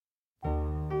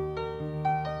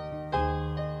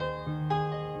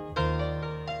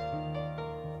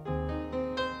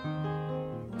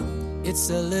It's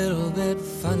a little bit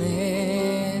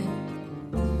funny,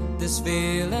 this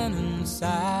feeling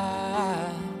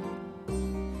inside.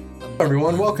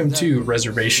 Everyone, welcome to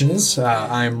Reservations.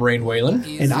 I'm Rain Whalen.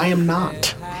 And I am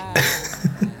not.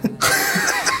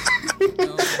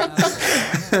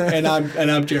 and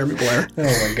I'm Jeremy Blair.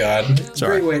 Oh my God!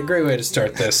 Sorry. Great way to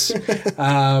start this.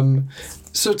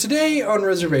 So today on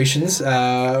Reservations,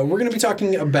 we're going to be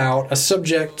talking about a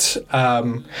subject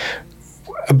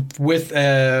with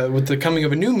the coming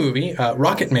of a new movie,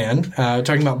 Rocket Man,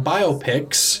 talking about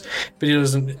biopics.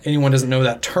 If anyone doesn't know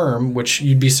that term, which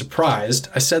you'd be surprised.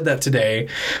 I said that today.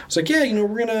 I was like, yeah,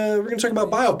 we're gonna talk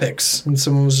about biopics, and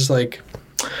someone was just like,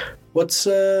 what's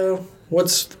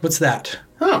that?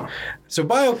 Oh. So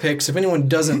biopics, if anyone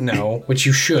doesn't know, which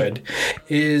you should,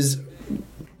 is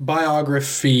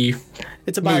biography.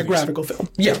 It's a biographical film.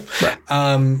 Yeah. Right.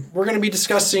 We're going to be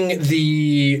discussing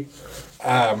the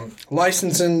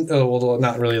licensing. Well,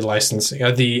 not really the licensing.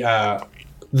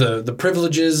 The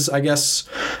privileges, I guess,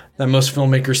 that most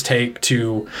filmmakers take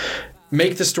to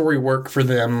make the story work for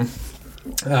them.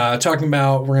 We're going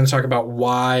to talk about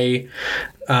why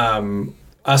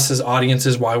us as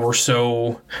audiences, why we're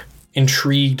so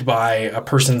intrigued by a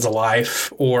person's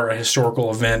life or a historical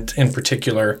event in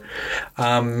particular.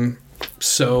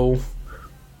 So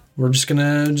we're just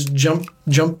gonna jump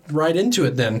right into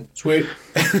it then. Sweet.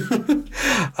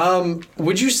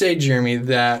 Would you say, Jeremy,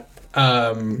 that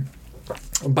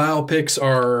biopics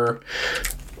are?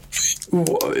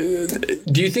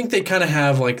 Do you think they kind of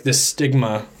have like this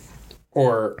stigma,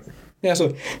 or yeah?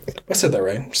 So I said that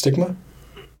right. Stigma.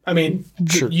 I mean,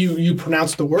 Sure. you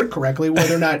pronounced the word correctly.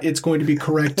 Whether or not it's going to be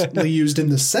correctly used in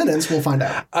the sentence, we'll find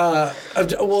out.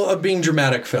 Of being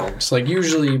dramatic films. Like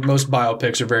usually most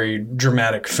biopics are very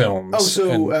dramatic films. Oh,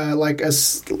 so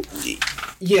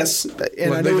yes,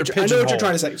 and I know what you're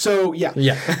trying to say. So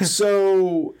yeah.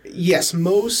 So yes,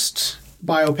 most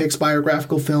biopics,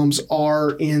 biographical films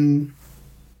are a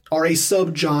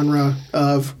subgenre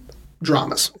of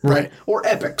dramas, right? Or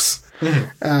epics.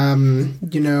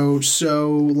 Mm-hmm. So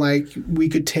like we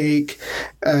could take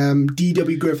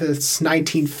D.W. Griffith's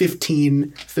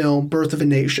 1915 film Birth of a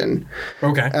Nation,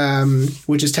 Okay.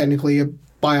 which is technically a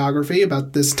biography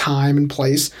about this time and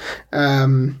place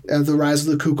of the rise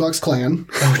of the Ku Klux Klan.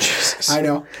 Oh, Jesus. I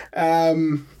know.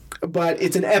 But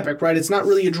it's an epic, right? It's not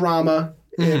really a drama,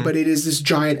 but it is this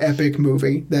giant epic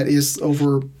movie that is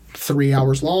over 3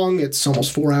 hours long. It's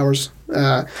almost 4 hours.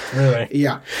 Really?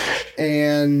 Yeah.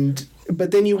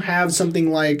 But then you have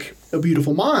something like A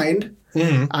Beautiful Mind.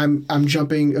 Mm-hmm. I'm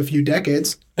jumping a few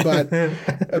decades, but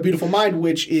A Beautiful Mind,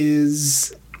 which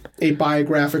is a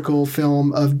biographical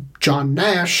film of John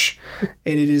Nash,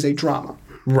 and it is a drama.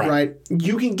 Right?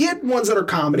 You can get ones that are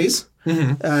comedies.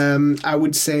 Mm-hmm. I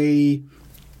would say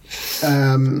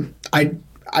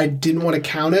I didn't want to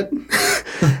count it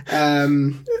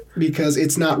because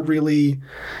it's not really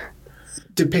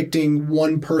depicting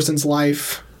one person's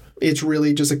life. It's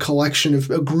really just a collection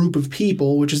of a group of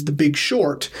people, which is The Big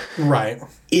Short. Right.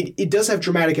 It does have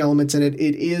dramatic elements in it.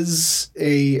 It is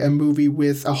a movie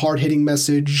with a hard-hitting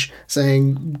message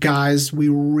saying, guys, we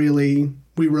really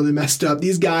messed up.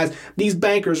 These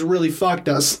bankers really fucked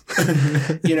us.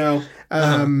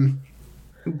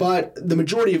 But the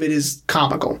majority of it is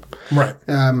comical. Right.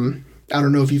 I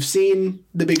don't know if you've seen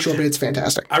The Big Short, but it's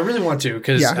fantastic. I really want to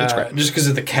because it's great. Just because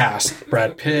of the cast: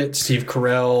 Brad Pitt, Steve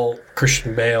Carell,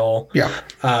 Christian Bale. Yeah.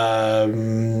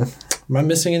 Am I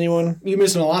missing anyone? You're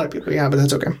missing a lot of people, yeah, but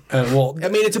that's okay. Well, I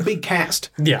mean, it's a big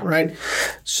cast. Yeah. Right?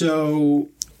 So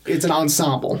it's an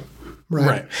ensemble.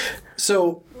 Right.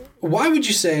 So why would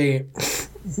you say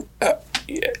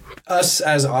us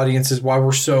as audiences, why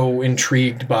we're so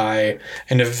intrigued by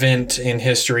an event in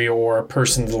history or a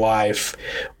person's life,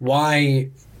 why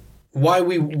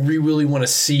we really want to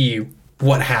see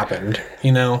what happened,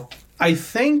 I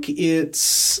think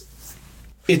it's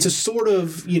a sort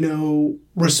of,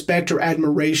 respect or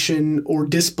admiration or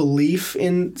disbelief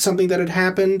in something that had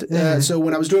happened. So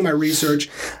when I was doing my research,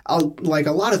 like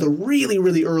a lot of the really,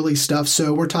 really early stuff,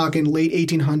 so we're talking late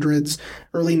 1800s,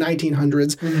 early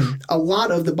 1900s, a lot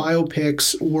of the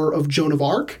biopics were of Joan of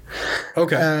Arc.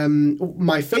 Okay.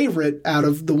 My favorite out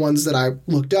of the ones that I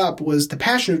looked up was The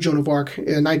Passion of Joan of Arc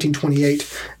in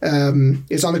 1928.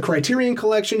 It's on the Criterion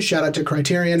Collection. Shout out to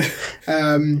Criterion.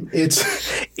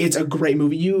 It's a great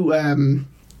movie.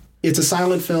 It's a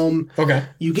silent film. Okay.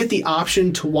 You get the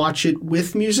option to watch it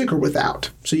with music or without.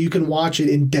 So you can watch it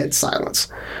in dead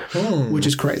silence, which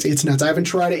is crazy. It's nuts. I haven't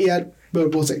tried it yet.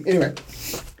 but we'll see. Anyway,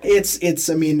 it's.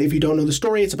 I mean, if you don't know the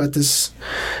story, it's about this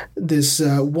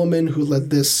woman who led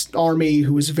this army,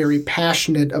 who was very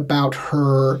passionate about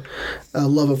her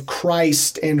love of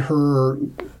Christ and her,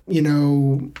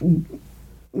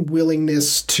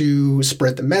 willingness to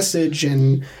spread the message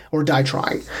or die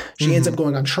trying. She ends up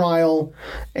going on trial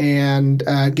and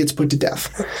gets put to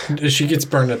death. She gets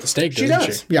burned at the stake,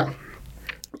 doesn't she? Yeah.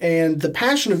 And The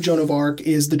Passion of Joan of Arc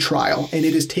is the trial, and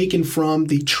it is taken from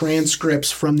the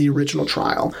transcripts from the original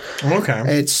trial. Okay.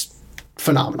 It's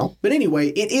phenomenal. But anyway,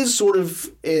 it is sort of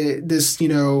this,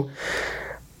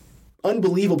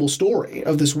 unbelievable story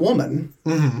of this woman,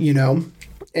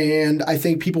 and I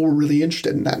think people were really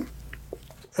interested in that.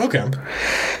 Okay.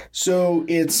 So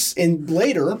it's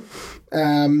later,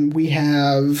 we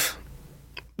have,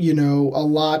 a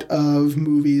lot of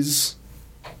movies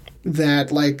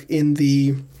that, like in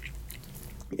the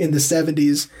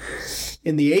 70s,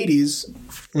 in the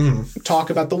 80s, talk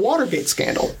about the Watergate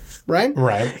scandal, right?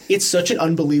 Right. It's such an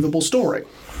unbelievable story.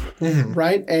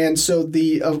 Right? And so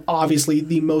obviously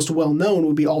the most well-known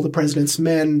would be All the President's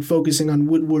Men, focusing on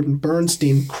Woodward and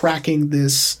Bernstein cracking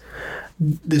this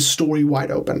story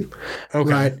wide open.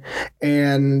 Okay. Right?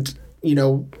 And,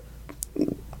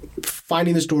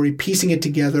 finding the story, piecing it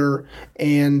together,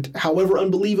 and however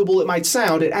unbelievable it might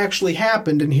sound, it actually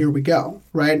happened, and here we go,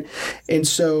 right? And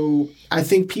so I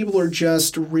think people are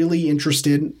just really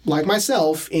interested, like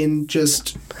myself, in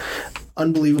just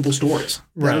unbelievable stories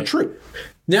that are true.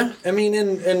 Yeah, I mean,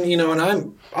 and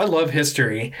I love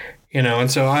history,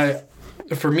 and so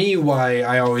for me, why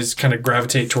I always kind of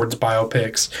gravitate towards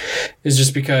biopics is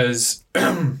just because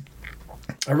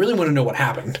I really want to know what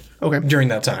happened during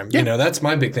that time. Yeah. That's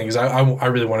my big thing is I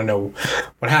really want to know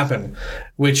what happened,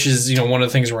 which is, one of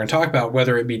the things we're going to talk about,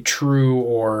 whether it be true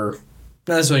or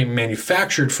not necessarily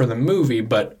manufactured for the movie,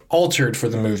 but altered for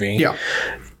the movie. Yeah.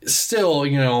 Still,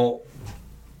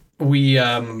 we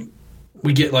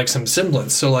get like some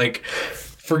semblance. So like,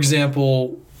 for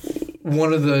example,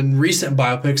 one of the recent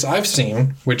biopics I've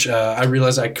seen, which I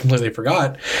realized I completely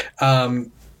forgot,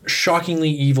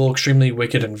 Shockingly Evil, Extremely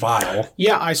Wicked, and Vile.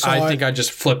 Yeah, I saw it. I think I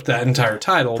just flipped that entire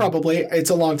title. Probably. It's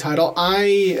a long title.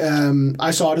 I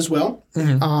saw it as well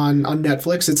on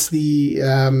Netflix. It's the...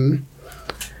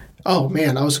 oh,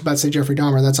 man. I was about to say Jeffrey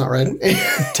Dahmer. That's not right.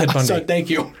 Ted Bundy. Thank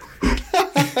you.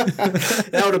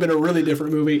 That would have been a really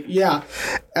different movie. Yeah.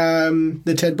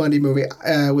 The Ted Bundy movie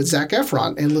with Zac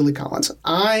Efron and Lily Collins.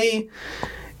 I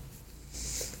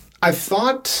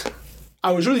thought...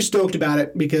 I was really stoked about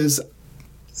it because...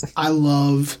 I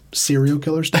love serial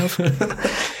killer stuff.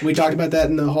 We talked about that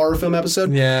in the horror film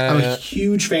episode. Yeah. I'm a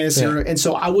huge fan of serial, and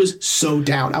so I was so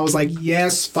down. I was like,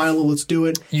 yes, finally, let's do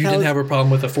it. You didn't have a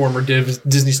problem with a former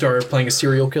Disney star playing a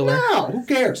serial killer? No, who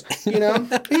cares?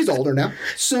 He's older now.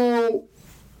 So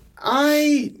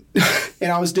I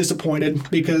was disappointed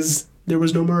because there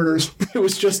was no murders. It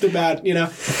was just about,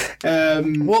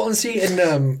 well, and see,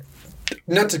 and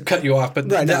not to cut you off, but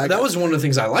that was one of the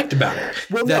things I liked about it.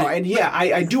 Well,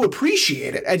 I do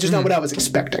appreciate it. It's just not what I was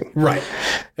expecting. Right.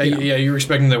 Yeah, you were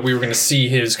expecting that we were going to see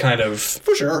his kind of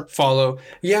for sure follow.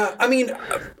 Yeah, I mean,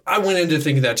 I went into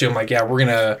thinking that too. I'm like, yeah, we're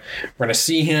gonna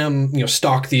see him,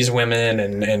 stalk these women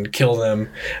and kill them.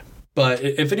 But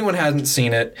if anyone hasn't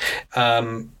seen it,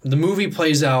 the movie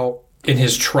plays out in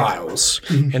his trials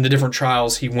and the different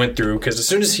trials he went through. Because as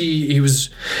soon as he was.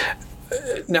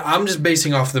 Now, I'm just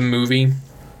basing off the movie.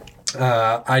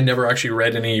 I never actually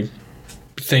read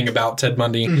anything about Ted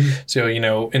Bundy. So,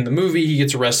 in the movie, he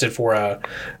gets arrested for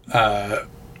it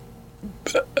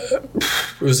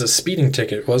was a speeding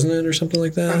ticket, wasn't it, or something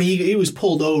like that? I mean, he was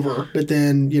pulled over, but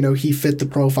then, he fit the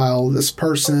profile of this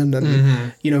person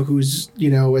and, who's,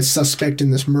 a suspect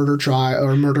in this murder trial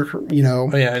or murder,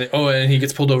 Oh, yeah. And he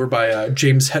gets pulled over by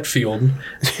James Hetfield,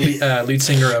 lead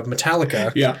singer of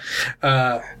Metallica. Yeah.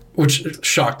 Which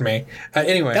shocked me.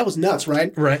 Anyway. That was nuts,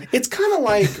 right? Right. It's kind of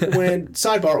like when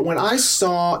I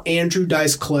saw Andrew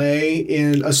Dice Clay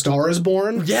in A Star Is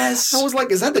Born. Yes. I was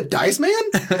like, is that the Dice Man?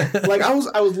 Like, I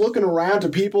was looking around to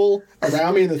people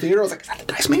around me in the theater. I was like, is that the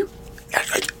Dice Man?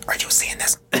 Are you seeing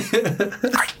this? Hey,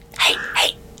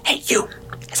 you.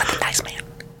 Is that the Dice Man?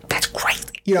 That's crazy.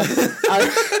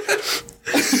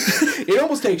 It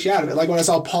almost takes you out of it. Like when I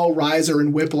saw Paul Reiser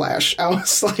in Whiplash, I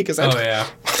was like, is that... Oh, yeah.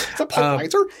 Is that Paul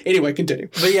Reiser? Anyway, continue.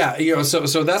 But yeah,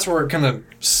 so that's where it kind of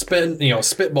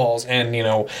spitballs and,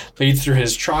 leads through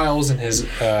his trials and his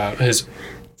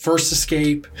first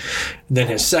escape, then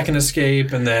his second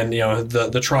escape, and then,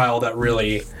 the trial that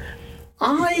really...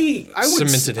 I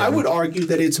would argue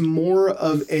that it's more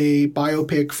of a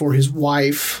biopic for his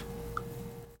wife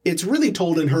it's really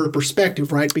told in her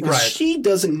perspective, right? Because Right. she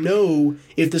doesn't know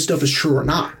if this stuff is true or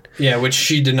not. Yeah, which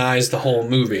she denies the whole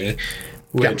movie.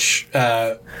 Which,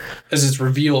 as it's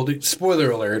revealed,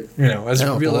 spoiler alert, as it's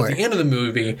revealed boy. at the end of the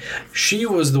movie, she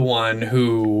was the one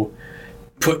who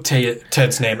put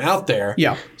Ted's name out there.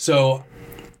 Yeah. So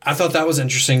I thought that was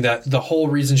interesting that the whole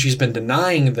reason she's been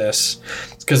denying this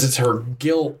is because it's her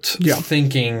guilt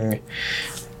thinking,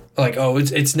 like, oh,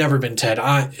 it's never been Ted.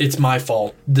 It's my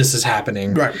fault. This is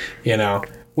happening. Right.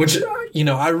 Which,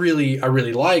 I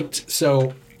really liked.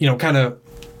 So, kind of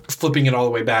flipping it all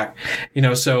the way back,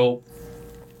 so...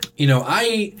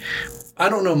 I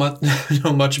don't know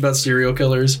much about serial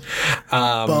killers.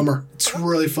 Bummer. It's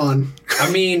really fun. I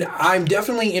mean, I'm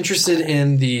definitely interested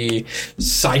in the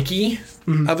psyche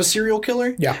of a serial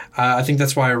killer. Yeah. I think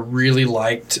that's why I really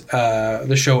liked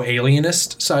the show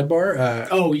Alienist. Sidebar.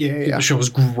 Yeah. The show was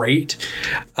great.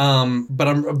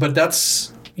 But that's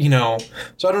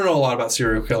so I don't know a lot about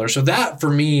serial killers. So that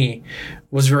for me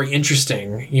was very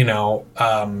interesting.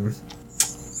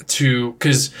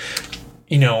 Because.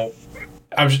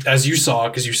 As you saw,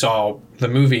 because you saw the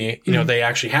movie, they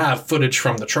actually have footage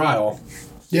from the trial.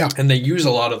 Yeah. And they use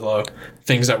a lot of the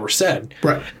things that were said.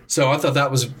 Right. So I thought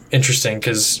that was interesting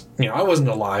because, I wasn't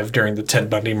alive during the Ted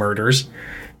Bundy murders.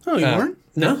 Oh, you weren't?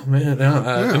 No.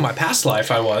 In my past life,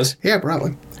 I was. Yeah,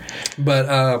 probably. But,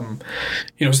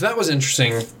 so that was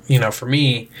interesting, for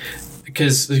me.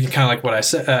 Because kind of like what I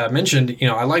said, mentioned,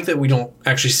 I like that we don't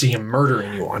actually see him murder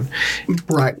anyone.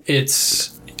 Right.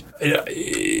 It's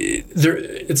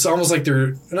almost like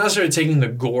they're not necessarily taking the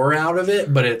gore out of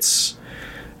it, but it's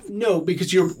no,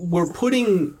 because they're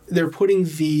putting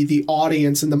the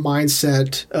audience in the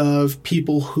mindset of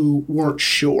people who weren't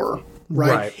sure.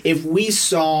 Right. If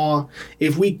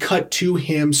we cut to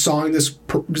him sawing this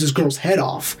girl's head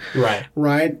off.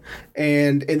 Right.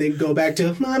 And then go back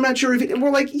to, I'm not sure if it, and we're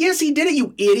like, yes, he did it,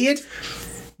 you idiot.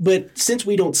 But since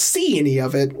we don't see any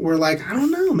of it, we're like, I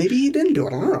don't know. Maybe he didn't do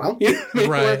it. I don't know.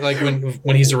 Right. Like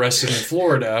when he's arrested in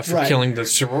Florida for killing the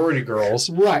sorority girls.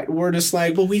 Right. We're just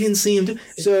like, well, we didn't see him do.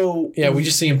 So yeah, we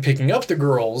just see him picking up the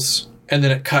girls, and then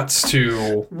it cuts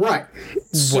to what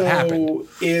happened.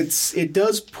 It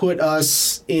does put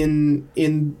us in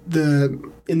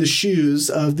the shoes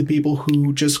of the people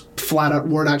who just flat out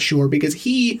were not sure, because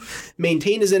he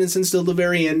maintained his innocence till the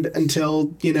very end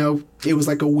until, it was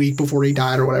like a week before he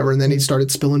died or whatever, and then he started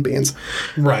spilling beans.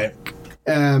 Right.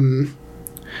 And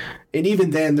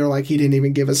even then, they're like, he didn't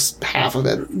even give us half of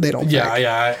it. They don't think.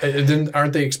 Yeah. Then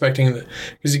aren't they expecting...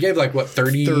 Because he gave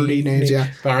 30 names,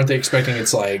 yeah. But aren't they expecting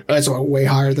it's like... That's way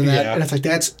higher than that. Yeah. And it's like,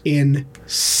 that's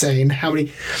insane. How many...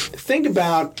 Think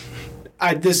about...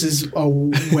 this is a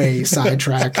way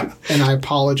sidetrack, and I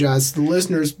apologize to the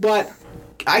listeners, but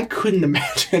I couldn't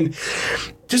imagine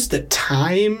just the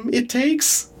time it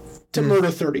takes to murder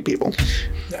 30 people.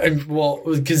 Well,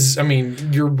 because,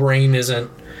 your brain isn't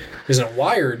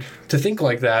wired to think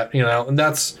like that, and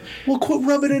that's... Well, quit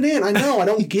rubbing it in. I know, I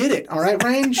don't get it. All right,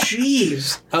 Ryan?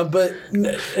 Jeez. But,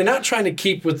 and not trying to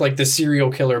keep with, the serial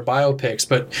killer biopics,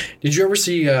 but did you ever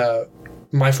see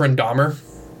My Friend Dahmer?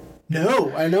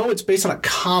 No, I know it's based on a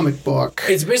comic book.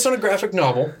 It's based on a graphic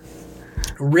novel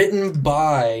written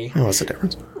by... What's the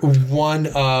difference? One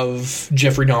of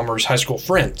Jeffrey Dahmer's high school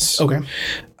friends. Okay.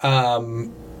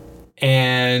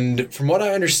 And from what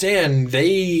I understand,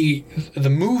 the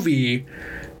movie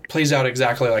plays out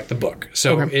exactly like the book.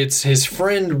 So it's his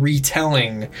friend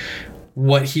retelling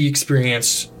what he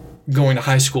experienced going to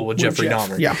high school with Jeffrey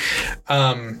Dahmer. Yeah.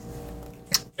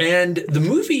 And the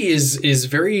movie is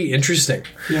very interesting.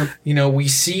 Yeah. You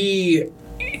see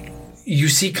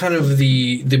kind of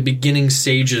the beginning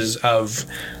stages of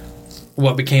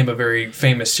what became a very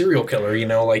famous serial killer. He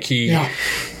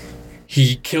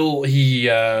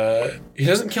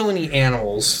doesn't kill any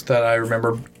animals that I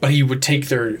remember, but he would take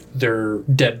their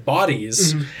dead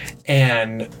bodies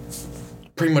and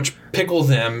pretty much pickle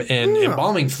them in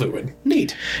embalming fluid.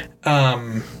 Neat.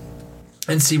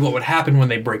 And see what would happen when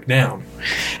they break down.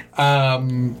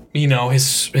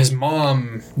 His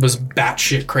mom was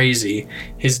batshit crazy.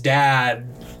 His dad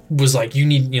was like, you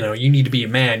need to be a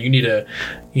man. You need to,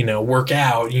 work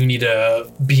out. You need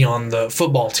to be on the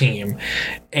football team.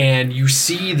 And you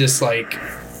see this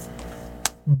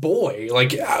boy,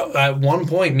 at one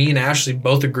point, me and Ashley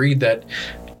both agreed that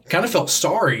kind of felt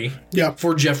sorry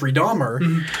for Jeffrey Dahmer.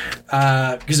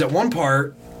 Because at one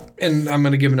part, and I'm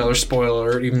going to give another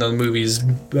spoiler, even though the movie's,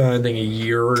 I think, a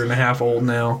year and a half old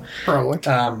now. Probably.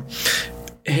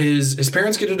 His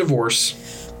parents get a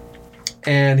divorce,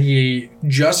 and he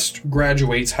just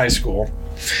graduates high school.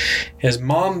 His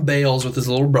mom bails with his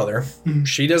little brother.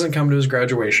 She doesn't come to his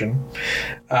graduation.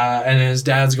 And his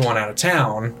dad's going out of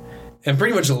town and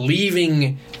pretty much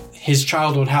leaving his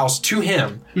childhood house to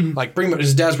him. Like, pretty much,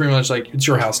 his dad's pretty much like, it's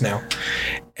your house now.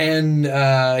 And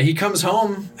he comes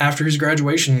home after his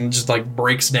graduation and just, like,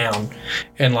 breaks down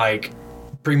and, like,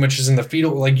 pretty much is in the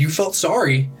fetal. Like, you felt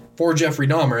sorry for Jeffrey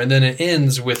Dahmer, and then it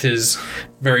ends with his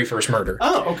very first murder.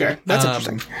 Oh, okay. That's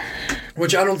interesting.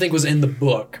 Which I don't think was in the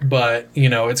book, but, you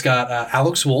know, it's got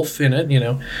Alex Wolff in it, you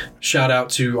know. Shout out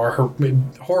to our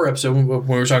horror episode when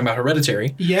we were talking about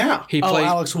Hereditary. Yeah.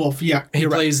 Alex Wolff. Yeah. He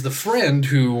plays the friend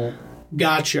who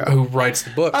writes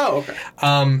the book. Oh, okay.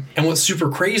 And what's super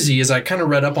crazy is I kind of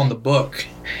read up on the book,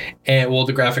 and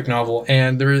the graphic novel,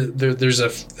 and there's a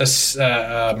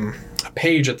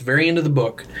page at the very end of the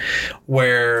book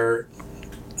where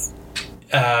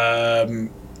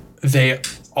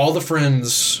all the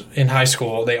friends in high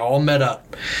school, they all met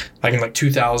up like in like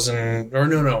 2000 or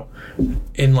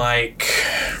in like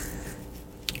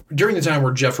during the time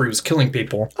where Jeffrey was killing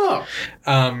people.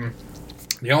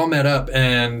 They all met up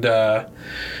and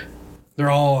they're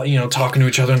all, you know, talking to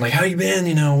each other and like, how you been?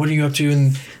 You know, what are you up to?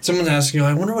 And someone's asking, you know,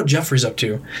 I wonder what Jeffrey's up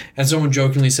to. And someone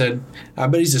jokingly said, I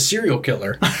bet he's a serial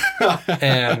killer.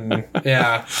 And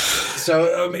yeah.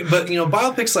 So, but, you know,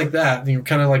 biopics like that, you know,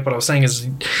 kind of like what I was saying is,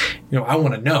 you know, I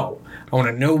want to know. I want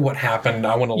to know what happened.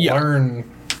 I want to learn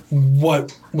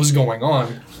what was going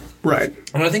on. Right.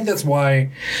 And I think that's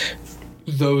why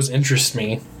those interest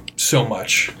me so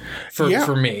much for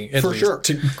me, at least, sure,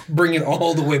 to bring it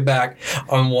all the way back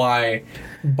on why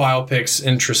biopics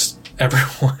interest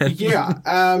everyone. Yeah.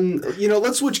 You know,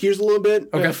 let's switch gears a little bit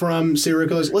from serial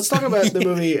killers. Let's talk about the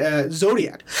movie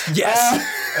Zodiac. Yes.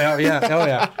 Oh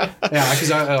yeah.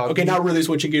 Because okay, not really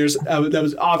switching gears. That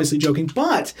was obviously joking,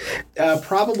 but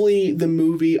probably the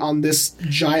movie on this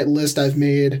giant list I've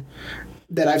made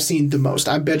that I've seen the most.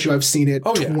 I bet you I've seen it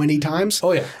 20 times.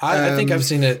 Oh, yeah. I think I've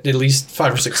seen it at least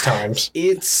 5 or 6 times.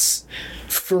 It's,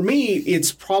 for me,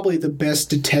 it's probably the best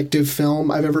detective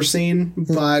film I've ever seen,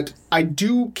 but I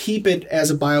do keep it as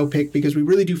a biopic because we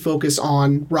really do focus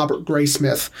on Robert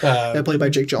Graysmith, played by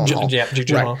Jake Gyllenhaal. Jake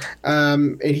Gyllenhaal.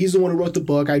 Right. And he's the one who wrote the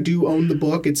book. I do own the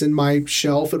book. It's in my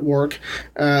shelf at work.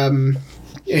 How's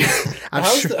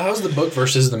the book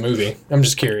versus the movie? I'm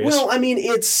just curious. Well, I mean,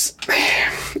 it's,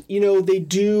 you know, they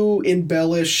do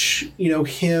embellish, you know,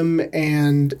 him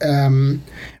and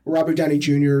Robert Downey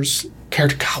Jr.'s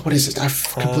character. God, what is it? I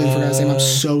completely forgot his name. I'm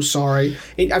so sorry.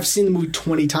 I've seen the movie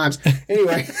 20 times.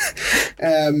 Anyway,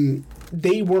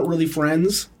 they weren't really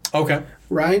friends. Okay.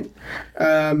 Right?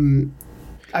 I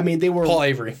mean, they were... Paul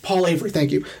Avery,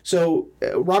 thank you. So,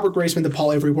 Robert Graysmith and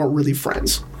Paul Avery weren't really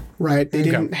friends. Right. They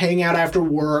didn't hang out after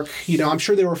work. You know, I'm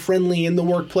sure they were friendly in the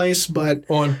workplace, but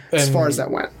as far as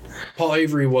that went.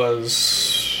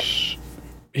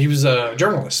 He was a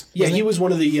journalist. Yeah, he was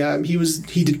one of the,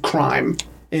 he did crime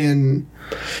in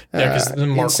San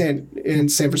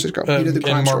Francisco. He did the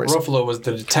crime and Mark stories. Ruffalo was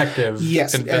the detective.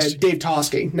 Yes, Dave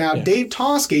Toschi. Now, Dave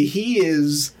Toschi, he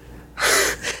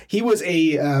was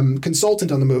a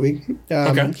consultant on the movie.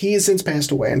 He has since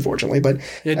passed away, unfortunately. But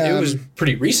it was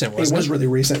pretty recent, wasn't it? It was really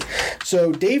recent.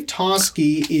 So Dave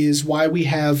Toschi is why we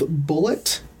have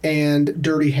Bullet and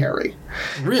Dirty Harry.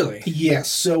 Really? Yes.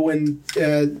 So when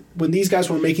these guys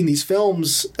were making these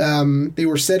films, they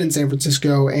were set in San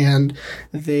Francisco, and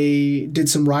they did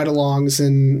some ride-alongs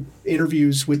and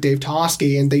interviews with Dave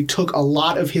Toschi, and they took a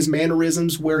lot of his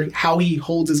mannerisms, how he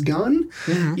holds his gun,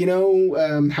 you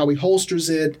know, how he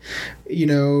holsters it, you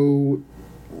know,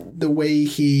 the way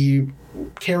he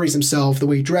carries himself, the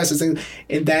way he dresses, and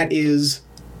that is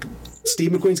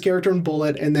Steve McQueen's character in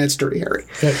Bullet, and that's Dirty Harry.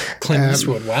 Clint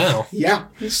Eastwood, wow. Yeah.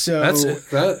 So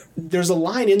there's a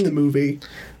line in the movie,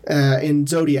 in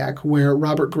Zodiac, where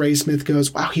Robert Graysmith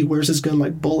goes, wow, he wears his gun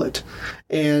like Bullet.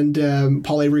 And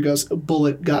Paul Avery goes,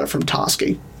 Bullet got it from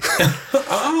Toschi.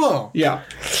 Oh. Yeah.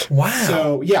 Wow.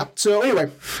 So, yeah. So anyway,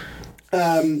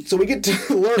 so we get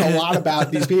to learn a lot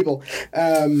about these people.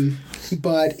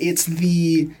 But it's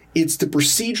the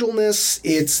proceduralness,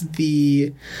 it's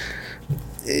the...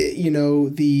 you know,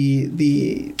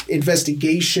 the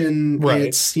investigation, right.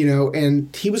 It's, you know,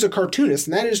 and he was a cartoonist,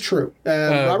 and that is true.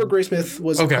 Robert Graysmith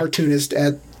was a cartoonist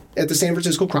at the San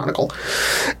Francisco Chronicle,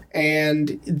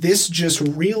 and this just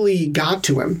really got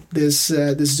to him, this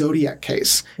Zodiac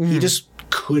case. He just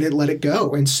couldn't let it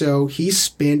go, and so he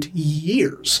spent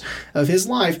years of his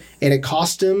life, and it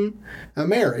cost him a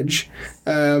marriage,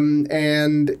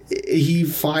 and he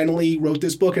finally wrote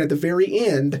this book, and at the very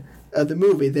end of the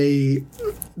movie, they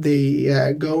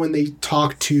go and they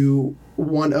talk to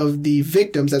one of the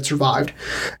victims that survived,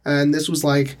 and this was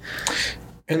like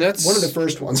And that's one of the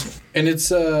first ones. And it's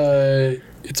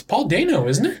Paul Dano,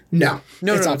 isn't it? No,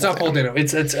 it's not Paul Dano.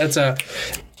 It's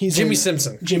He's Jimmy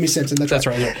Simpson. Jimmy Simpson. That's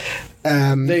right.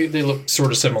 They look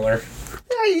sort of similar.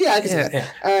 Yeah, I can see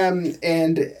that.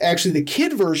 And actually, the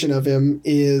kid version of him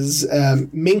is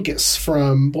Minkus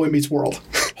from Boy Meets World.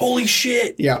 Holy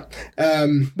shit! Yeah.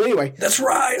 But anyway, that's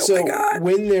right. Oh so my god!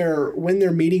 when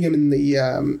they're meeting him in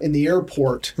the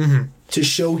airport to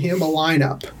show him a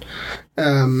lineup,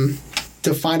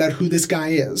 to find out who this guy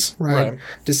is, right?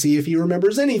 To see if he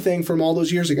remembers anything from all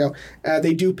those years ago,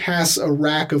 they do pass a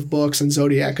rack of books, and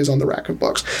Zodiac is on the rack of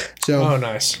books. So, oh,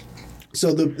 nice.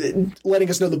 So letting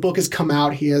us know the book has come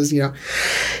out. He has, he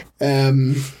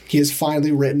has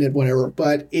finally written it, whatever.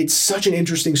 But it's such an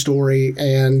interesting story,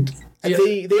 and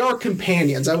they are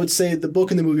companions. I would say the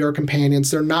book and the movie are companions.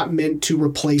 They're not meant to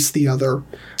replace the other.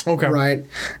 Okay. Right.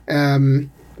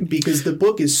 Because the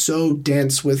book is so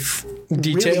dense with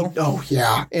detail. Really, oh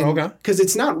yeah. And okay. Because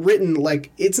it's not really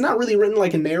written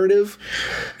like a narrative.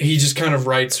 He just kind of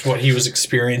writes what he was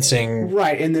experiencing.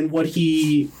 Right, and then what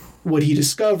he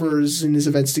discovers in his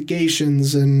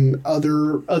investigations and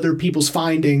other people's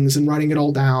findings and writing it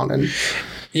all down. And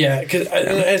yeah, because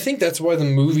I think that's why the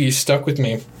movie stuck with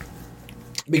me.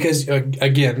 Because,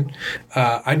 again,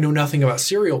 I know nothing about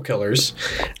serial killers.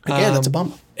 Again, that's a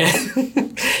bummer.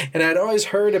 And I'd always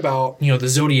heard about, the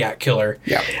Zodiac killer.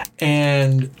 Yeah.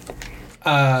 And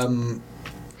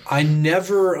I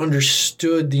never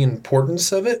understood the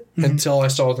importance of it until I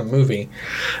saw the movie.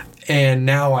 And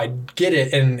now I get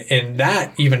it. And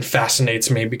that even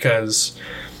fascinates me because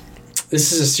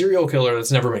this is a serial killer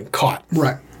that's never been caught.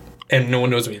 Right. And no one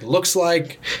knows what he looks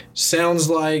like, sounds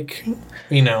like,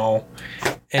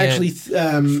 Actually,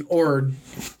 or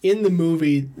in the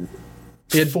movie,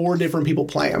 4 different people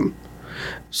play him.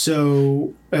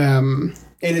 So, and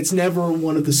it's never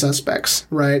one of the suspects,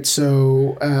 right?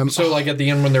 So, like at the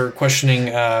end when they're questioning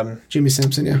Jimmy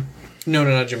Simpson, yeah. No,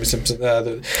 not Jimmy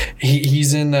Simpson.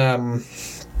 He's in who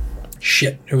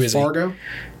is Fargo?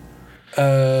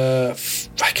 I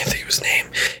can't think of his name.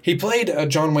 He played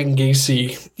John Wayne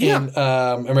Gacy in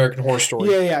American Horror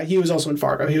Story. Yeah. He was also in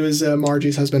Fargo. He was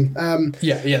Margie's husband.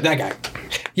 Yeah, that guy.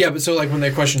 Yeah, but so like when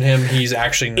they question him, he's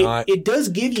actually not. It does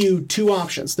give you 2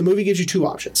 options. The movie gives you 2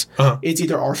 options. Uh-huh. It's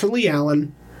either Arthur Lee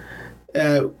Allen,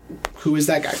 who is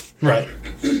that guy, right,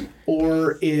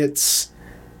 or it's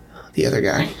the other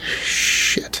guy.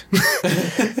 Shit,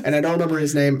 and I don't remember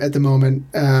his name at the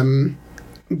moment.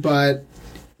 But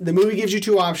the movie gives you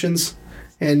 2 options,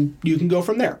 and you can go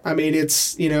from there. I mean,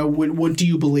 it's, what do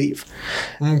you believe?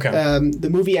 Okay. The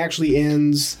movie actually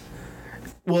ends...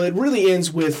 Well, it really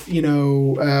ends with,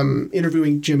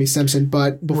 interviewing Jimmy Simpson,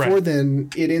 but before then,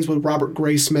 it ends with Robert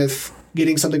Graysmith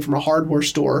getting something from a hardware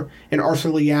store, and Arthur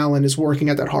Lee Allen is working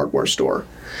at that hardware store,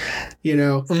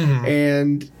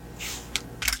 and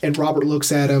Robert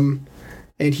looks at him,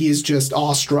 and he is just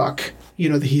awestruck,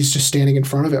 that he's just standing in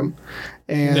front of him.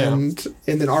 And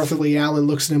then Arthur Lee Allen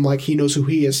looks at him like he knows who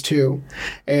he is too,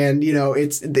 and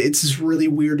it's this really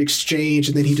weird exchange,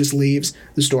 and then he just leaves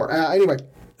the store. Anyway,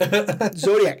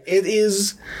 Zodiac. It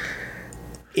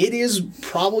is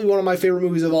probably one of my favorite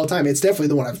movies of all time. It's definitely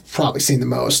the one I've probably seen the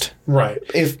most. Right.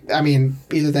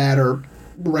 Either that or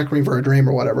Requiem for a Dream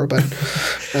or whatever. But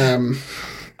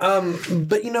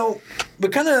but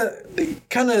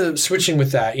kind of switching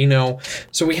with that,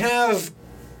 so we have.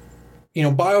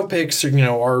 Biopics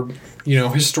are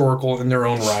historical in their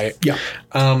own right. Yeah.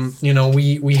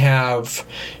 We have,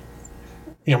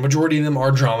 majority of them are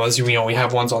dramas. We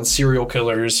have ones on serial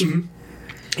killers.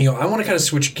 Mm-hmm. I want to kind of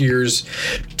switch gears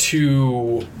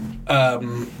to,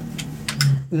 not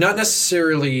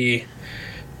necessarily,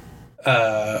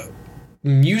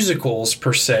 musicals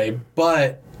per se,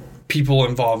 but people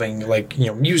involving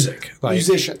music, like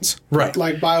musicians, right?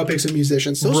 Like biopics of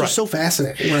musicians. Those are so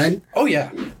fascinating, right? Oh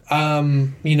yeah.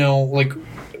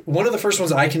 One of the first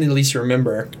ones I can at least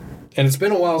remember, and it's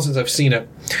been a while since I've seen it,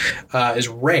 is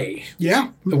Ray. Yeah.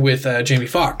 With Jamie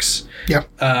Foxx. Yeah.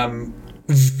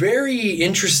 Very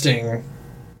interesting,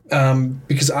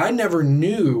 because I never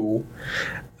knew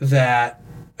that,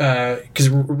 because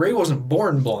Ray wasn't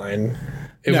born blind.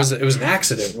 It was an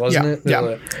accident, wasn't it?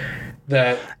 Yeah.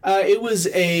 It was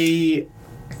a...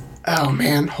 Oh,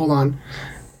 man. Hold on.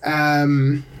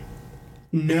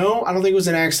 No, I don't think it was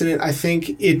an accident. I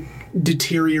think it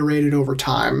deteriorated over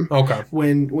time. Okay.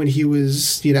 When he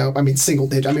was, single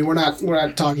digit. I mean, we're not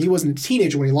talking... He wasn't a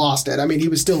teenager when he lost it. I mean, he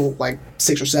was still,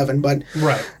 6 or 7, but...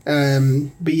 Right.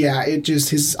 But yeah,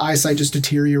 his eyesight just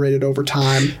deteriorated over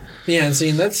time. Yeah, and see,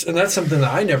 and that's something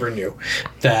that I never knew.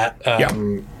 That,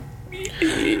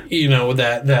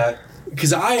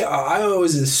 because I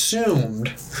always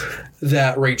assumed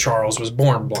that Ray Charles was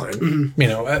born blind. Mm-hmm. You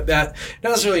know, that not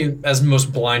necessarily as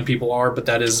most blind people are, but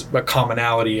that is a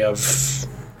commonality of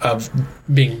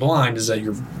being blind, is that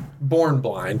you're born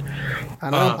blind. I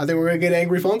don't know. I think we're going to get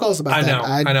angry phone calls about that.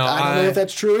 I know. I don't know if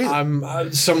that's true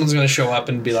either. Someone's going to show up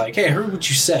and be like, "Hey, I heard what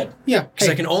you said." Yeah. Because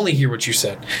I can only hear what you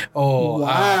said. Oh,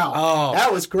 Wow.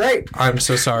 That was great. I'm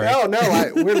so sorry. No,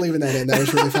 we're leaving that in. That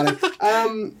was really funny.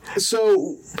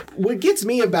 So what gets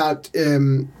me about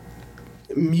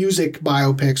music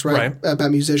biopics, right?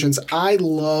 About musicians, I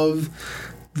love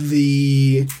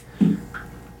the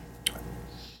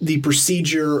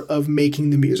procedure of making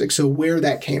the music. So where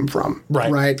that came from,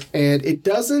 right? And it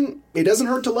doesn't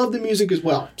hurt to love the music as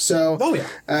well. So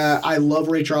I love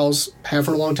Ray Charles, have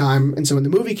for a long time. And so when the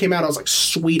movie came out, I was like,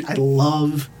 sweet, I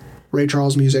love Ray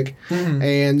Charles music. Mm-hmm.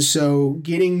 And so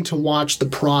getting to watch the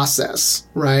process,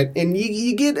 right? And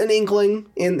you get an inkling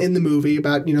in the movie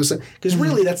about, you know, because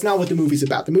really that's not what the movie's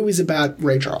about. The movie's about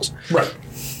Ray Charles. Right.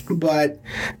 But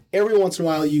every once in a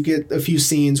while you get a few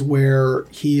scenes where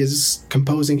he is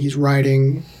composing, he's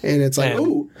writing, and it's like,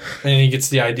 ooh. And he gets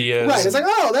the ideas. Right. It's like,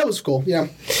 oh, that was cool. Yeah.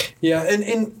 Yeah.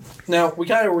 And now we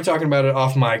kind of were talking about it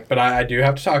off mic, but I do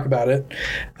have to talk about it.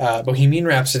 Bohemian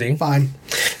Rhapsody. Fine.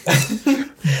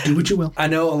 Do what you will. I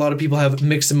know a lot of people have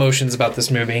mixed emotions about this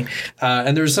movie.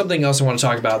 And there's something else I want to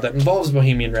talk about that involves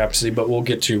Bohemian Rhapsody, but we'll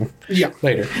get to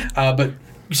later. But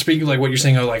speaking of like what you're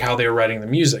saying of like how they were writing the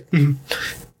music. Mm-hmm.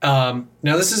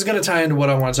 Now this is going to tie into what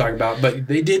I want to talk about, but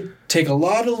they did take a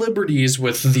lot of liberties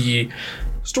with the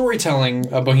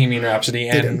storytelling of Bohemian Rhapsody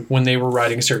and when they were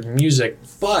writing certain music.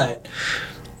 But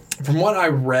from what I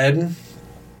read,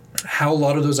 how a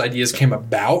lot of those ideas came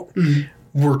about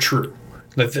were true.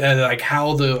 Like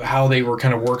how they were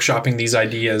kind of workshopping these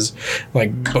ideas,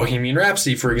 like Bohemian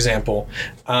Rhapsody, for example.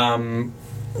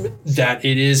 That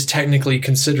it is technically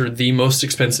considered the most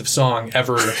expensive song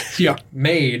ever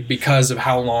made because of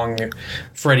how long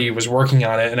Freddie was working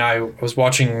on it. And I was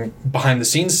watching behind the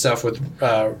scenes stuff with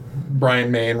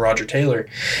Brian May and Roger Taylor,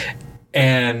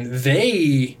 and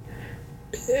they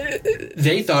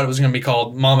thought it was going to be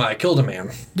called "Mama, I Killed a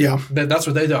Man." Yeah, that's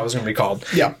what they thought it was going to be called.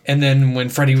 Yeah, and then when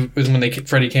Freddie came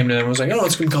to them, and was like, "Oh,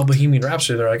 it's going to be called Bohemian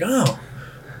Rhapsody." They're like, "Oh,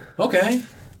 okay."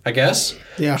 I guess.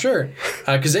 Yeah. Sure.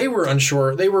 Because they were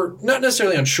unsure. They were not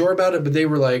necessarily unsure about it, but they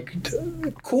were like,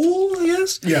 cool, I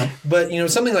guess. Yeah. But, you know,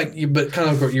 something like, but kind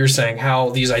of what you're saying, how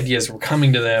these ideas were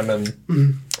coming to them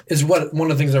and is one of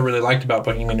the things I really liked about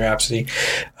Bohemian Rhapsody.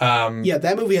 Yeah,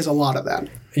 that movie has a lot of that.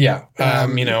 Yeah.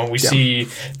 You know, we see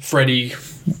Freddie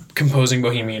composing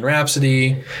Bohemian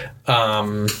Rhapsody.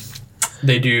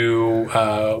 They do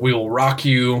We Will Rock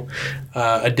You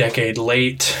a decade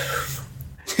late.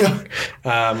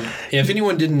 If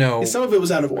anyone didn't know, some of it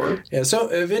was out of order. Yeah,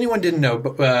 so if anyone didn't know,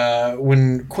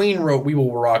 when Queen wrote "We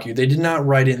Will Rock You," they did not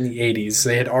write it in the '80s.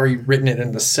 They had already written it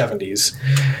in the '70s.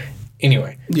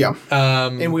 Anyway, yeah.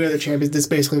 And "We Are the Champions." That's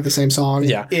basically the same song.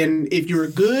 Yeah. And if you're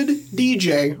a good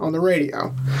DJ on the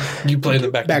radio, you play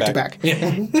them back to back.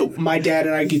 Yeah. My dad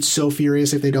and I get so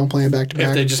furious if they don't play them back to back.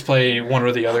 If they just play one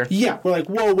or the other. Yeah, we're like,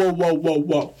 whoa, whoa, whoa, whoa,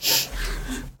 whoa.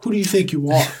 Who do you think you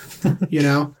are? You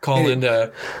know, call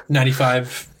into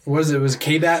 95. What is it? Was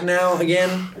K-Bat now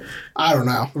again? I don't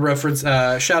know. Reference.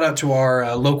 Shout out to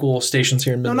our local stations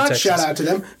here in Midland, Texas. Shout out to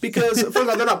them because first of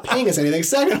all, they're not paying us anything.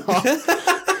 Second off,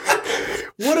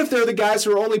 what if they're the guys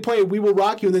who are only playing "We Will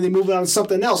Rock You" and then they move on to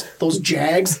something else? Those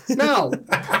Jags. No.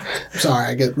 Sorry,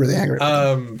 I get really angry.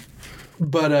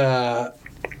 But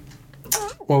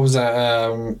what was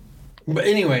that? But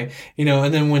anyway, you know,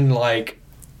 and then when like,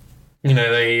 you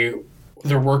know,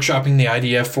 they're workshopping the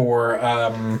idea for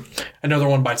Another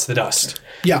One Bites the Dust.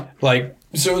 Yeah. Like,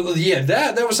 so, yeah,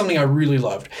 that was something I really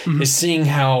loved, is seeing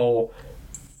how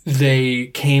they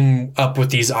came up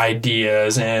with these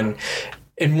ideas. And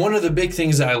one of the big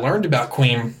things that I learned about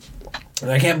Queen, and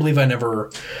I can't believe I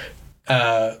never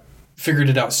figured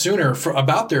it out sooner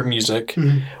about their music,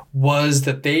 was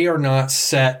that they are not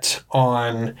set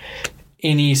on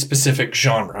any specific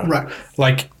genre. Right.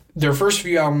 Like, their first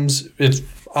few albums, it's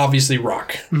obviously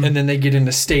rock, and then they get into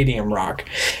stadium rock,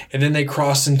 and then they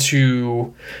cross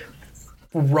into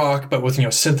rock but with, you know,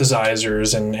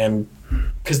 synthesizers and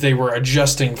because they were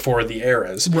adjusting for the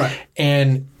eras, right?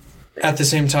 And at the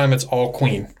same time it's all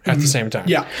Queen at the same time.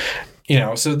 Yeah, you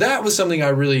know, so that was something I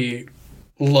really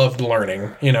loved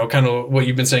learning, you know, kind of what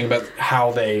you've been saying about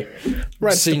how they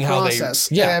seeing the process.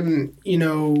 How they you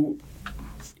know,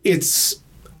 it's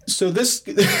so this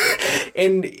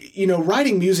And,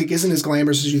 writing music isn't as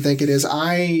glamorous as you think it is.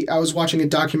 I was watching a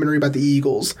documentary about the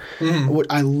Eagles.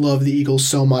 I love the Eagles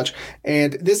so much.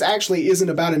 And this actually isn't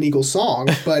about an Eagles song,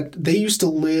 but they used to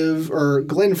live, or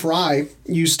Glenn Frey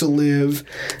used to live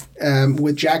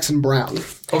with Jackson Browne.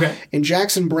 Okay. And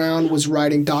Jackson Browne was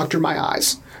writing Doctor My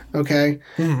Eyes. Okay.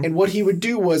 And what he would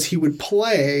do was he would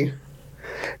play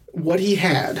what he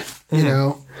had,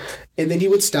 and then he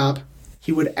would stop,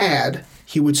 he would add,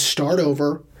 he would start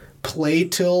over, play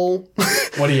till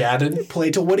what he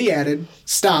added,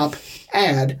 stop,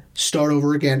 add, start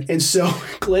over again. And so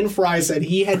Glenn Frey said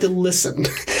he had to listen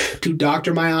to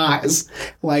Doctor My Eyes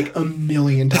like a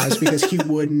million times because he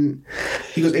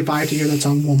goes, if I have to hear that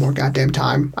song one more goddamn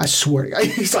time, I swear to God.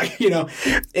 He's like,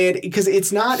 and because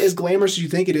it's not as glamorous as you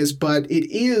think it is, but it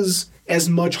is as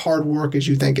much hard work as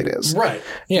you think it is. Right.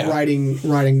 Yeah.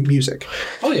 Writing music.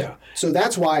 Oh yeah. So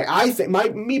that's why I think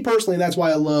me personally, that's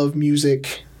why I love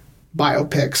music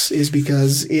biopics, is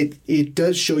because it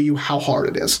does show you how hard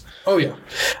it is. Oh yeah.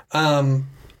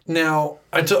 Now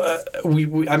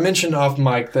I mentioned off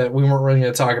mic that we weren't really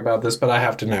going to talk about this, but I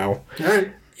have to know. All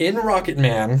right. In Rocket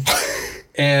Man,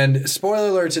 and spoiler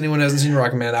alert to anyone who hasn't seen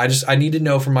Rocket Man, I need to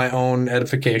know for my own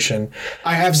edification.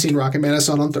 I have seen Rocket Man. I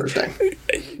saw it on Thursday.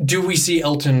 Do we see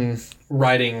Elton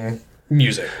writing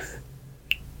music?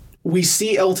 We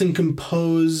see Elton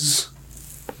compose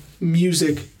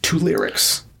music to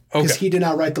lyrics. Because he did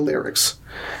not write the lyrics.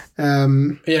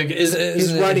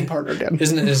 His writing partner did.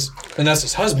 Isn't it and that's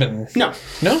his husband? No.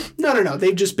 No? No.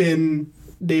 They've been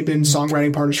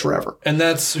songwriting partners forever. And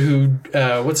that's who,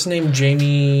 what's his name?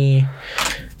 Jamie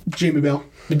Bell.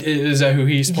 Is that who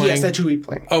he's playing? Yes, that's who he's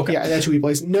playing. Okay. Yeah, that's who he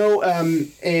plays. No,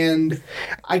 and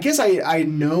I guess I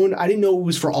didn't know it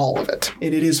was for all of it.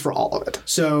 And it is for all of it.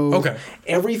 So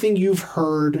everything you've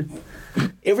heard,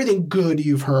 everything good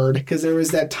you've heard, because there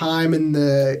was that time in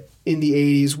the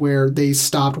 80s where they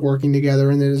stopped working together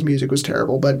and then his music was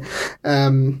terrible. But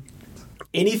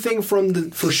anything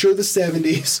from for sure the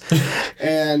 70s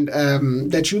and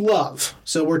that you love.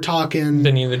 So we're talking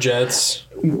Benny and the Jets.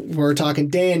 We're talking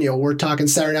Daniel. We're talking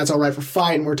Saturday Night's All Right for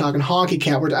Fighting. We're talking Honky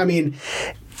Cat.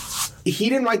 He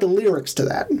didn't write the lyrics to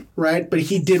that, right? But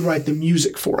he did write the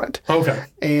music for it. Okay.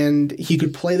 And he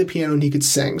could play the piano and he could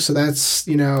sing. So that's,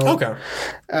 Okay.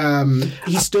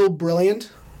 He's still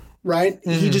brilliant, right?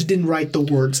 Mm-hmm. He just didn't write the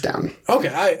words down. Okay.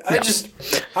 I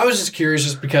was just curious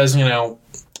just because,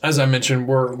 as I mentioned,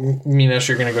 me and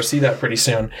Ashley are going to go see that pretty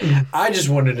soon. Mm-hmm. I just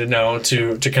wanted to know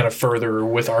to kind of further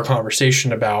with our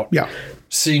conversation about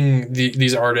seeing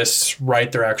these artists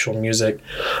write their actual music.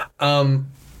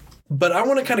 But I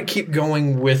want to kind of keep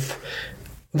going with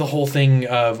the whole thing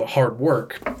of hard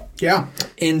work. Yeah.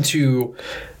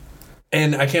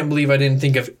 And I can't believe I didn't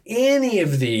think of any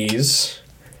of these.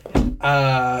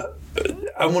 I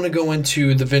want to go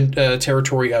into the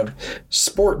territory of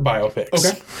sport biopics.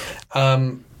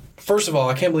 Okay. First of all,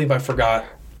 I can't believe I forgot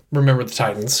Remember the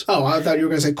Titans. Oh, I thought you were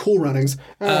going to say Cool Runnings.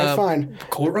 All right, fine.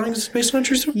 Cool Runnings is based on a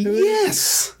true story?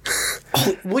 Yes.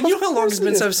 Well, you know how long it's been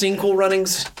since I've seen Cool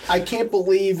Runnings? I can't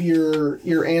believe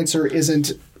your answer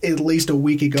isn't at least a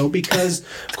week ago, because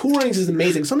Cool Runnings is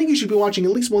amazing. Something you should be watching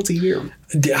at least once a year.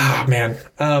 Ah, man.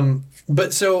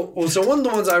 But so one of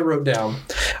the ones I wrote down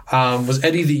was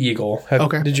Eddie the Eagle.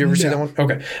 Okay. Did you ever see that one?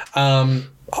 Okay.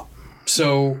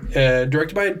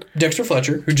 Directed by Dexter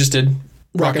Fletcher, who just did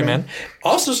Rocket Man.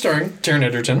 Also starring Taron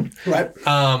Egerton. Right.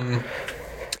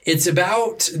 It's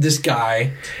about this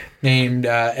guy named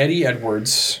Eddie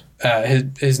Edwards.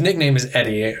 His nickname is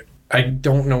Eddie. I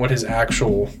don't know what his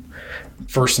actual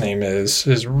first name is.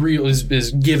 His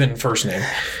given first name.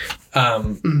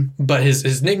 But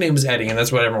his nickname is Eddie, and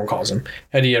that's what everyone calls him.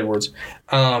 Eddie Edwards.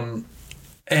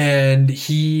 And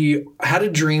he had a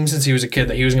dream since he was a kid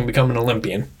that he was going to become an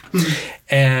Olympian.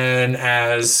 And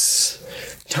as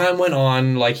time went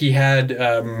on, he had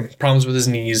problems with his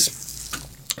knees.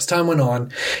 As time went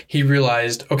on, he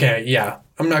realized, okay,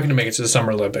 I'm not going to make it to the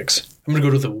Summer Olympics. I'm going to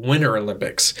go to the Winter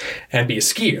Olympics and be a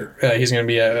skier. He's going to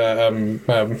be a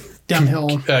downhill.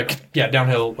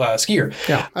 Downhill skier.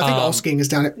 Yeah, I think all skiing is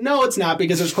downhill. No, it's not,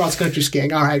 because there's cross country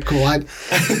skiing. All right, cool.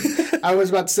 I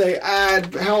was about to say,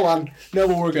 hold on. No,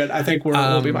 but we're good. I think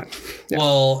we'll be fine. Yeah.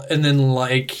 Well, and then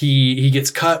he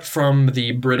gets cut from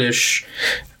the British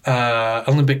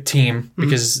Olympic team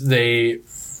because they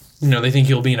think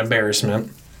he'll be an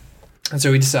embarrassment. And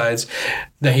so he decides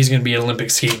that he's going to be an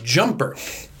Olympic ski jumper,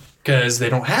 because they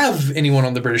don't have anyone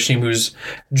on the British team who's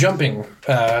jumping.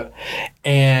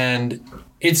 And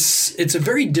it's a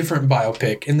very different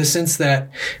biopic in the sense that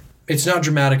it's not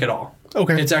dramatic at all.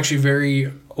 Okay. It's actually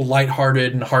very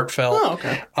lighthearted and heartfelt. Oh,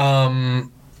 okay.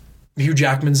 Hugh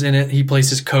Jackman's in it. He plays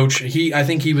his coach. I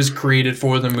think he was created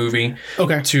for the movie.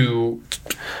 Okay. To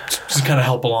just kind of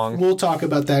help along. We'll talk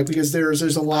about that because there's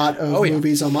a lot of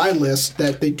movies on my list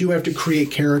that they do have to create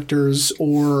characters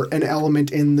or an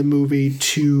element in the movie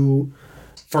to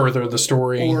further the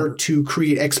story or to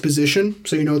create exposition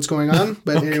so you know what's going on.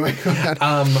 But anyway, go ahead.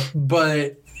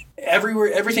 But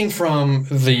everything from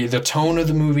the tone of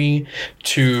the movie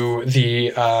to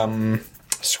the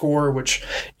score, which,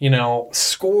 you know,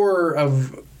 it's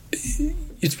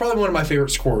probably one of my favorite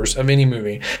scores of any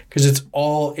movie because it's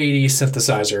all 80s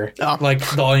synthesizer, like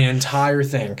the entire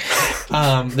thing.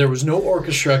 There was no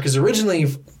orchestra because originally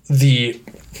the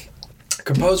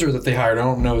composer that they hired, I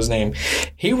don't know his name,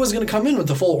 he was going to come in with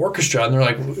the full orchestra, and they're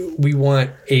like, we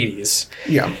want 80s.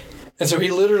 Yeah. And so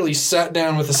he literally sat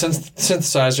down with the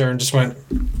synthesizer and just went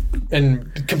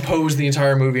and composed the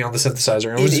entire movie on the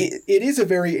synthesizer. It is a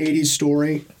very 80s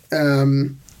story.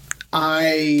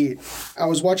 I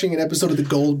was watching an episode of The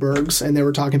Goldbergs, and they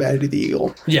were talking about Eddie the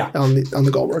Eagle. Yeah. On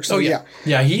the Goldbergs. So, yeah.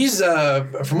 He's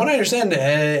from what I understand,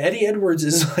 Eddie Edwards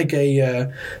is like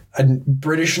a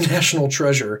British national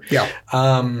treasure. Yeah.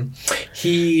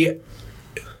 He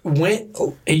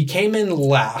came in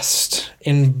last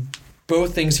in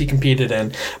both things he competed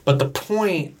in, but the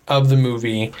point of the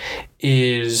movie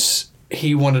is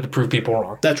he wanted to prove people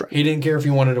wrong. That's right. He didn't care if he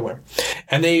wanted to win.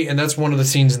 And that's one of the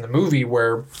scenes in the movie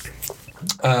where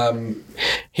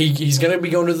he's going to be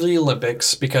going to the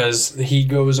Olympics because he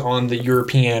goes on the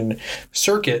European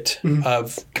circuit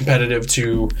of competitive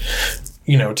to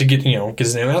get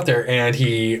his name out there. And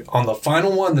he, on the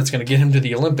final one that's going to get him to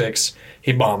the Olympics,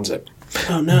 he bombs it.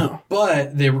 Oh, no.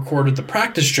 But they recorded the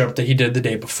practice jump that he did the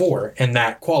day before, and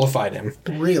that qualified him.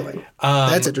 Really?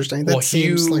 That's interesting. That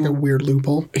seems like a weird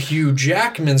loophole. Hugh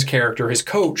Jackman's character, his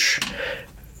coach,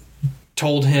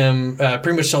 told him,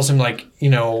 pretty much tells him, like,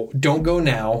 don't go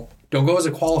now. Don't go as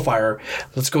a qualifier.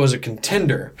 Let's go as a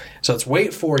contender. So let's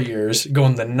wait 4 years, go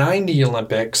in the 90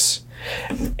 Olympics,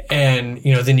 and,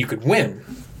 then you could win.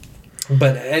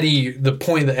 But the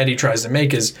point that Eddie tries to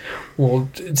make is, well,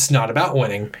 it's not about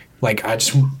winning. Like, I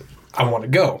want to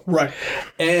go. Right.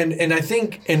 And I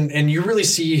think, and you really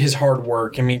see his hard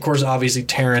work. I mean, of course, obviously,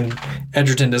 Taron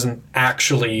Egerton doesn't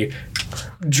actually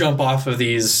jump off of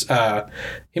these.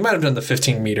 He might have done the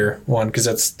 15-meter one because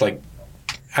that's like,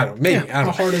 I don't know, maybe. Yeah,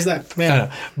 how hard is that? Man. I don't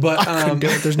know. But, I couldn't do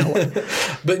it. There's no way.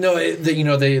 But no,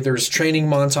 there's training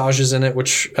montages in it,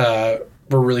 which were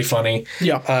really funny.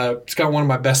 Yeah. It's got one of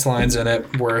my best lines in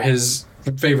it where his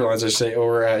favorite lines, I should say,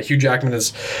 or Hugh Jackman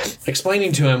is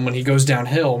explaining to him when he goes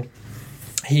downhill,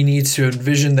 he needs to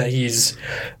envision that he's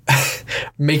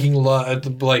making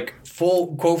love, like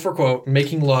full quote for quote,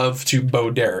 making love to Bo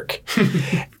Derek.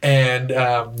 And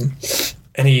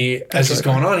he, as he's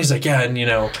going on, he's like, yeah, and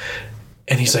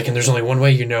he's like, and there's only one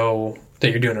way that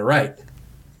you're doing it right.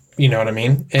 You know what I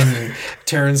mean? And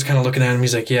Taron's kind of looking at him.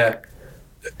 He's like, yeah,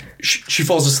 she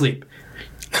falls asleep.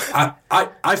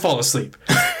 I fall asleep.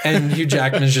 And Hugh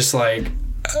Jackman is just like,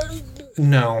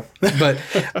 no. But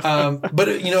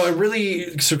it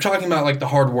really, so talking about like the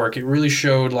hard work, it really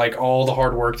showed like all the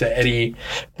hard work that Eddie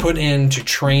put in to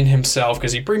train himself,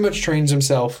 because he pretty much trains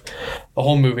himself the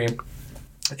whole movie.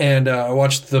 And I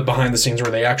watched the behind the scenes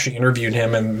where they actually interviewed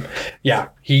him, and yeah,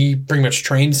 he pretty much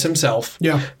trains himself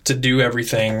to do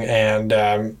everything. And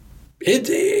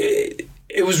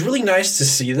it was really nice to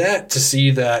see that,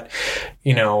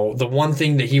 the one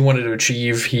thing that he wanted to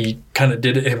achieve, he kind of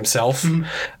did it himself.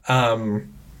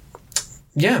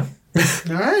 Yeah.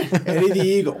 All right. Eddie the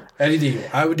Eagle. Eddie the Eagle.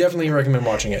 I would definitely recommend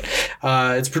watching it.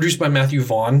 It's produced by Matthew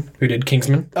Vaughn, who did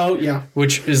Kingsman. Oh, yeah.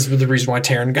 Which is the reason why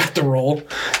Taron got the role,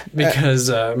 because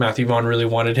Matthew Vaughn really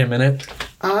wanted him in it.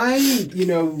 I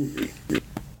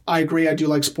agree. I do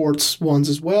like sports ones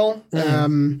as well.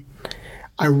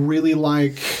 I really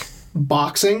like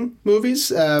boxing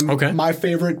movies. Okay. My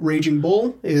favorite Raging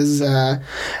Bull is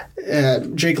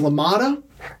Jake LaMotta,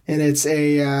 and it's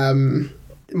a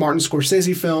Martin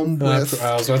Scorsese film with...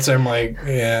 I was about to say, I'm like,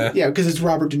 yeah. Yeah, because it's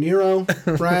Robert De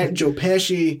Niro, right? Joe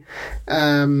Pesci.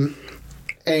 And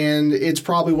it's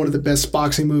probably one of the best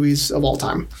boxing movies of all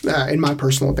time, in my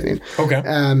personal opinion. Okay.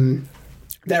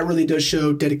 That really does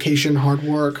show dedication, hard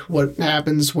work, what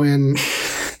happens when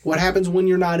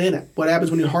you're not in it, what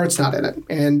happens when your heart's not in it.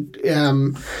 And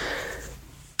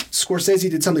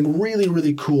Scorsese did something really,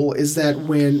 really cool, is that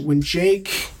when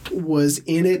Jake was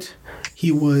in it,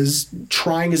 he was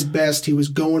trying his best. He was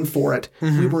going for it.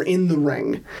 We were in the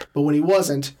ring. But when he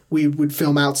wasn't, we would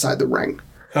film outside the ring.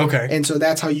 Okay. And so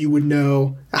that's how you would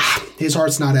know his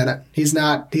heart's not in it. He's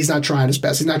not trying his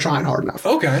best. He's not trying hard enough.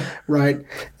 Okay. Right?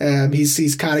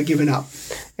 He's kind of given up.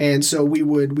 And so we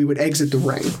would exit the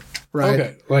ring. right?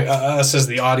 Okay, like us as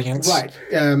the audience. Right.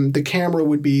 The camera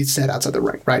would be set outside the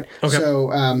ring, right? Okay.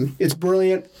 So it's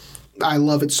brilliant. I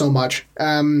love it so much.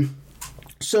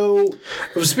 So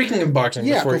speaking of boxing,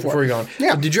 Yeah, before go for we it. go on,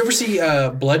 Yeah. did you ever see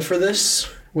Blood for This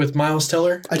with Miles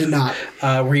Teller? I did not.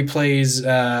 Where he plays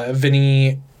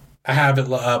Vinny. I have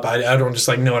it up. I don't just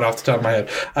like know it off the top of my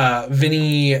head.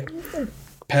 Vinny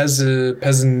Peasant.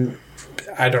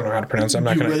 I don't know how to pronounce it. I'm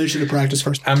not You going to. really should have practiced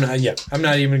first. I'm not. Yeah, I'm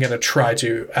not even going to try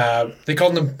to. They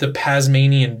called him the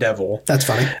Pasmanian Devil. That's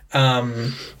funny.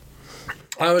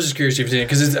 I was just curious if you've seen it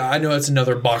because I know it's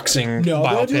another boxing. No, but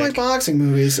I biopic. do like boxing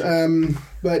movies.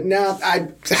 But no,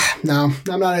 I'm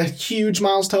not a huge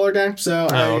Miles Teller guy. So,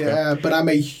 okay. but I'm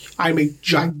a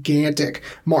gigantic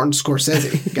Martin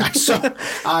Scorsese guy. So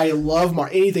I love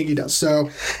anything he does. So,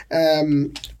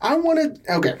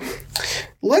 okay,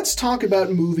 let's talk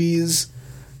about movies,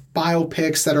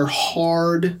 biopics that are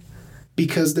hard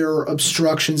because there are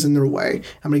obstructions in their way.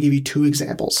 I'm going to give you 2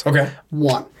 examples. Okay.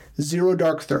 1, Zero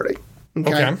Dark 30.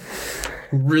 Okay.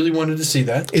 Really wanted to see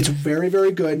that. It's very,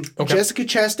 very good. Okay. Jessica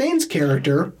Chastain's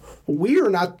character, we are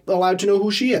not allowed to know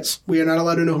who she is. We are not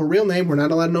allowed to know her real name. We're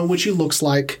not allowed to know what she looks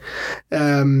like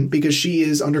because she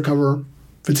is undercover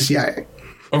for the CIA.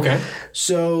 Okay.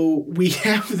 So we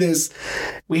have this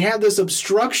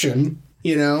obstruction,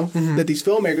 that these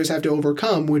filmmakers have to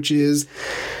overcome, which is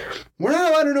we're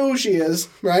not allowed to know who she is,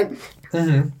 right?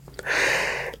 Mm-hmm.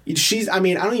 I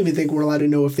don't even think we're allowed to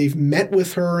know if they've met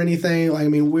with her or anything. Like,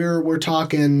 we're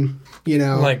talking,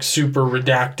 like super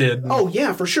redacted. Oh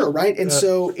yeah, for sure, right? And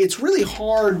so it's really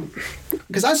hard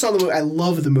because I saw the movie. I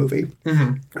love the movie,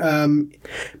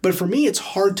 but for me, it's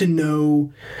hard to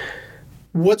know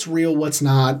what's real, what's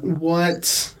not,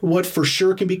 what for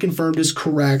sure can be confirmed is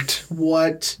correct.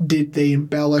 What did they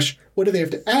embellish? What do they have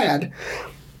to add?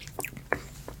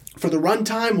 For the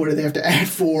runtime, what do they have to add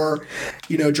for,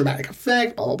 dramatic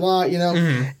effect, blah, blah,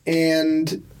 blah,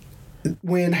 And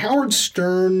when Howard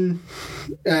Stern,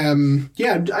 I'm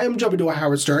jumping to a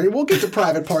Howard Stern, and we'll get to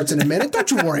private parts in a minute. Don't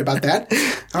you worry about that.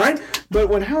 All right? But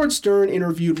when Howard Stern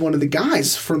interviewed one of the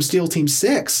guys from SEAL Team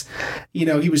 6,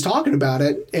 he was talking about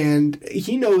it, and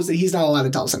he knows that he's not allowed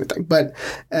to tell us anything. But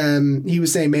he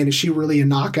was saying, man, is she really a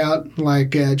knockout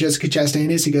like Jessica Chastain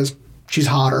is? He goes, she's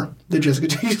hotter than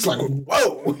Jessica. He's like,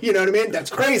 whoa, you know what I mean? That's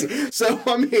crazy. So,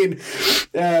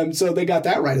 so they got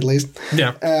that right at least.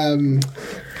 Yeah.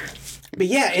 But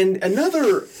yeah, and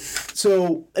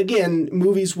so again,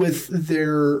 movies with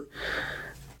their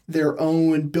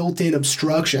own built-in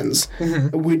obstructions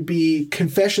would be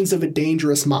Confessions of a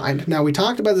Dangerous Mind. Now, we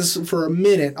talked about this for a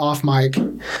minute off mic.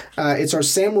 It's our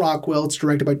Sam Rockwell. It's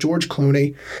directed by George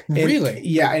Clooney. And, really?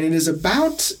 Yeah, and it is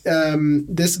about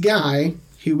this guy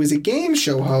who was a game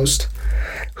show host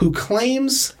who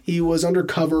claims he was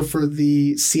undercover for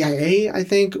the CIA, I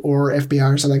think, or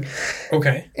FBI or something.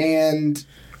 Okay. And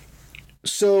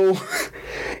so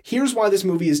here's why this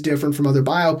movie is different from other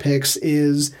biopics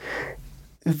is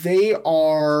they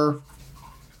are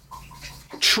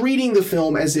treating the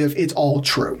film as if it's all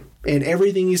true. And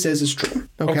everything he says is true.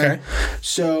 Okay.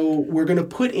 So we're going to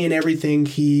put in everything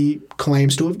he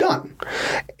claims to have done.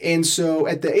 And so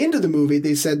at the end of the movie,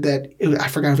 they said that, I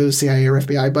forgot if it was CIA or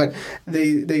FBI, but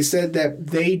they said that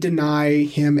they deny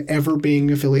him ever being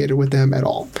affiliated with them at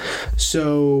all.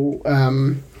 So,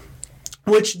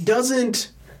 which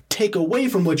doesn't take away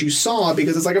from what you saw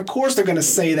because it's like, of course they're going to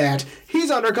say that.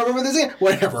 He's undercover with his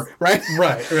whatever, right?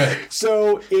 Right.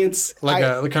 So it's like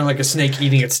kind of like a snake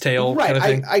eating its tail right. kind of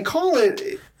thing. I call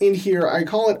it in here.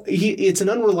 It's an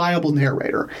unreliable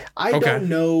narrator. I don't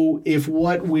know if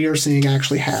what we are seeing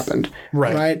actually happened.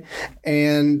 Right.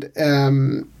 And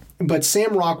but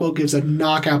Sam Rockwell gives a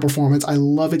knockout performance. I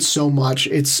love it so much.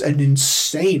 It's an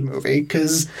insane movie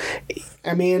because,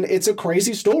 it's a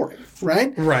crazy story,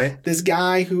 right? Right. This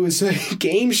guy who is a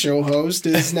game show host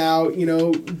is now,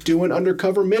 doing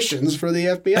undercover missions for the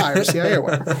FBI or CIA or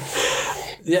whatever.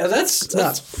 Yeah,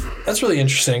 that's really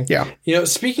interesting. Yeah.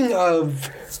 Speaking of,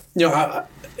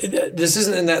 this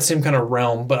isn't in that same kind of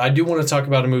realm, but I do want to talk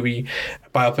about a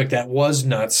biopic that was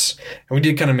nuts, and we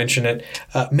did kind of mention it.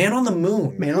 Man on the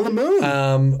Moon. Man on the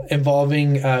Moon.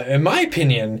 Involving, in my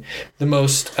opinion, the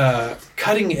most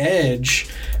cutting edge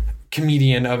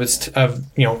comedian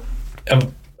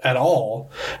at all.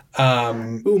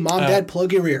 Mom, Dad,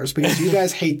 plug your ears because you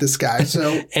guys hate this guy.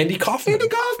 So Andy Kaufman.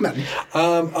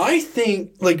 I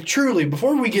think, truly,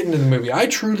 before we get into the movie, I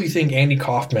truly think Andy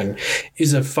Kaufman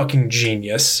is a fucking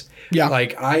genius. Yeah.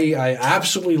 I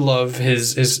absolutely love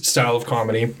his style of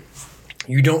comedy.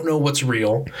 You don't know what's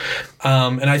real.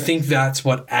 And I think that's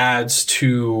what adds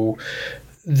to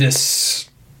this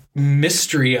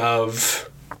mystery of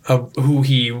of who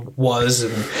he was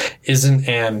and isn't,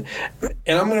 and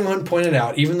I'm going to go ahead and point it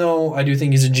out. Even though I do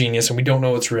think he's a genius and we don't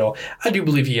know it's real, I do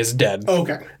believe he is dead.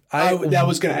 Okay. That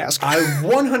was going to ask. I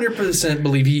 100%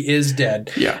 believe he is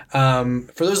dead. Yeah.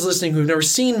 For those listening who've never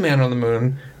seen Man on the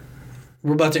Moon,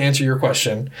 we're about to answer your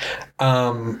question.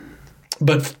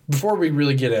 But before we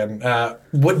really get in,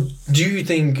 what do you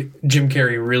think Jim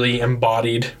Carrey really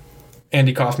embodied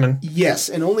Andy Kaufman? Yes,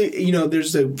 and only,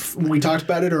 we talked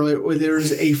about it earlier,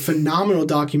 there's a phenomenal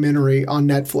documentary on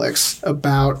Netflix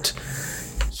about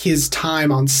his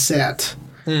time on set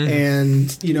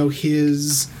and,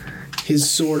 his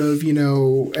sort of,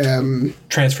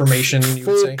 transformation, you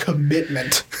would say.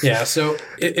 Commitment. Yeah, so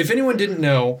if anyone didn't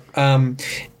know,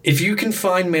 if you can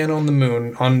find Man on the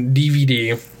Moon on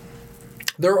DVD,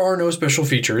 there are no special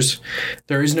features.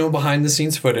 There is no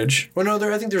behind-the-scenes footage. Well,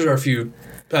 no, I think there are a few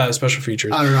special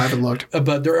features. I don't know, I haven't looked.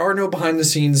 But there are no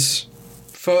behind-the-scenes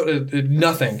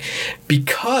nothing.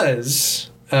 Because,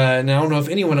 and I don't know if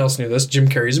anyone else knew this, Jim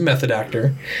Carrey's a method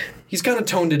actor. He's kind of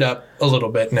toned it up a little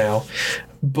bit now.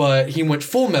 But he went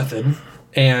full method,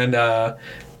 and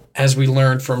as we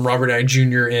learned from Robert Downey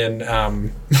Jr.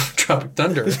 in Tropic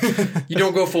Thunder, you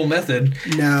don't go full method.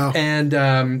 No.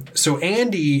 And so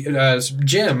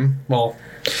Jim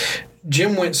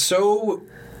went so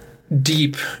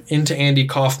deep into Andy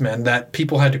Kaufman that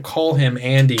people had to call him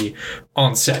Andy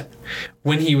on set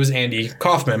when he was Andy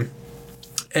Kaufman.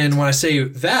 And when I say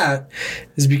that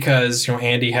is because,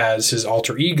 Andy has his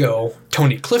alter ego,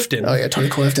 Tony Clifton. Oh, yeah, Tony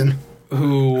Clifton.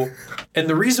 And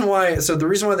the reason why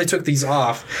they took these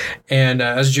off, and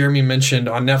as Jeremy mentioned,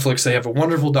 on Netflix, they have a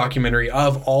wonderful documentary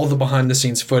of all the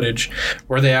behind-the-scenes footage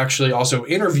where they actually also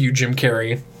interviewed Jim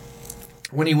Carrey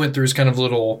when he went through his kind of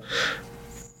little,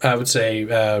 I would say,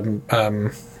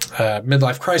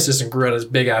 midlife crisis and grew out his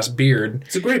big-ass beard.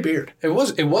 It's a great beard. It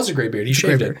was a great beard. He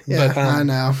shaved it. Yeah, but, I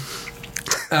know.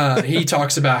 He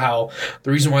talks about how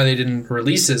the reason why they didn't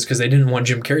release it is because they didn't want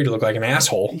Jim Carrey to look like an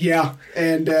asshole. Yeah,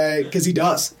 and because he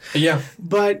does. Yeah.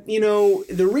 But,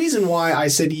 the reason why I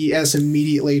said yes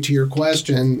immediately to your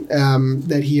question,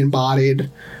 that he embodied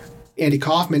Andy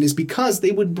Kaufman, is because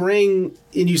they would bring,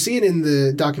 and you see it in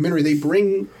the documentary, they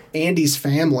bring Andy's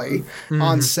family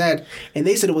on set, and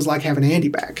they said it was like having Andy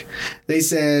back. They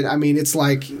said, it's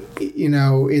like,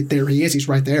 there he is, he's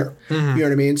right there. You know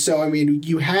what I mean? So,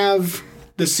 you have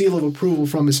the seal of approval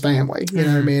from his family. You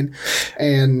know what I mean?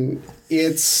 And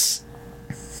it's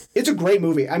a great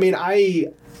movie. I may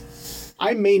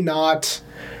not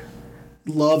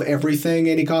love everything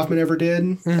Andy Kaufman ever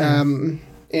did.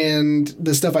 And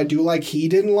the stuff I do like, he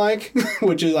didn't like,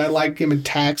 which is I like him in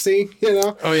Taxi,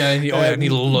 Oh, yeah. And he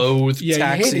loathed Taxi.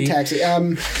 Yeah, he hated Taxi.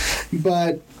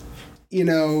 But,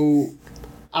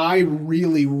 I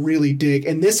really, really dig,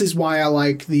 and this is why I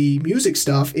like the music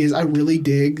stuff, is I really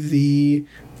dig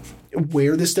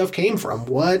where this stuff came from.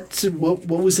 What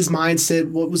was his mindset?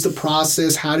 What was the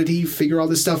process? How did he figure all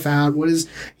this stuff out? What is,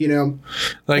 and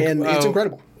it's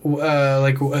incredible. One of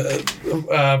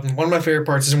my favorite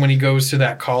parts is when he goes to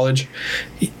that college.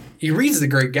 He reads The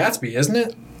Great Gatsby, isn't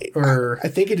it? Or I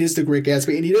think it is The Great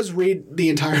Gatsby, and he does read the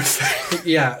entire thing.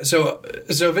 Yeah. So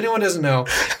if anyone doesn't know,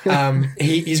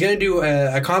 he's going to do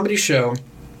a comedy show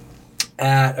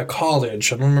at a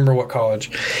college. I don't remember what college,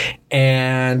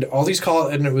 and all these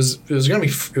and it was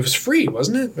free,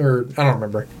 wasn't it? Or I don't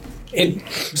remember.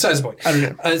 Besides the point, I don't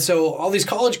know. And so all these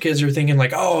college kids are thinking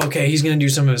like, oh, okay, he's going to do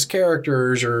some of his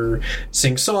characters or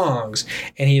sing songs,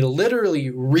 and he literally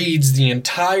reads the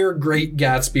entire Great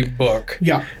Gatsby book.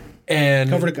 Yeah. And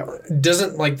cover to cover.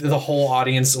 Doesn't the whole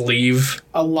audience leave?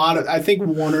 I think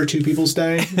one or two people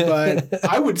stay, but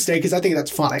I would stay because I think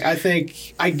that's funny. I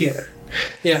think I get it.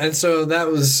 Yeah, and so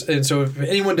if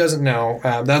anyone doesn't know,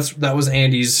 that was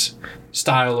Andy's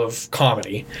style of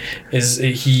comedy. Is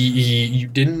you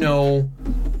didn't know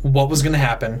what was going to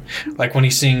happen, like when he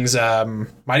sings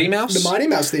Mighty Mouse, the Mighty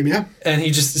Mouse theme, yeah, and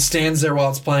he just stands there while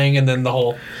it's playing, and then the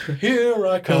whole "Here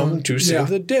I come to save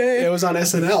the day." It was on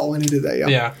SNL when he did that, yeah.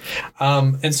 Yeah,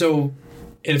 and so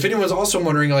if anyone's also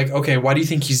wondering, like, okay, why do you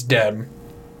think he's dead?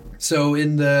 So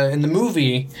in the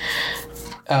movie,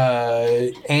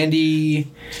 Andy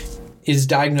is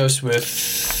diagnosed with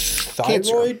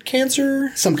thyroid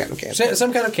cancer? Some kind of cancer.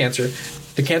 Some kind of cancer.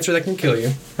 The cancer that can kill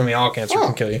you. All cancer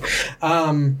can kill you.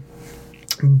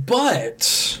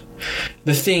 But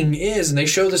the thing is, and they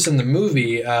show this in the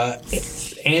movie,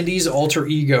 Andy's alter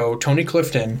ego, Tony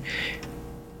Clifton,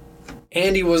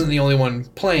 Andy wasn't the only one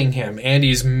playing him.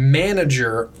 Andy's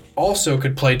manager also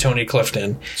could play Tony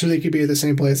Clifton. So they could be at the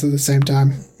same place at the same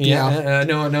time. Yeah.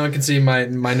 No one can see my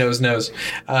nose.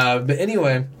 But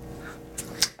anyway,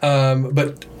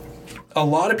 but a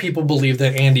lot of people believe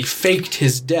that Andy faked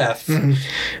his death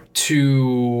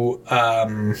to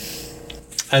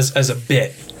as a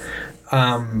bit.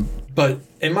 But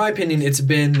in my opinion, it's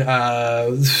been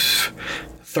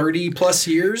 30 plus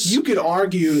years. You could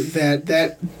argue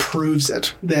that proves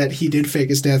it, that he did fake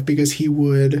his death, because he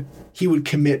would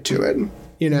commit to it.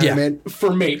 You know, Yeah. what I mean?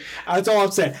 For me, that's all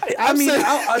I'm saying.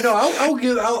 I'll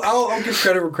give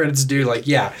credit where credit's due. Like,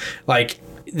 yeah, like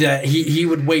that he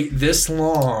would wait this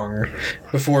long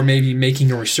before maybe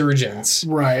making a resurgence.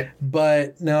 right.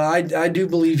 But no, I do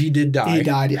believe he did die. He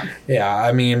died. Yeah, Yeah,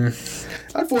 I mean,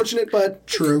 unfortunate, but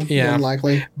true. Yeah.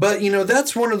 Unlikely. but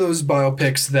that's one of those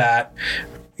biopics that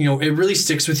it really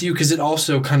sticks with you because it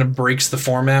also kind of breaks the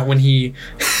format when he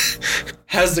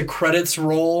has the credits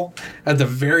roll at the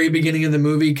very beginning of the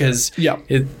movie because Yeah.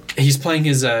 he's playing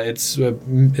his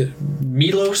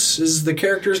Milos is the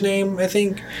character's name, I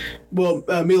think. Well,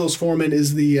 Milos Forman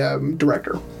is the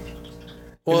director.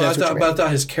 Well, I that's what you mean.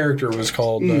 thought his character was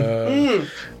called.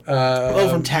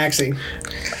 From Taxi.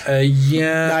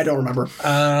 Yeah. I don't remember.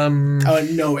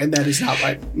 No, and that is not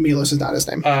right. Milos is not his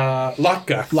name.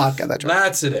 Latka. Latka, that's right.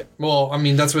 That's it. Well, I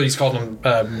mean, that's what he's called him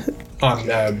on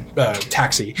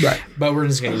Taxi. Right. But we're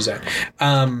just going to use that.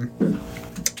 And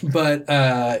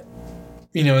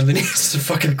then it's the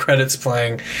fucking credits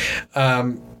playing.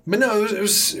 But no, it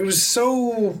was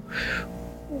so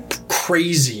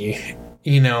crazy,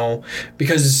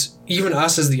 because even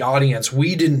us as the audience,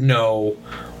 we didn't know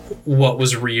what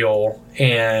was real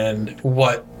and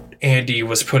what Andy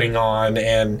was putting on,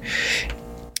 and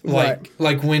like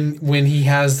when he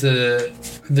has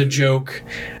the joke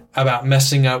about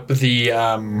messing up the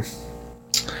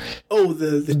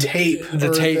tape.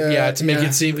 The tape, to make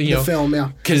it seem, the film,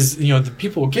 yeah. because the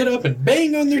people get up and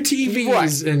bang on their TVs,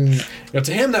 Right. and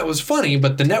to him that was funny,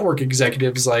 but the network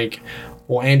executive's like,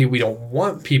 well, Andy, we don't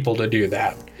want people to do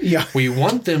that. Yeah. We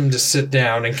want them to sit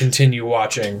down and continue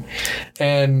watching,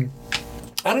 and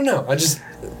I don't know.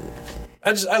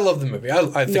 I love the movie.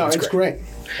 I think it's great.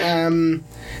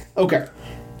 Okay.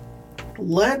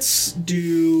 Let's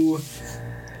do.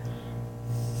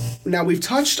 Now I've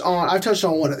touched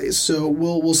on one of these, so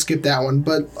we'll skip that one.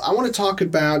 But I want to talk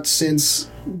about, this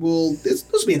will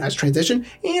be a nice transition.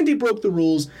 Andy broke the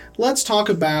rules. Let's talk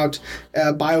about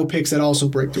biopics that also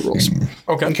break the rules.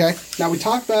 Okay. Okay. Now we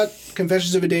talked about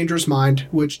Confessions of a Dangerous Mind,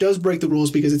 which does break the rules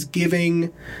because it's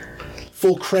giving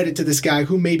full credit to this guy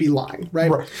who may be lying, right?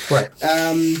 Right.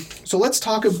 So let's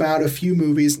talk about a few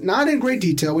movies, not in great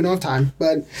detail. We don't have time,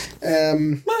 but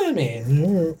Well, I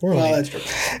mean, that's true.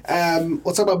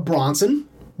 Let's talk about Bronson.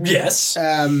 yes.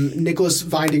 Nicholas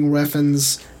Winding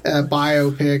Refn's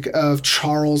biopic of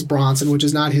Charles Bronson, which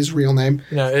is not his real name.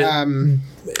 No,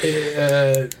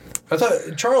 I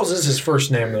thought Charles is his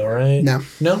first name, though, right? No.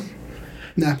 No?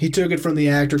 No, he took it from the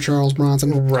actor Charles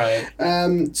Bronson. Right.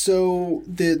 So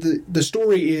the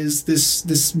story is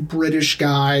this British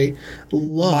guy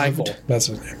Michael. That's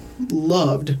his name.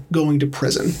 loved going to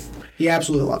prison. He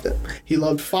absolutely loved it. He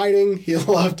loved fighting. He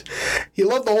loved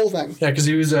the whole thing. Yeah, because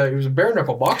he was a bare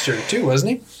knuckle boxer too,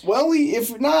 wasn't he? Well,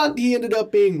 if not, he ended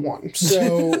up being one.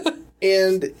 So,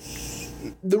 and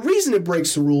the reason it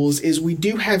breaks the rules is we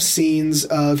do have scenes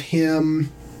of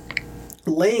him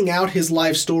laying out his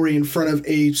life story in front of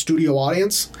a studio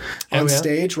audience on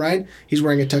stage, right? He's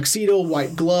wearing a tuxedo,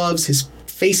 white gloves, his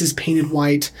face is painted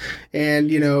white, and,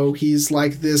 he's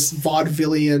like this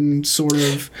vaudevillian sort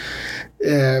of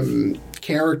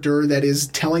character that is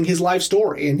telling his life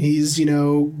story, and he's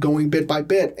going bit by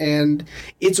bit, and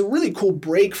it's a really cool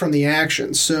break from the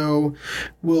action. So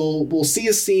we'll see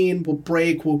a scene, we'll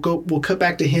break, we'll cut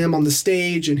back to him on the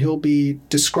stage, and he'll be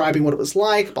describing what it was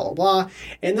like, blah blah blah,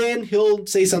 and then he'll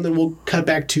say something, we'll cut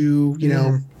back to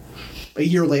a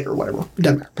year later or whatever,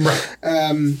 doesn't matter.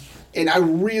 Right. And I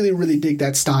really, really dig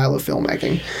that style of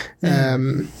filmmaking.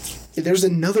 There's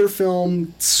another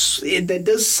film that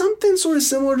does something sort of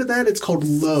similar to that. It's called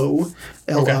Low,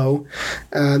 L-O.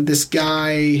 This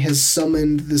guy has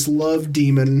summoned this love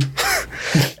demon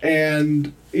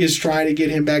and is trying to get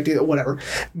him back to whatever.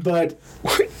 But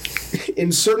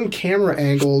in certain camera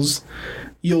angles,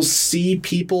 you'll see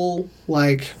people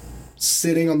like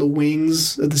sitting on the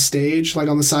wings of the stage, like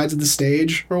on the sides of the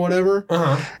stage or whatever.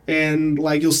 Uh-huh. And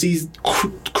like you'll see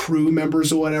crew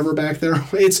members or whatever back there.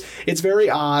 It's very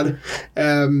odd,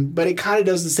 but it kind of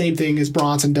does the same thing as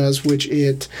Bronson does, which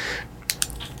it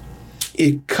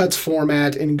cuts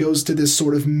format and goes to this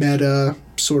sort of meta,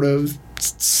 sort of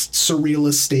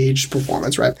surrealist stage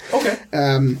performance, right? Okay.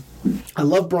 I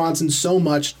love Bronson so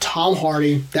much. Tom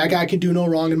Hardy, that guy can do no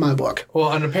wrong in my book.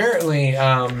 Well, and apparently,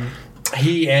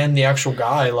 he and the actual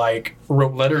guy like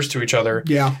wrote letters to each other.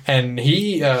 Yeah. And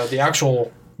the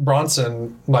actual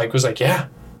Bronson was like, yeah,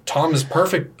 Tom is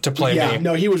perfect to play me.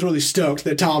 No, he was really stoked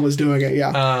that Tom was doing it.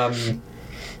 Yeah.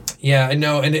 Yeah, I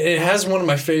know, and it has one of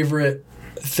my favorite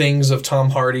things of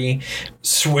Tom Hardy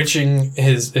switching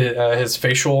his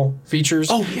facial features.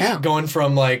 Oh yeah, going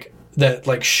from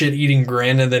that shit-eating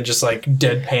grin and then just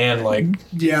deadpan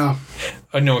yeah.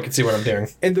 No one can see what I'm doing.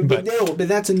 And but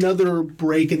that's another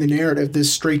break in the narrative.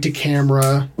 This straight to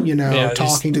camera,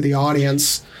 talking to the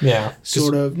audience. Yeah,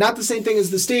 sort of not the same thing as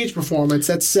the stage performance.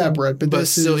 That's separate, but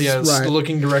this still, is right.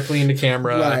 looking directly into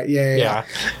camera. Right. Yeah.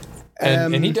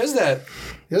 And he does that.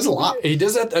 He does a lot. He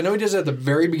does that. I know he does that at the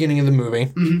very beginning of the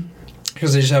movie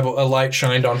because they just have a light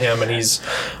shined on him, and he's,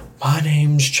 my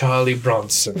name's Charlie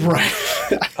Bronson. Right.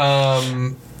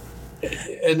 And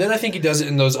then I think he does it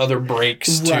in those other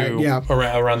breaks too,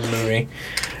 around the movie.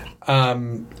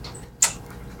 I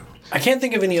can't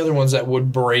think of any other ones that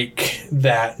would break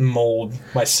that mold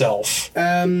myself.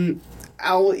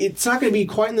 It's not going to be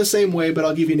quite in the same way, but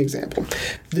I'll give you an example.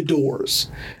 The Doors.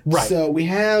 Right. So we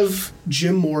have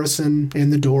Jim Morrison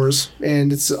in The Doors,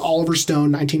 and it's Oliver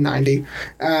Stone, 1990.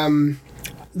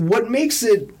 What makes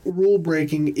it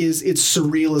rule-breaking is its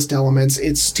surrealist elements.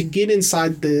 It's to get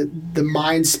inside the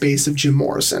mind space of Jim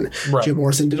Morrison. Right. Jim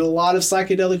Morrison did a lot of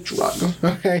psychedelic drugs.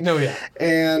 Okay. No, yeah.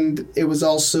 And it was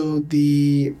also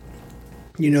the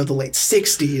late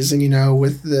 60s and,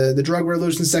 with the drug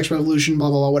revolution, sex revolution, blah,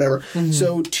 blah, blah, whatever. Mm-hmm.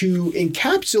 So to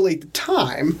encapsulate the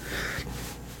time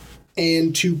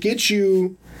and to get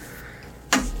you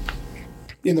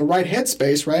in the right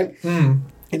headspace, right? Mm.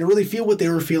 And to really feel what they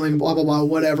were feeling, blah, blah, blah,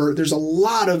 whatever. There's a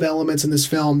lot of elements in this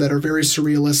film that are very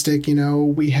surrealistic.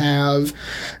 We have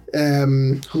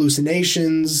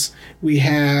hallucinations. We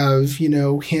have,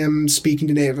 him speaking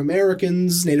to Native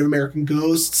Americans, Native American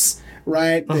ghosts,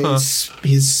 right? Uh-huh.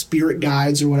 His spirit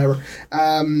guides or whatever.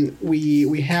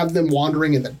 We have them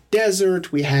wandering in the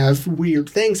desert. We have weird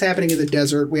things happening in the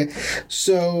desert.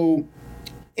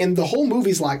 And the whole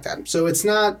movie's like that. So it's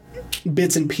not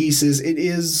bits and pieces. It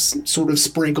is sort of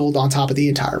sprinkled on top of the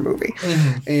entire movie.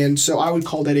 Mm-hmm. And so I would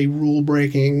call that a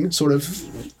rule-breaking sort of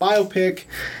biopic.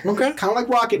 Okay. Kind of like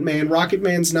Rocket Man. Rocket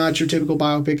Man's not your typical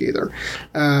biopic either.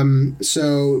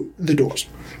 So The Doors.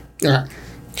 All right.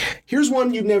 Here's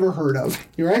one you've never heard of.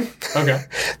 You ready? Okay.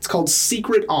 It's called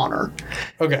Secret Honor.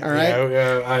 Okay. All right.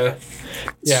 I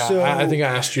think I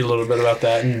asked you a little bit about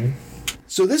that.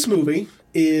 So this movie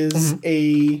is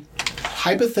a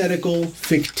hypothetical,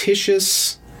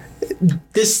 fictitious.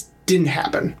 This didn't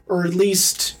happen, or at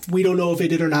least we don't know if it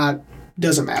did or not.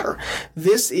 Doesn't matter.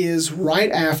 This is right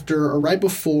after or right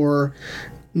before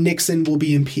Nixon will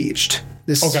be impeached.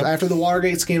 This is after the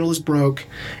Watergate scandal is broke,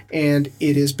 and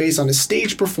it is based on a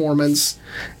stage performance,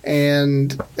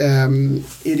 and it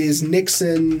is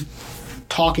Nixon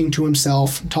talking to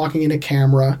himself, talking in a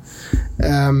camera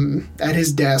at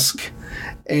his desk,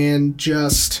 and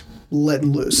just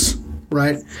letting loose,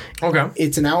 right? Okay.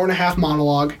 It's an hour and a half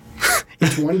monologue.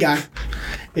 It's one guy.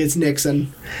 It's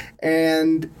Nixon.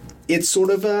 And it's sort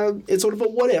of a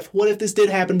what if. What if this did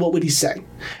happen? What would he say?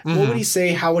 Mm-hmm. What would he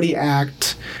say? How would he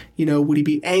act? Would he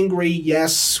be angry?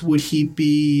 Yes. Would he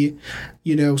be,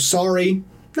 sorry?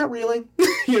 Not really.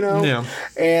 Yeah.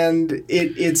 And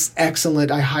it's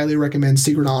excellent. I highly recommend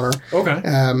Secret Honor. Okay.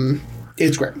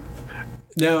 It's great.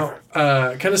 Now,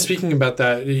 kind of speaking about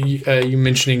that, you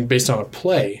mentioning based on a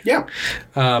play. Yeah.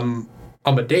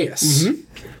 Amadeus.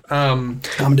 Mm-hmm.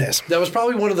 Amadeus. That was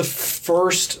probably one of the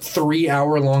first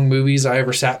 3-hour-long movies I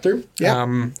ever sat through.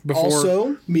 Yeah.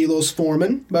 Also, Milos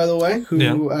Forman, by the way,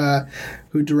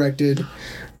 who directed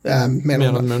Man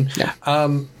on the Moon. Yeah.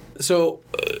 So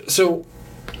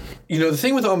the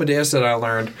thing with Amadeus that I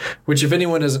learned, which if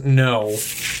anyone doesn't know,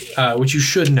 which you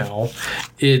should know,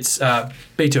 it's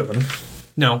Beethoven.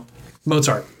 No,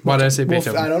 Mozart. Why did I say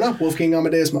Beethoven? I don't know. Wolfgang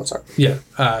Amadeus Mozart. Yeah.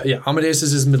 Amadeus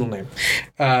is his middle name.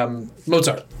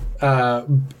 Mozart.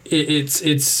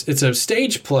 It's a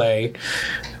stage play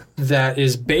that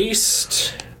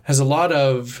has a lot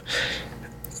of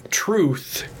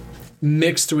truth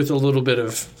mixed with a little bit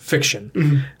of fiction.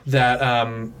 Mm-hmm. That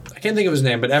I can't think of his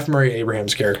name, but F. Murray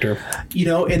Abraham's character.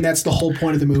 And that's the whole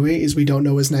point of the movie is we don't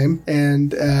know his name,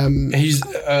 and he's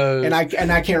and I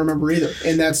can't remember either.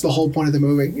 And that's the whole point of the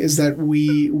movie is that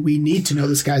we need to know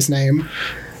this guy's name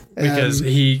because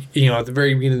he, at the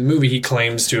very beginning of the movie, he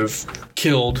claims to have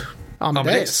killed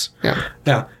Amadeus.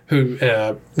 Yeah. Who,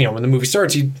 when the movie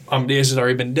starts, Amadeus has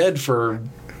already been dead for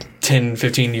 10,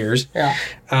 15 years. Yeah.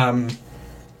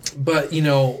 But, you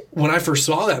know, when I first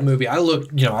saw that movie, I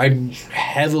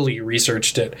heavily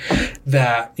researched it,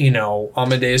 that, you know,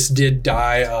 Amadeus did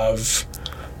die of,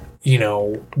 you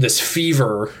know, this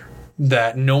fever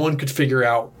that no one could figure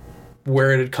out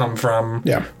where it had come from,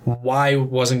 why it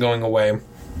wasn't going away,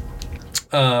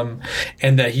 and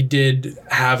that he did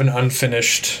have an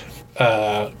unfinished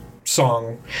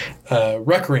song,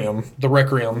 Requiem,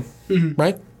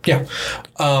 right? Yeah.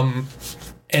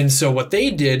 And so what they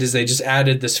did is they just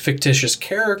added this fictitious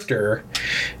character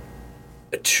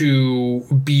to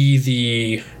be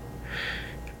the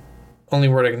only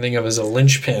word I can think of is a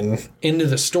linchpin into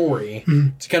the story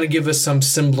to kind of give us some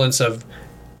semblance of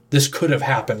this could have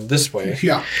happened this way.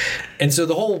 Yeah. And so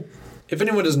the whole, if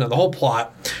anyone doesn't know, the whole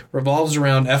plot revolves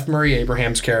around F. Murray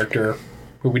Abraham's character,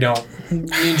 who me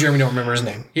and Jeremy don't remember his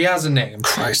name. He has a name.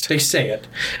 Christ. They say it.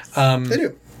 They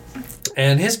do.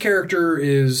 And his character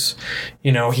is,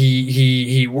 you know,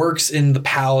 he works in the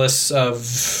palace of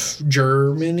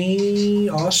Germany,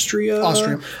 Austria,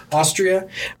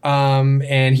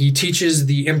 and he teaches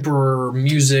the emperor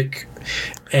music.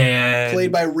 And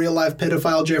played by real life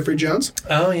pedophile Jeffrey Jones.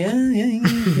 Oh yeah.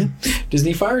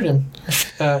 Disney fired him.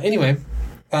 Anyway,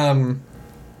 and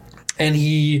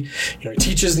he, you know,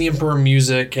 teaches the emperor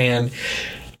music, and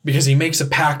because he makes a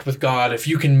pact with God, if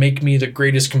you can make me the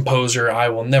greatest composer, I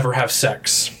will never have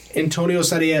sex. Antonio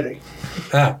Salieri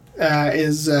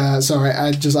is sorry,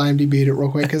 I just IMDb'd it real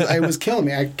quick because it was killing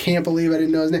me. I can't believe I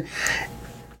didn't know his name.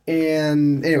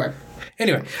 And anyway,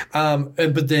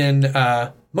 but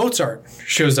then Mozart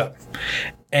shows up,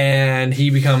 and he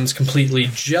becomes completely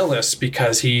jealous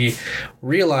because he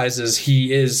realizes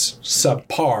he is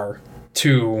subpar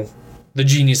to the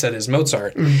genius that is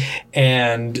Mozart,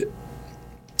 and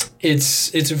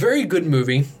it's a very good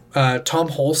movie. Tom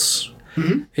Hulce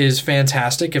is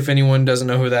fantastic. If anyone doesn't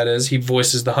know who that is, he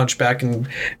voices the Hunchback in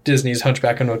Disney's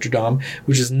Hunchback of Notre Dame,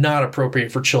 which is not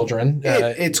appropriate for children.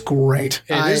 It's great.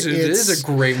 It is a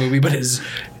great movie, but it is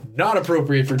not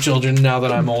appropriate for children now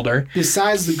that I'm older.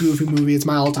 Besides the Goofy movie, it's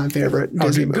my all-time favorite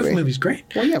Disney movie. Goofy movie's great.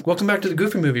 Well, yeah. Welcome back to the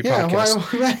Goofy Movie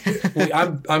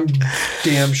podcast. I'm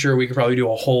damn sure we could probably do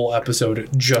a whole episode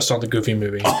just on the Goofy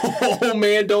movie. Oh,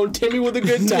 man, don't tempt me with a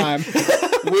good time.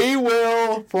 We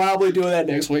will probably do that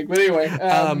next week. But anyway.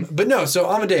 But no,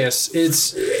 so Amadeus,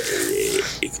 it's,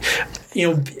 you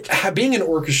know, being an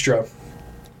orchestra,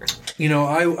 you know,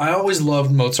 I always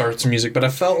loved Mozart's music, but I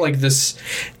felt like this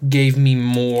gave me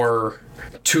more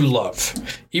to love.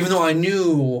 Even though I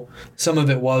knew some of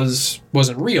it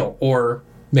wasn't real, or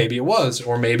maybe it was,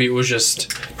 or maybe it was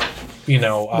just, you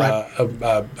know,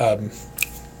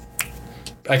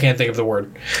 I can't think of the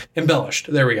word.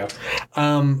 Embellished. There we go.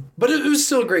 But it was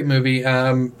still a great movie.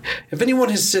 If anyone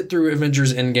has sit through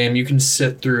Avengers Endgame, you can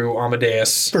sit through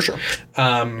Amadeus. For sure.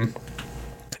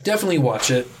 Definitely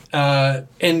watch it.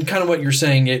 And kind of what you're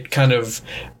saying, it kind of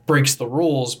breaks the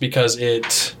rules because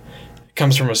it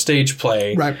comes from a stage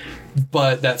play. Right.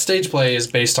 But that stage play is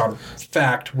based on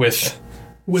fact with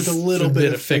a little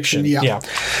bit of fiction. Yeah.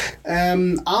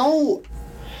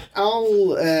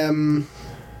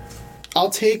 I'll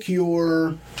take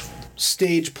your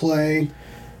stage play,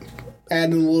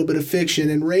 add in a little bit of fiction,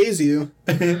 and raise you.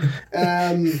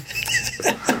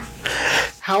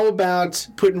 How about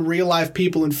putting real life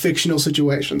people in fictional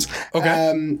situations?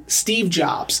 Okay. Steve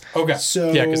Jobs. Okay.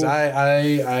 So yeah, because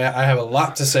I have a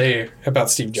lot to say about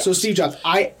Steve Jobs. So Steve Jobs,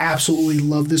 I absolutely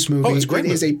love this movie. Oh, it's a great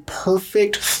movie. It is a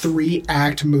perfect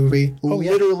 3-act movie. Oh,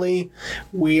 yeah. Literally,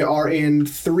 we are in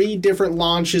 3 different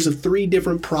launches of 3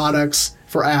 different products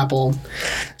for Apple.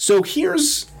 So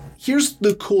here's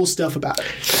the cool stuff about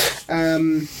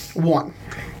it. One.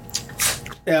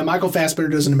 Michael Fassbender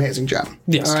does an amazing job.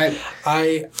 Yes. All right.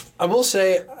 I will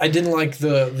say I didn't like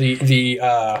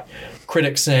the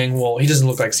critics saying, well, he doesn't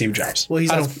look like Steve Jobs. Well,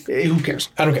 who cares?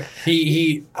 I don't care.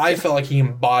 I felt like he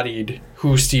embodied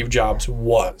who Steve Jobs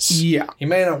was. Yeah. He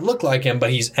may not look like him,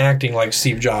 but he's acting like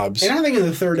Steve Jobs. And I think in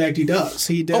the 3rd act he does.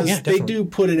 He does. Oh, yeah, they do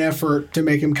put an effort to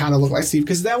make him kind of look like Steve,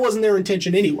 because that wasn't their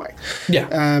intention anyway.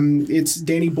 Yeah. It's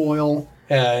Danny Boyle.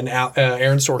 And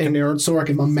Aaron Sorkin. And Aaron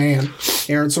Sorkin, my man.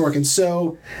 Aaron Sorkin.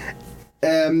 So,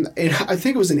 and I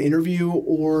think it was an interview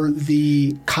or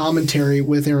the commentary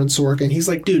with Aaron Sorkin. He's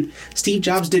like, dude, Steve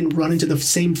Jobs didn't run into the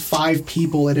same 5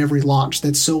 people at every launch.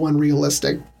 That's so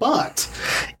unrealistic. But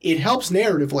it helps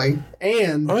narratively,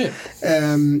 and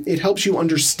it helps you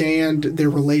understand their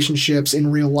relationships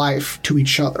in real life to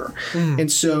each other.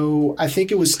 And so I think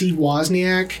it was Steve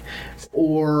Wozniak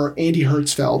or Andy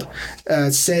Hertzfeld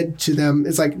said to them,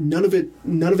 it's like, none of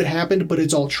it happened, but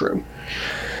it's all true.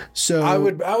 So I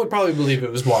would probably believe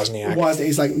it was Wozniak.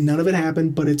 He's like, none of it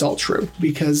happened, but it's all true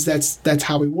because that's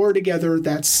how we were together.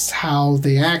 That's how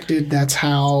they acted. That's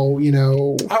how, you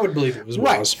know. I would believe it was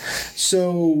Right. Woz.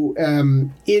 So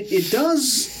it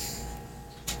does.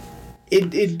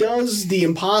 It does the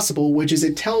impossible, which is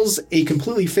it tells a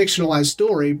completely fictionalized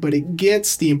story, but it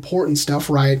gets the important stuff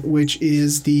right, which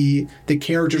is the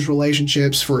characters'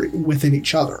 relationships within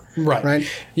each other. Right.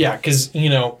 Yeah, because, you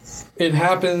know, it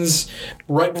happens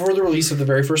right before the release of the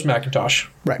very first Macintosh,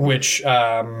 Right. which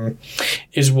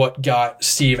is what got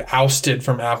Steve ousted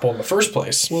from Apple in the first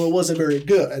place. Well, it wasn't very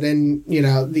good, and you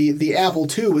know the Apple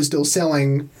II was still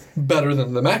selling Better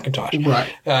than the Macintosh.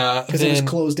 right because it was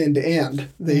closed end to end.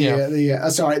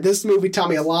 Sorry, this movie taught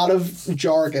me a lot of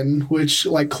jargon, which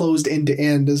like closed end to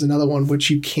end is another one which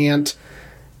you can't.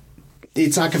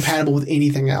 It's not compatible with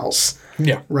anything else.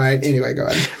 Yeah. Right. Anyway, go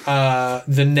ahead.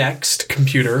 The next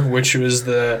computer, which was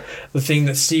the thing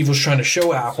that Steve was trying to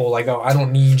show Apple, like, oh, I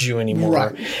don't need you anymore.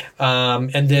 Right.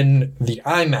 And then the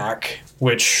iMac,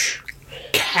 which...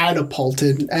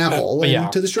 Catapulted Apple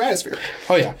into the stratosphere.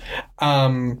 Oh, yeah.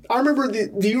 I remember do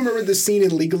you remember the scene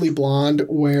in Legally Blonde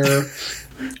where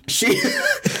she...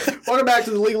 Welcome back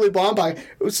to the Legally Blonde pie.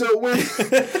 So when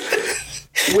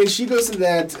she goes to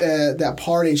that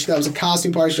party, and that was a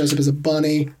costume party, she dressed up as a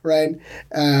bunny, right?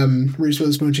 Reese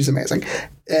Witherspoon, she's amazing.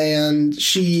 And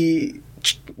she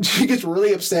gets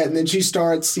really upset, and then she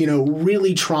starts, you know,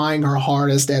 really trying her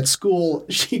hardest at school.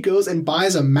 She goes and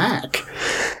buys a Mac.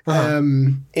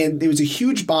 And it was a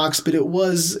huge box, but it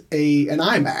was an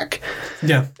iMac.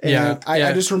 Yeah. And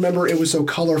I just remember it was so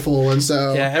colorful, and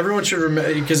so... Yeah, everyone should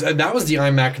remember, because that was the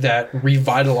iMac that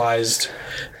revitalized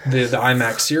the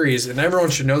iMac series, and everyone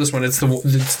should know this one. It's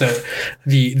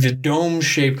the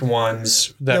dome-shaped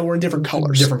ones that were in different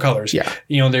colors. Different colors. Yeah.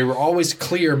 You know, they were always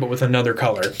clear, but with another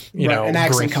color. You know, an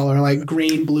accent color, like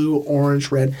green, blue,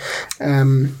 orange, red.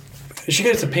 She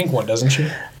gets a pink one, doesn't she?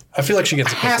 I feel like she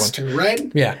gets a pink one. Has to,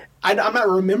 right? Yeah. I'm not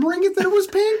remembering it that it was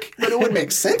pink, but it would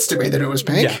make sense to me that it was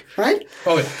pink, right?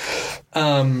 Oh, yeah.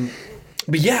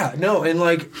 But yeah, no, and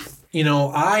like,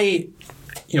 I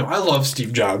love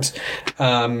Steve Jobs.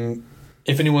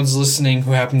 If anyone's listening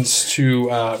who happens to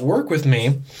work with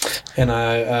me, and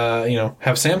I,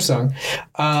 have Samsung,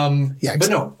 but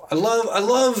no, I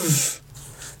love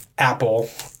Apple.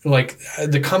 Like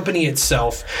the company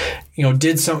itself,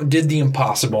 did the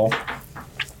impossible.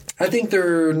 I think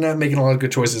they're not making a lot of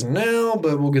good choices now,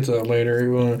 but we'll get to that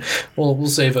later. We'll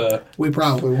save a... We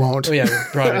probably won't. Oh, yeah, we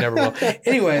probably never will.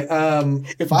 Anyway...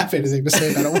 if I have anything to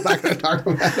say about it, we're not going to talk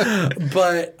about it.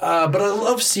 But I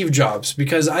love Steve Jobs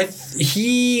because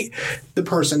he... The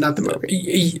person, not the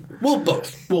movie. Well,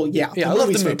 both. Well, yeah. Yeah, I love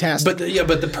the movie. Fantastic.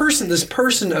 But this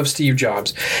person of Steve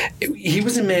Jobs, he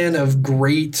was a man of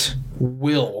great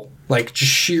will, like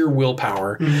just sheer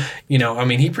willpower. Mm-hmm.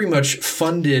 He pretty much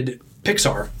funded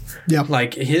Pixar. Yeah.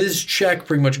 Like his check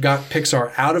pretty much got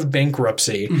Pixar out of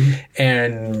bankruptcy,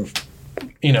 and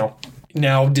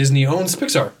now Disney owns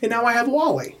Pixar. And now I have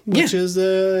WALL-E, which is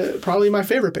probably my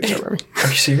favorite Pixar movie. Are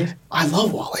you serious? I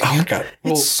love WALL-E. Oh my god,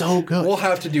 it's so good. We'll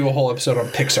have to do a whole episode on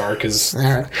Pixar because. All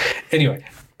right. Anyway,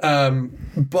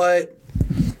 but.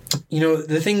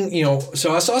 The thing,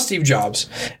 so I saw Steve Jobs,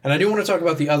 and I do want to talk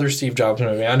about the other Steve Jobs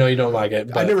movie. I know you don't like it.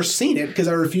 But... I've never seen it because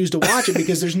I refuse to watch it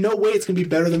because there's no way it's going to be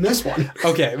better than this one.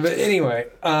 Okay, but anyway,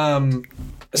 but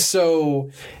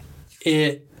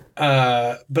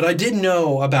I did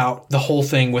know about the whole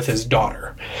thing with his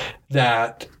daughter,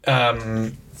 that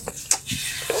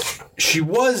she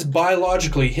was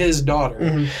biologically his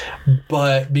daughter,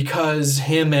 but because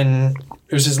him and...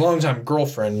 It was his longtime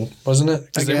girlfriend, wasn't it?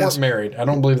 Because they weren't married. I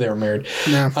don't believe they were married.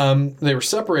 No. They were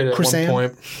separated at one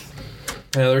point.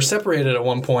 Yeah, they were separated at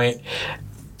one point,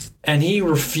 and he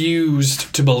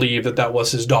refused to believe that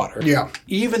was his daughter. Yeah.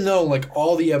 Even though, like,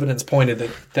 all the evidence pointed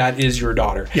that is your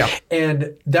daughter. Yeah.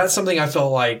 And that's something I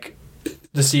felt like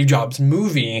the Steve Jobs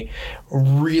movie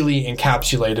really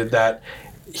encapsulated, that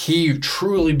he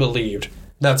truly believed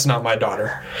that's not my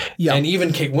daughter. Yeah. And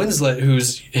even Kate Winslet,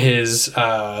 who's his...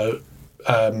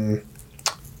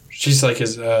 she's like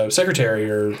his secretary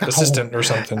or assistant or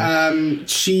something.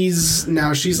 She's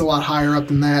a lot higher up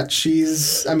than that.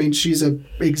 She's a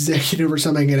executive or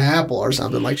something at Apple or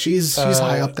something. Like she's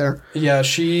high up there. Yeah,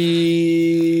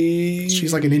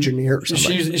 she's like an engineer or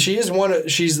something.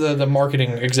 She's the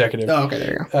marketing executive. Oh, okay,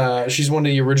 there you go. She's one of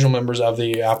the original members of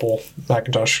the Apple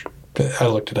Macintosh. I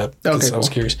looked it up. Okay, cool. I was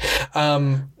curious.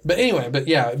 But anyway, but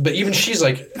even she's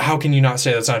like, how can you not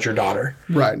say that's not your daughter?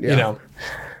 Right. Yeah.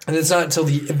 And it's not until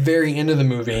the very end of the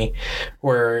movie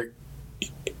where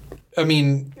I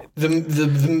mean,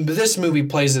 this movie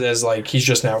plays it as like he's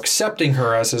just now accepting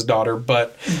her as his daughter,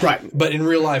 but But in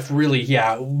real life, really,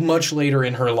 yeah, much later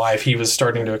in her life, he was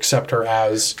starting to accept her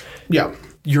as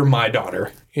you're my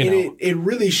daughter. You know? It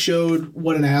really showed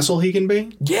what an asshole he can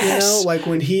be. Yes, you know? Like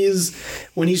when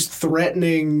he's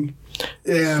threatening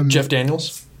Jeff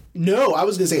Daniels. No, I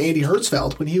was going to say Andy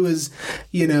Hertzfeld when he was,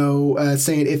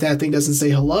 saying if that thing doesn't say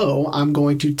hello, I'm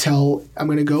going to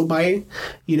go by,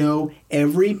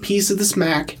 every piece of the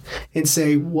smack and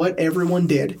say what everyone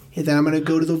did. And then I'm going to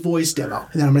go to the voice demo.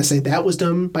 And then I'm going to say that was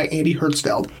done by Andy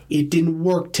Hertzfeld. It didn't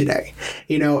work today,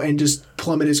 and just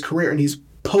plummet his career. And he's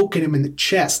poking him in the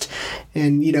chest.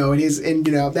 And,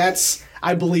 that's...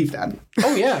 I believe that.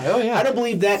 Oh, yeah. I don't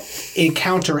believe that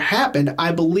encounter happened.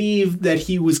 I believe that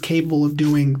he was capable of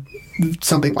doing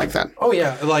something like that. Oh,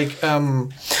 yeah. Like,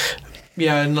 and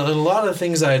a lot of the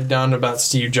things I had done about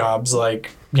Steve Jobs,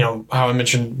 like, how I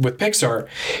mentioned with Pixar,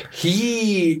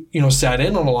 he, sat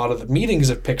in on a lot of the meetings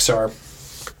of Pixar.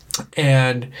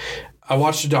 And I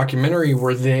watched a documentary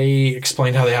where they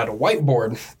explained how they had a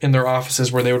whiteboard in their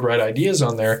offices where they would write ideas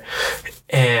on there.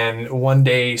 And one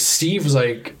day Steve was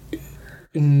like,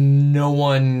 no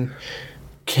one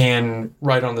can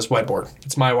write on this whiteboard.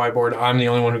 It's my whiteboard. I'm the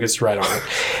only one who gets to write on it.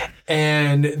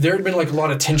 And there had been like a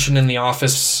lot of tension in the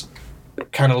office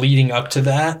kind of leading up to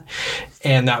that.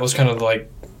 And that was kind of like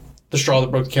the straw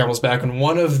that broke the camel's back. And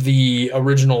one of the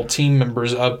original team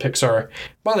members of Pixar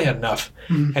finally had enough.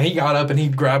 Mm-hmm. And he got up and he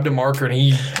grabbed a marker and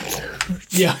he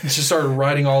just started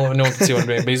writing all over. No one can see what I'm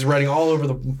doing, but he's writing all over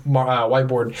the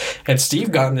whiteboard. And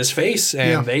Steve got in his face,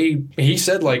 and he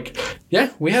said, like,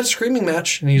 "Yeah, we had a screaming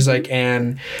match." And he's like,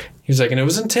 and it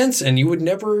was intense, and you would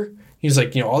never. He's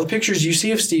like, all the pictures you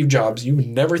see of Steve Jobs, you would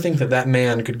never think that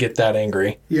man could get that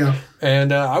angry. Yeah,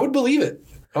 and I would believe it.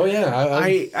 Oh yeah,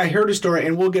 I heard a story,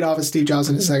 and we'll get off of Steve Jobs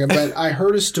in a second. But I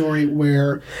heard a story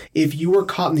where if you were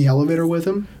caught in the elevator with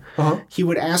him, he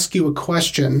would ask you a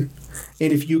question.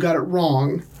 And if you got it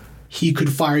wrong, he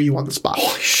could fire you on the spot.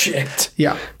 Holy shit!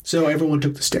 Yeah. So everyone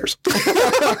took the stairs.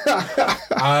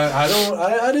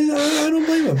 I don't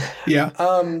blame him. Yeah.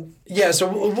 So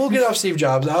we'll get off Steve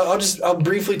Jobs. I'll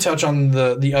briefly touch on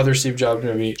the other Steve Jobs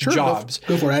movie, sure, Jobs.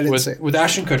 Go for it. I didn't say it. With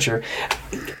Ashton Kutcher.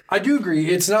 I do agree.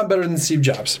 It's not better than Steve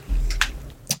Jobs.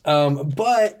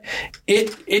 But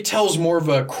it tells more of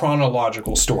a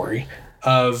chronological story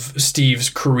of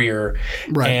Steve's career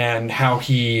and how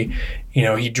he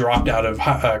dropped out of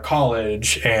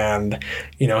college and,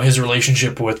 his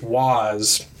relationship with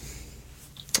Woz,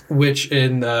 which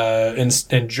in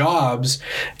Jobs,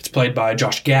 it's played by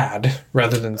Josh Gad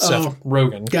rather than Seth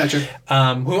Rogen. Gotcha.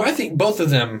 Who I think both of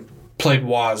them played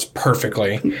Woz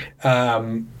perfectly. But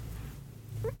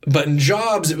in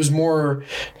Jobs, it was more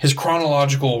his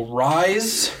chronological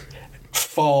rise,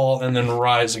 fall, and then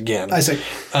rise again. I see.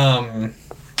 And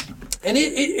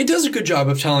it does a good job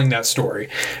of telling that story.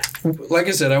 Like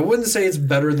I said, I wouldn't say it's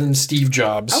better than Steve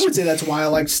Jobs. I would say that's why I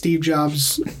like Steve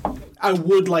Jobs. I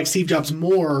would like Steve Jobs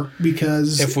more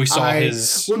because if we saw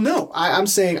his... Well, no. I'm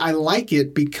saying I like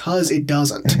it because it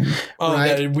doesn't.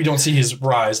 Right? We don't see his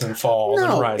rise and fall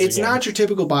and rise it's again. not your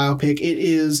typical biopic. It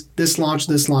is this launch,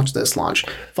 this launch, this launch.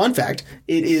 Fun fact,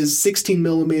 it is 16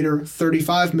 millimeter,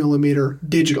 35 millimeter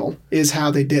digital is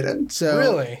how they did it. So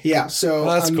really? Yeah. So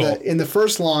that's cool. In the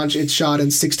first launch, it's shot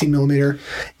in 16 millimeter,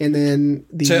 and then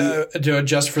to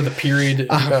adjust for the period.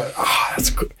 That's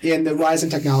cool. And the rise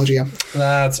in technology. Yeah.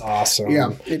 That's awesome.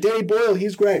 Yeah, Danny Boyle,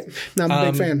 he's great. I'm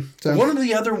a big fan. So. One of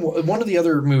the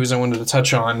other movies I wanted to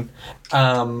touch on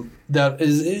that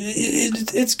is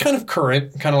it's kind of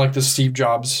current, kind of like the Steve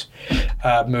Jobs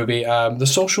movie, The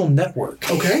Social Network.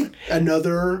 Okay,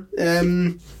 another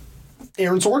Aaron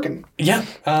Sorkin. Yeah,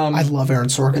 I love Aaron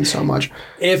Sorkin so much.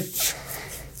 If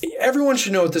everyone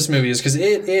should know what this movie is because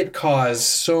it caused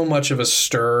so much of a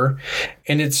stir,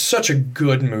 and it's such a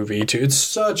good movie too. It's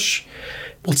such.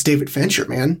 Well, it's David Fincher,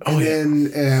 man. Oh, yeah.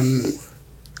 And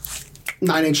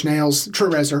Nine Inch Nails,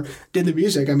 Trent Reznor did the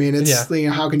music. I mean, it's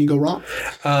how can you go wrong?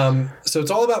 So it's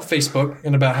all about Facebook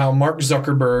and about how Mark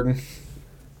Zuckerberg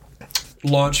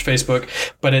launched Facebook,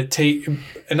 but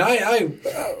I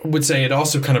would say it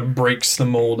also kind of breaks the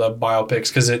mold of biopics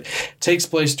because it takes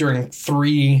place during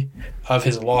 3 of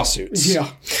his lawsuits. Yeah.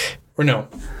 Or no.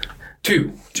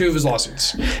 Two of his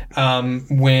lawsuits.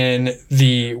 When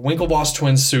the Winklevoss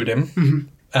twins sued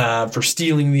him for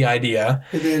stealing the idea.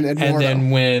 And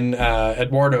then when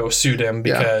Eduardo sued him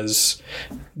because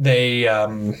they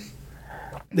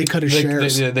They cut his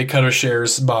shares. They cut his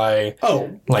shares by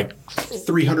like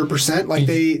 300%. Like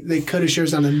they cut his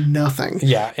shares down to nothing.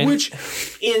 Yeah, which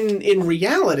in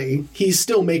reality he's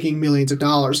still making millions of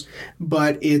dollars,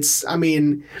 but it's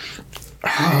okay,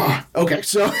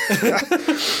 so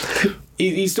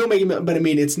he's still making, but I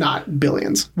mean it's not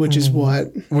billions, which is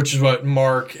what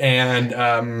Mark and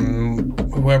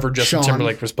whoever Justin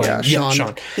Timberlake was playing. Yeah,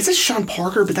 Sean. It says Sean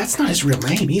Parker, but that's not his real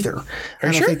name either.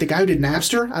 I don't think the guy who did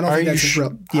Napster. I don't think that's his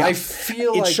real. Yeah, I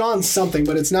feel it's Sean something,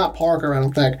 but it's not Parker. I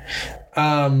don't think.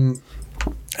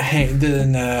 Hey,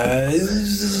 then I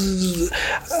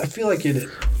feel like it.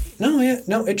 No,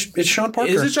 it's Sean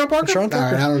Parker. Is it Sean Parker? Sean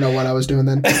Parker. Right, I don't know what I was doing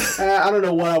then. I don't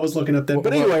know what I was looking up then.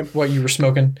 But anyway, what you were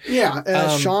smoking?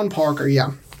 Yeah, Sean Parker.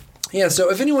 Yeah. Yeah,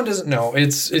 so if anyone doesn't know,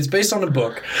 it's based on a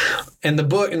book, and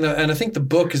I think the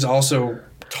book is also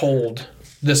told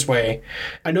this way.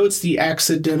 I know it's the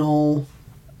Accidental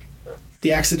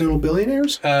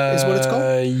Billionaires is what it's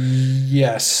called?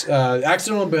 Yes.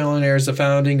 Accidental Billionaires, the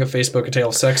founding of Facebook, a tale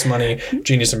of sex, money,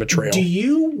 genius, and betrayal. Do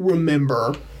you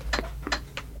remember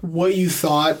what you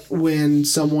thought when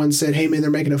someone said, hey man,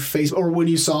 they're making a Facebook, or when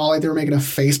you saw like they were making a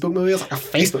Facebook movie? I was like, a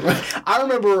Facebook movie? I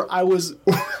remember I was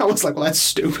like, well, that's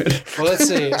stupid. Well, let's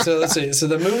see. So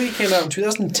the movie came out in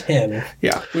 2010.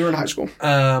 Yeah, we were in high school.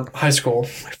 Facebook,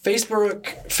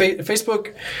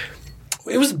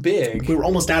 it was big. We were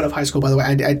almost out of high school, by the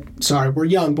way. Sorry, we're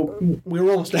young, but we were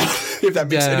almost out. If that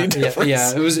makes any difference.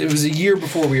 Yeah. It was a year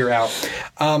before we were out.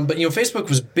 But Facebook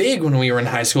was big when we were in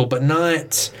high school, but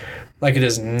not like it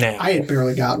is now. I had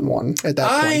barely gotten one at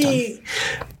that point in time.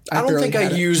 I don't think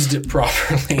I used it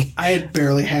properly. I had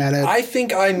barely had it. I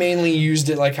think I mainly used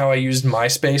it like how I used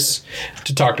MySpace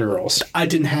to talk to girls. I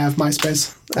didn't have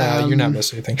MySpace. You're not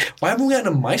missing anything. Why haven't we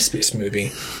gotten a MySpace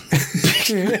movie?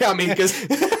 I mean, because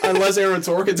unless Aaron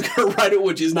Sorkin's going to write it,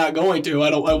 which he's not going to,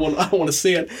 I don't want to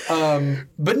see it.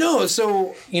 But no,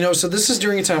 so this is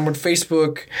during a time when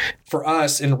Facebook, for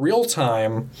us in real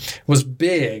time, was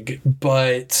big,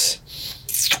 but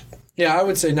yeah, I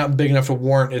would say not big enough to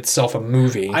warrant itself a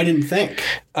movie. I didn't think.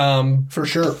 For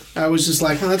sure. I was just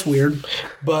like, oh, that's weird.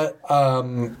 But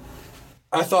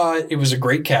I thought it was a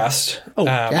great cast.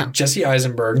 Jesse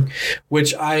Eisenberg,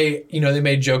 which they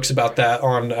made jokes about that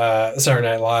on Saturday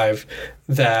Night Live,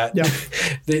 that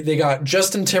they got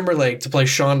Justin Timberlake to play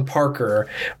Sean Parker,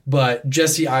 but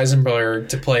Jesse Eisenberg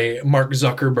to play Mark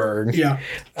Zuckerberg. Yeah.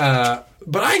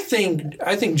 But I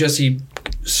think Jesse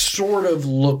sort of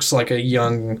looks like a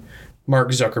young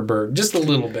Mark Zuckerberg, just a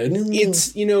little bit.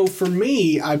 It's, for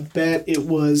me, I bet it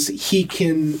was he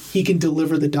can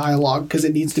deliver the dialogue because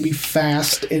it needs to be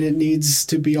fast and it needs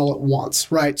to be all at once,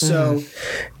 right? Mm-hmm. So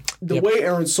the way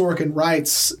Aaron Sorkin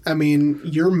writes, I mean,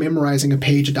 you're memorizing a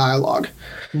page of dialogue,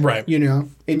 right?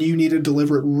 And you need to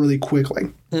deliver it really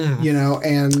quickly,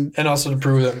 and also to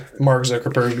prove that Mark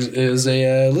Zuckerberg is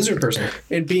a lizard person,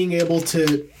 and being able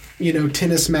to,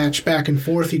 tennis match back and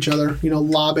forth each other,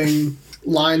 lobbing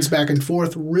lines back and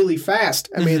forth really fast.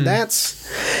 I mean, that's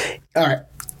all right.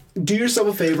 Do yourself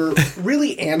a favor,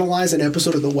 really analyze an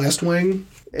episode of The West Wing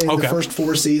in the first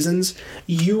 4 seasons.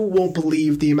 You won't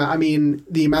believe the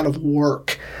amount of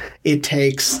work it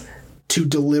takes to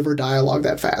deliver dialogue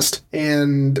that fast.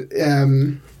 And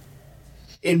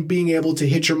being able to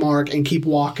hit your mark and keep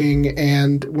walking,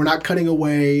 and we're not cutting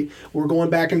away. We're going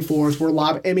back and forth.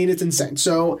 I mean, it's insane.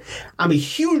 So I'm a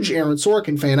huge Aaron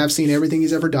Sorkin fan. I've seen everything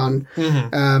he's ever done.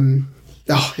 Mm-hmm.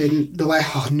 In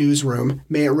the Newsroom,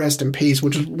 may it rest in peace,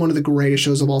 which is one of the greatest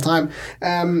shows of all time.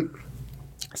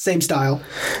 Same style.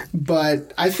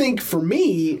 But I think for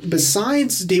me,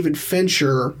 besides David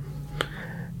Fincher,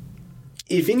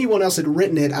 if anyone else had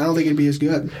written it, I don't think it'd be as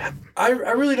good. I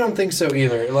really don't think so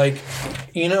either. Like,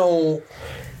 the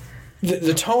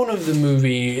tone of the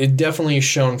movie, it definitely is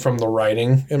shown from the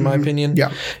writing, in my opinion.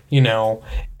 Yeah.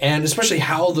 And especially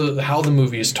how the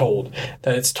movie is told.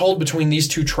 That it's told between these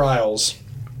two trials,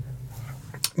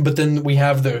 but then we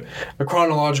have the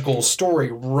chronological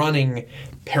story running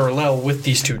parallel with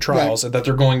these two trials, that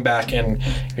they're going back and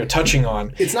touching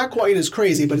on. It's not quite as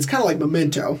crazy, but it's kind of like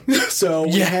Memento. So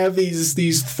we have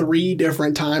these 3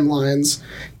 different timelines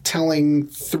telling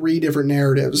 3 different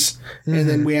narratives, and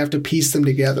then we have to piece them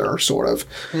together, sort of.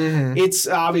 Mm-hmm.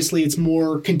 It's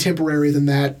more contemporary than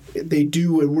that. They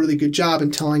do a really good job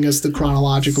in telling us the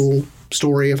chronological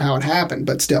story of how it happened,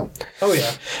 but still. Oh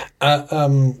yeah.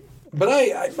 But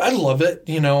I love it.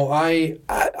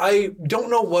 I don't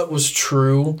know what was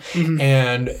true,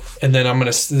 and then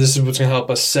this is what's gonna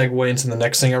help us segue into the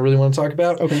next thing I really want to talk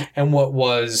about. Okay. And what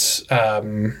was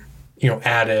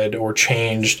added or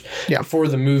changed Yeah. for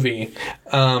the movie.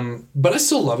 But I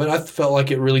still love it. I felt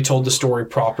like it really told the story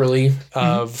properly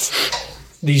of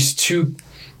these two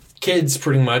kids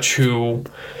pretty much who,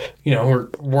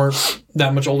 weren't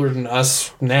that much older than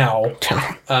us now.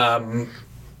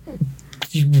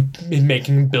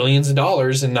 Making billions of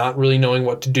dollars and not really knowing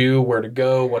what to do, where to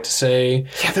go, what to say.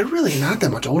 Yeah, they're really not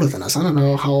that much older than us. I don't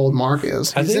know how old Mark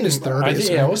is. He's in his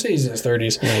 30s. I would say he's in his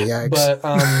 30s. Yeah, yikes. But,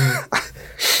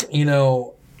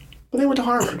 But they went to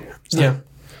Harvard. So. Yeah,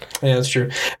 that's true.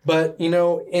 But,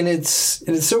 and it's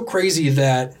so crazy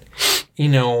that,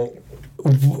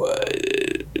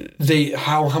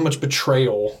 how much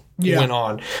betrayal went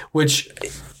on, which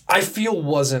I feel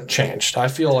wasn't changed. I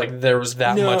feel like there was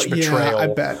that much betrayal. I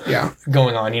bet. Yeah.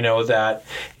 Going on. That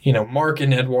Mark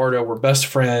and Eduardo were best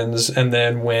friends, and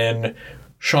then when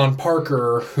Sean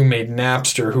Parker, who made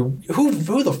Napster,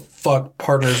 who the fuck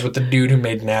partners with the dude who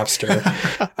made Napster?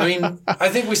 I mean, I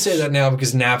think we say that now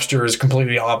because Napster is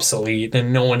completely obsolete,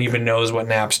 and no one even knows what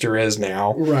Napster is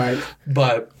now. Right.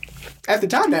 But at the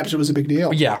time, Napster was a big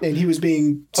deal. Yeah. And he was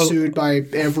being sued by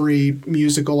every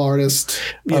musical artist,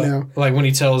 Like when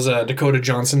he tells Dakota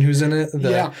Johnson, who's in it,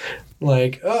 Yeah.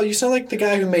 Like, oh, you sound like the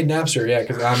guy who made Napster. Yeah,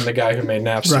 because I'm the guy who made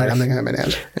Napster. Right, I'm the guy who made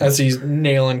Napster. As he's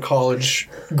nailing college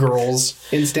girls.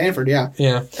 In Stanford, yeah.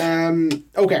 Yeah.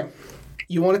 Okay.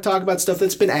 You want to talk about stuff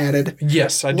that's been added?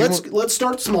 Yes, I do. Let's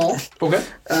start small. Okay.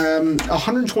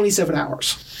 127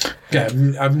 hours.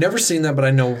 Okay, I've never seen that, but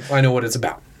I know what it's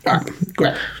about. All right,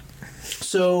 great.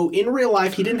 So in real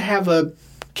life, he didn't have a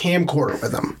camcorder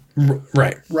with him.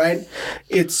 Right. Right?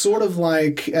 It's sort of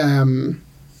like,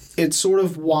 it's sort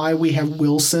of why we have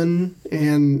Wilson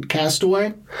in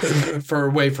Castaway. For a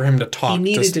way for him to talk. He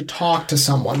needed to talk to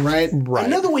someone, right? Right.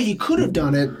 Another way he could have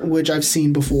done it, which I've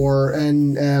seen before,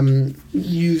 and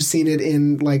you've seen it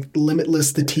in like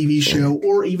Limitless, the TV show,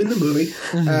 or even the movie,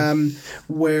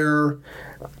 where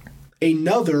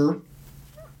another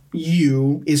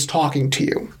you is talking to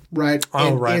you, right? Oh,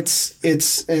 and right.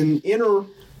 It's an inner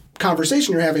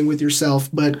conversation you're having with yourself,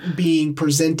 but being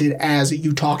presented as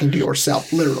you talking to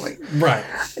yourself, literally. Right.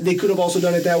 They could have also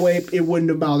done it that way. It wouldn't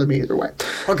have bothered me either way.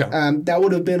 Okay. That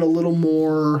would have been a little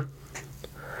more.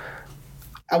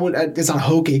 It's not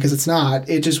hokey because it's not.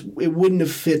 It wouldn't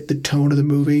have fit the tone of the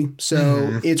movie.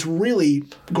 So it's really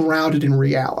grounded in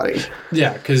reality.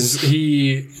 Yeah, because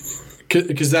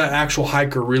that actual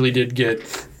hiker really did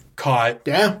get caught.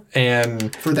 Yeah.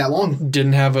 And for that long.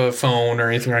 Didn't have a phone or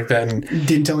anything like that. And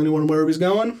didn't tell anyone where he was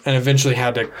going. And eventually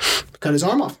had to cut his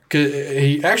arm off.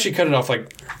 He actually cut it off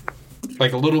like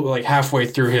a little, like halfway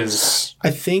through his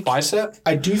bicep.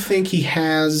 I do think he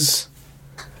has.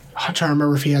 I'm trying to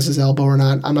remember if he has his elbow or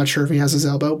not. I'm not sure if he has his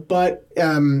elbow, but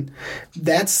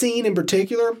that scene in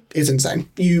particular is insane.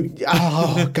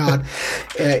 Oh god,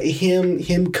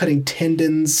 him cutting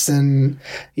tendons and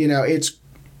it's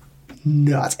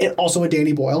nuts. And also a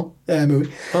Danny Boyle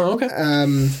movie. Oh, okay.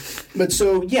 But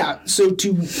so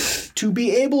to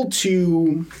be able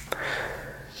to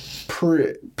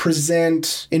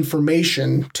present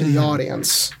information to the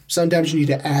audience, sometimes you need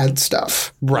to add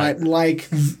stuff, right? Like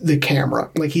the camera.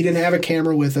 Like he didn't have a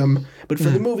camera with him, but for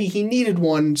the movie he needed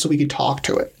one so we could talk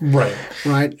to it. Right.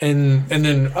 And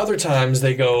then other times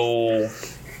they go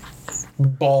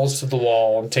balls to the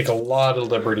wall and take a lot of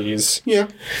liberties. Yeah.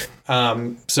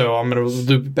 So I'm going to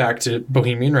loop back to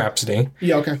Bohemian Rhapsody.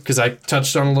 Yeah, okay. Because I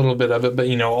touched on a little bit of it, but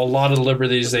a lot of the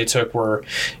liberties they took were,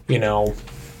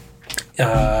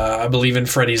 I believe in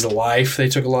Freddie's Life, they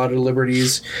took a lot of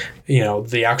liberties.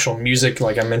 The actual music,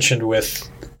 like I mentioned with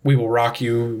We Will Rock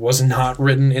You, was not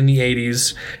written in the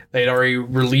 80s. They'd already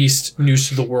released News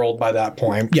to the World by that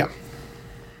point. Yeah.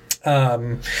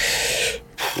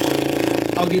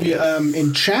 I'll give you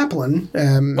in Chaplin.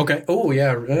 Okay. Oh,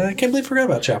 yeah. I can't believe I forgot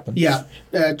about Chaplin. Yeah.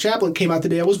 Chaplin came out the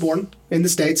day I was born in the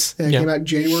States. Came out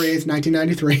January 8th,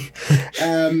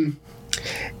 1993.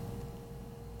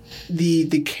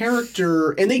 The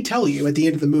character, and they tell you at the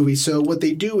end of the movie, so what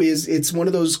they do is it's one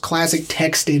of those classic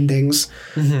text endings,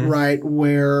 right,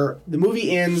 where the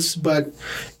movie ends, but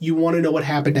you want to know what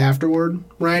happened afterward,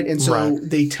 right? And so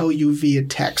they tell you via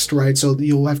text, right? So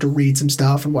you'll have to read some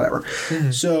stuff and whatever.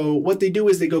 So what they do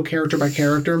is they go character by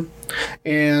character,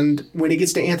 and when it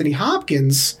gets to Anthony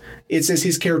Hopkins, it says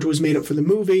his character was made up for the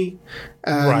movie.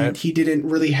 He didn't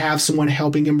really have someone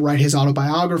helping him write his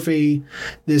autobiography.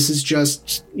 This is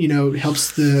just,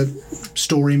 helps the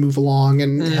story move along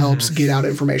and helps get out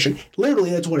information. Literally,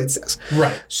 that's what it says.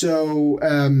 Right. So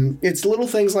it's little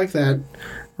things like that,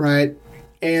 right?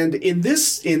 And in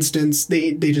this instance,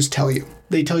 they just tell you.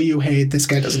 They tell you, hey, this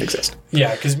guy doesn't exist.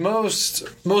 Yeah, because most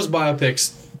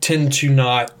biopics tend to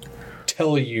not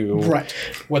tell you Right.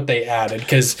 what they added.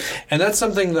 And that's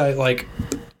something that, like,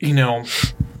 you know,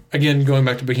 again, going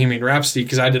back to Bohemian Rhapsody,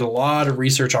 because I did a lot of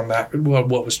research on that,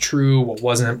 what was true, what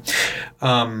wasn't.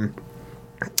 And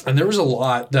there was a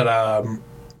lot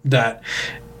that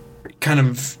kind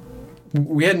of,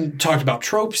 we hadn't talked about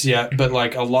tropes yet, but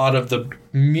like a lot of the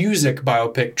music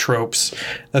biopic tropes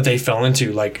that they fell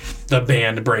into, like the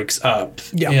band breaks up,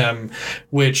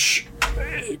 which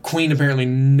Queen apparently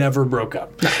never broke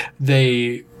up.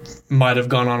 They might have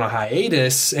gone on a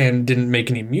hiatus and didn't make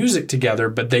any music together,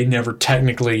 but they never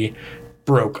technically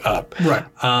broke up. Right.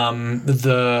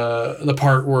 The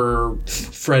part where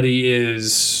Freddie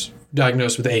is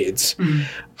diagnosed with AIDS.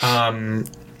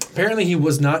 Apparently, he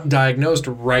was not diagnosed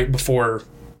right before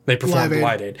they performed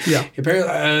Live Aid. Yeah.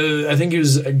 Apparently, I think he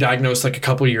was diagnosed like a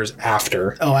couple years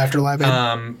after. Oh, after Live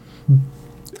Aid.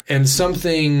 And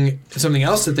something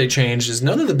else that they changed is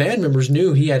none of the band members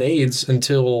knew he had AIDS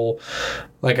until,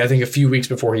 like, I think a few weeks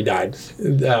before he died.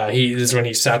 This is when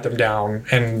he sat them down,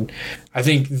 and I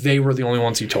think they were the only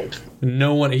ones he told.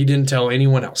 No one. He didn't tell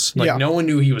anyone else. Like, no one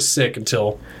knew he was sick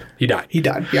until he died. He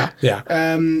died, yeah. Yeah.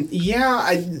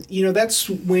 That's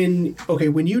when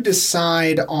you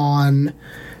decide on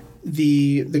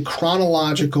the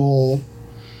chronological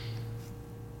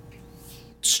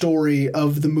story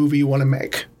of the movie you want to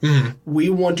make. We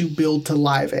want to build to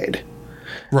Live Aid.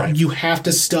 Right. You have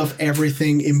to stuff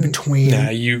everything in between.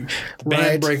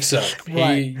 Band breaks up.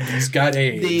 Right. He's got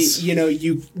AIDS.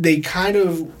 They kind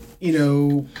of,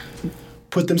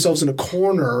 put themselves in a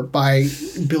corner by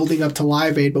building up to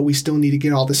Live Aid, but we still need to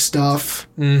get all this stuff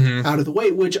out of the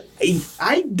way, which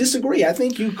I disagree. I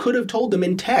think you could have told them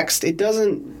in text. It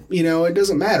doesn't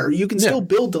matter. You can still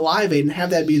build to Live Aid and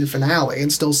have that be the finale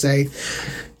and still say,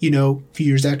 a few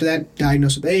years after that,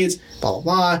 diagnosed with AIDS, blah,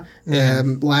 blah, blah.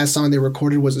 Last song they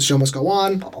recorded was The Show Must Go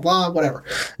On, blah, blah, blah, whatever.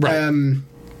 Right.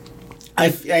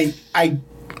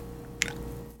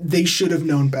 They should have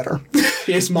known better.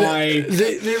 They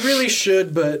really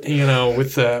should, but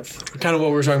with kind of what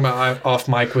we were talking about off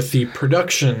mic with the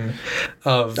production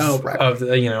of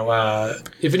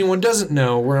if anyone doesn't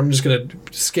know, where I'm just going to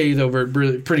scathe over it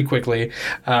really pretty quickly.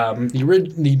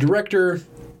 The director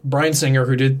Bryan Singer,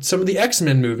 who did some of the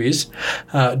X-Men movies,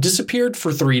 disappeared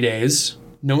for 3 days.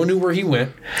 No one knew where he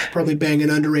went. Probably banging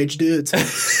underage dudes.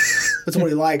 That's what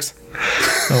he likes.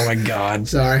 Oh my God!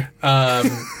 Sorry.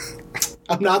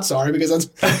 I'm not sorry because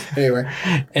that's anyway.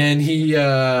 And he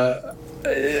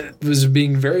was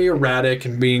being very erratic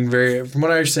and being very, from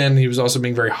what I understand, he was also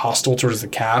being very hostile towards the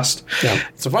cast. Yeah.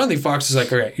 So finally, Fox is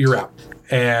like, "Okay, you're out."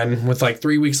 And with like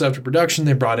 3 weeks left of production,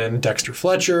 they brought in Dexter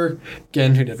Fletcher,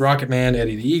 again, who did Rocketman,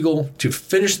 Eddie the Eagle, to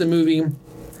finish the movie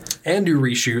and do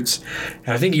reshoots,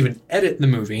 and I think even edit the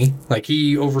movie. Like,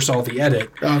 he oversaw the edit.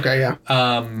 Okay, yeah.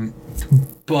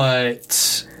 But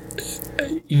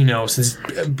since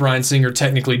Bryan Singer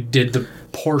technically did the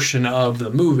portion of the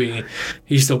movie,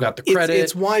 he still got the credit.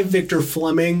 It's why Victor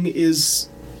Fleming is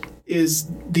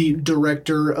the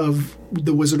director of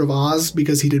The Wizard of Oz,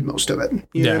 because he did most of it.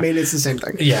 You know what I mean? It's the same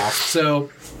thing. Yeah.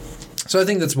 So I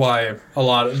think that's why a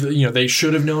lot of they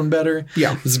should have known better.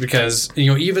 Yeah. It's because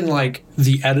even like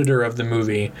the editor of the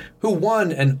movie, who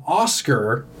won an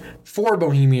Oscar for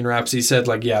Bohemian Rhapsody, said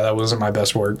like, yeah, that wasn't my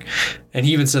best work, and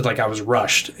he even said like I was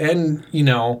rushed. And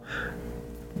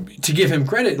to give him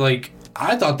credit, like,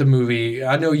 I thought the movie,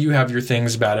 I know you have your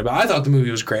things about it, but I thought the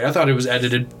movie was great. I thought it was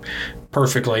edited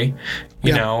perfectly.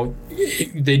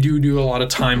 They do a lot of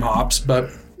time hops, but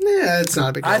yeah, it's not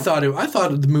a big deal. I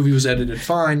thought the movie was edited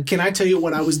fine. Can I tell you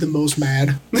when I was the most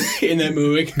mad in that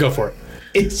movie? Go for it.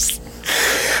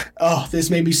 This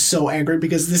made me so angry,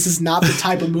 because this is not the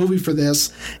type of movie for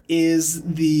this.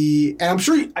 And I'm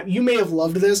sure you may have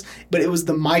loved this, but it was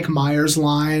the Mike Myers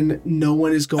line, no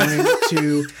one is going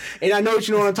to, and I know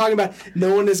what I'm talking about,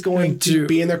 no one is going to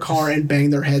be in their car and bang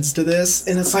their heads to this.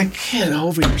 And it's like, get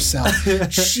over yourself.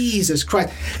 Jesus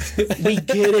Christ. We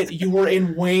get it. You were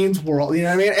in Wayne's World. You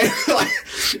know what I mean? And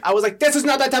I was like, this is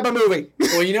not that type of movie.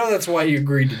 Well, that's why you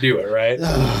agreed to do it, right?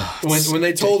 When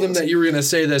they told him that you were going to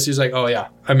say this, he was like, oh yeah,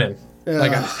 I'm in.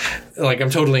 I'm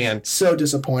totally in. So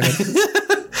disappointed.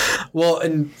 Well,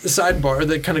 and the sidebar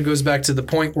that kind of goes back to the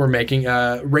point we're making.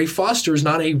 Ray Foster is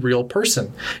not a real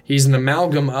person. He's an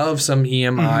amalgam of some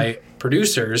EMI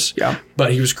producers. Yeah,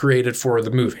 but he was created for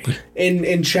the movie.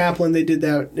 In Chaplin, they did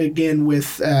that again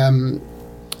with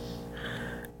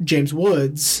James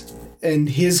Woods, and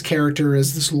his character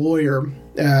is this lawyer.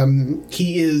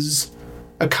 He is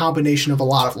a combination of a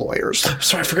lot of lawyers.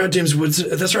 Sorry, I forgot James Woods.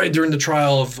 That's right, during the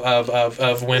trial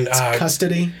of when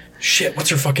custody. Shit, what's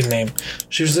her fucking name?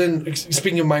 She was in.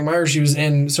 Speaking of Mike Myers, she was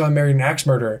in So I Married an Axe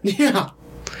Murderer. Yeah.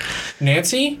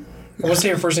 Nancy? I want to say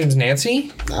her first name's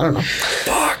Nancy. I don't know.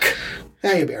 Fuck.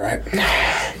 Yeah, you'll be all right.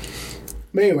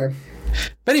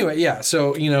 But anyway, yeah.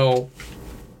 So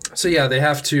they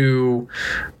have to,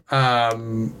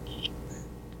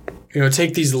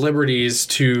 take these liberties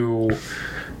to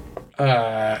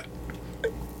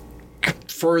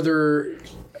further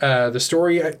the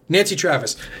story. Nancy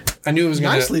Travis. I knew it was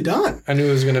going to... Nicely done. I knew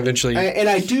it was going to eventually... And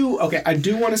I do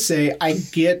want to say, I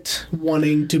get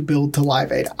wanting to build to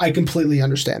Live Aid. I completely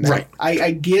understand that. Right. I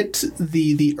get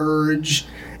the urge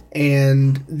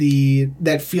and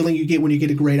that feeling you get when you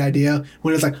get a great idea,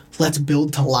 when it's like, let's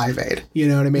build to Live Aid. You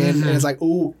know what I mean? Mm-hmm. And it's like,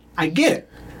 oh, I get it.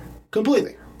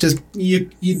 Completely. Just, you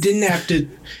didn't have to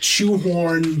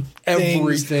shoehorn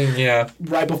everything,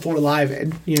 right before Live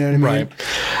Aid. You know what I mean?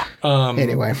 Right.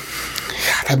 Anyway.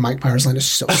 That Mike Myers line is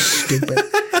so stupid.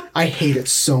 I hate it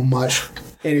so much.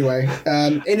 Anyway,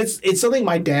 and it's something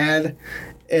my dad,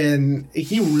 and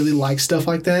he really likes stuff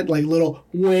like that, like little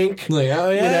wink. Like, oh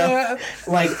yeah,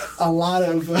 like a lot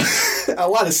of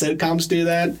sitcoms do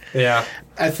that. Yeah,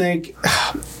 I think.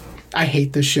 I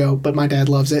hate this show, but my dad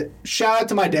loves it. Shout out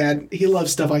to my dad. He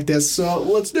loves stuff like this. So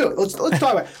let's do it. Let's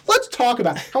talk about it. Let's talk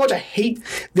about how much I hate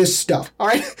this stuff. All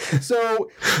right. So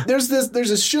there's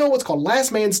this show. It's called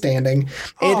Last Man Standing.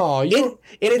 And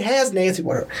it has Nancy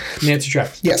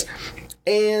Travis. Yes.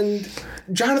 And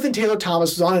Jonathan Taylor Thomas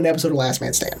was on an episode of Last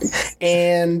Man Standing.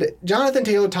 And Jonathan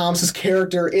Taylor Thomas's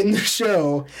character in the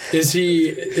show... Is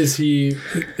he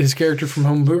his character from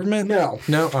Home Improvement? No.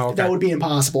 No? Oh, okay. That would be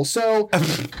impossible. So,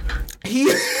 he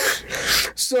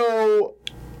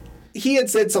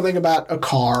had said something about a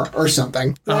car or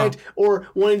something, right? Or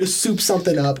wanting to soup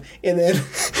something up. And then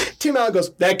Tim Allen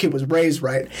goes, that kid was raised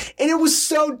right. And it was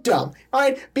so dumb, all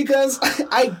right? Because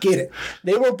I get it.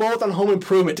 They were both on Home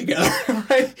Improvement together,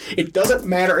 right? It doesn't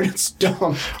matter, and it's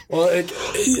dumb. Well,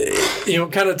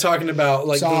 kind of talking about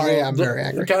like... Sorry, I'm very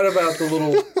angry. Kind of about the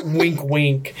little wink,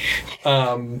 wink.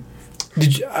 I'm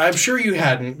sure you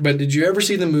hadn't, but did you ever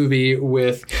see the movie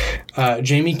with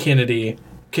Jamie Kennedy,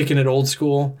 Kicking It Old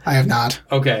School? I have not.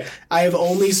 Okay. I have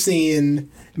only seen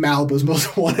Malibu's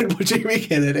Most Wanted with Jamie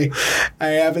Kennedy. I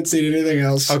haven't seen anything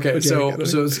else. Okay, so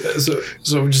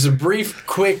just a brief,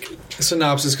 quick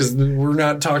synopsis, because we're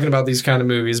not talking about these kind of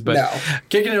movies, but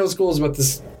Kicking It Old School is about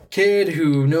this kid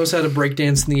who knows how to break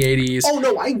dance in the 80s. Oh,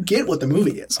 no, I get what the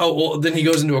movie is. Oh, well, then he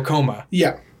goes into a coma.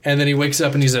 Yeah. And then he wakes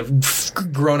up and he's a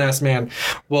grown-ass man.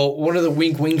 Well, one of the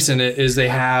wink-winks in it is they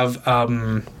have...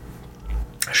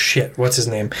 what's his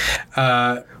name?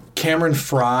 Cameron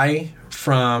Fry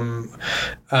from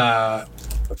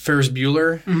Ferris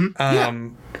Bueller. Mm-hmm.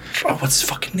 What's his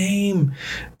fucking name?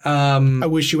 I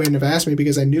wish you hadn't have asked me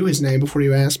because I knew his name before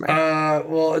you asked me.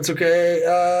 Well, it's okay.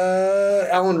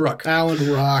 Alan Ruck.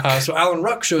 So Alan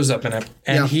Ruck shows up in it,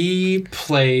 and he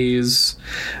plays...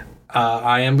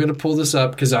 I am going to pull this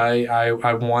up because I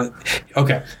want...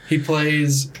 Okay.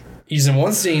 He's in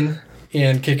one scene...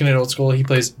 in Kicking It Old School, he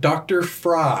plays Dr.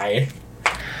 Fry.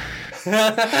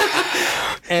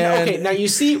 Now you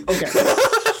see... Okay.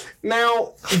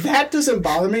 Now, that doesn't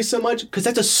bother me so much, because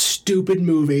that's a stupid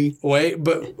movie. Wait,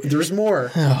 but there's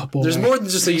more. Oh, boy. There's more than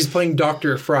just that he's playing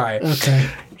Dr. Fry. Okay.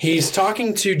 He's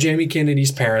talking to Jamie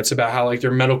Kennedy's parents about how, like,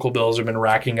 their medical bills have been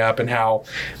racking up and how,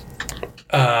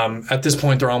 at this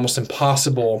point, they're almost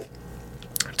impossible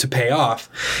to pay off.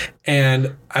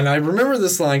 And I remember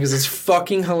this line because it's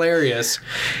fucking hilarious.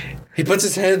 He puts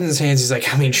his head in his hands. He's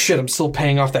like, I mean, shit, I'm still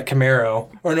paying off that Camaro.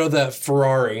 Or no, that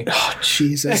Ferrari. Oh,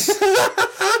 Jesus.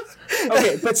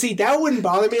 Okay, but see, that wouldn't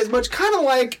bother me as much. Kind of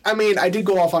like, I mean, I did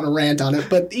go off on a rant on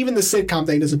it, but even the sitcom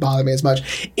thing doesn't bother me as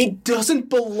much. It doesn't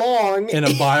belong in a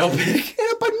biopic.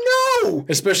 But no!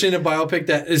 Especially in a biopic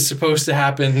that is supposed to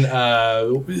happen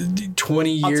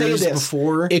 20 years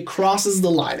before. It crosses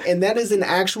the line. And that is an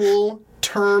actual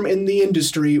term in the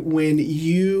industry when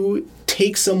you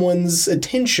take someone's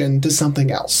attention to something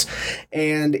else.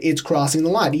 And it's crossing the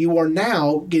line. You are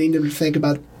now getting them to think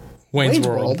about Wayne's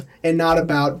World and not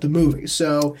about the movie.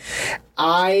 So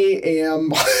I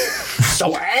am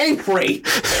so angry.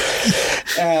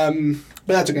 But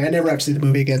that's okay. I never have to see the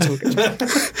movie again.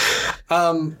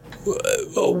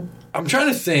 So I'm trying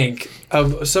to think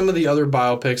of some of the other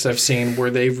biopics I've seen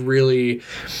where they've really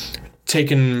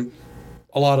taken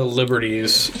a lot of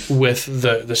liberties with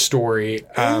the story.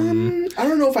 I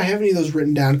don't know if I have any of those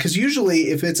written down, because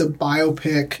usually if it's a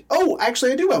biopic... Oh,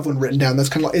 actually, I do have one written down. That's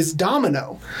kind of like... Is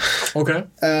Domino. Okay.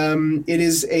 It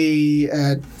is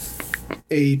a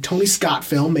Tony Scott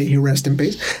film, may he rest in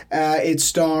peace. It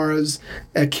stars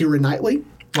Keira Knightley.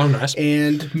 Oh, nice.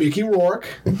 And Mickey Rourke.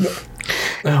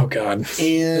 Oh God.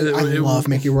 And I love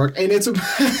Mickey Rourke. And it's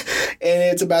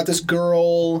about this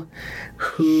girl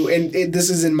who, and this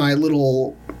is in my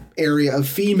little area of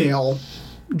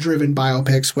female-driven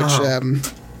biopics, which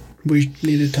we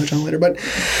need to touch on later. But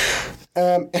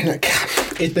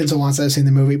it's been so long since I've seen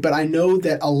the movie, but I know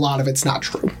that a lot of it's not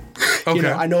true. Okay. You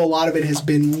know, I know a lot of it has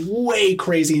been way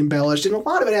crazy embellished, and a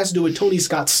lot of it has to do with Tony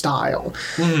Scott's style.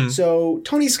 Mm-hmm. So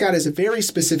Tony Scott has a very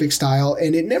specific style,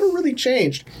 and it never really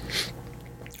changed.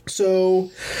 So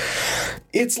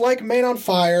it's like Man on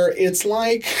Fire. It's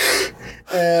like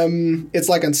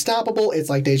Unstoppable. It's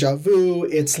like Deja Vu.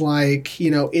 It's like, you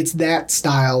know, it's that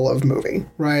style of movie,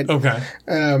 right? Okay.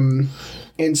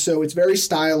 And so it's very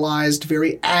stylized,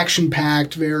 very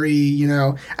action-packed, very, you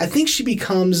know... I think she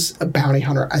becomes a bounty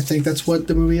hunter. I think that's what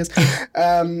the movie is.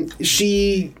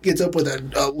 She gets up with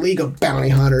a league of bounty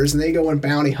hunters, and they go and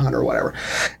bounty hunt or whatever.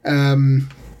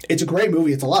 It's a great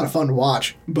movie. It's a lot of fun to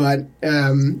watch, but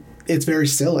it's very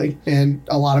silly, and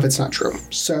a lot of it's not true.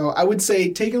 So I would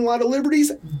say, taking a lot of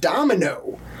liberties,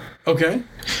 Domino. Okay.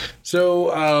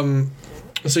 So...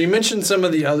 So you mentioned some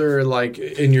of the other, like,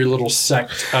 in your little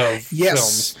sect of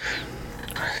films.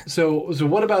 So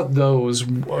what about those?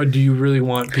 Do you really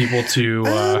want people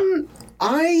to...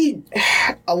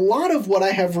 A lot of what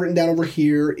I have written down over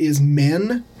here is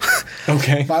men.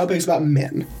 Okay. Biopics about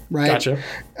men, right? Gotcha.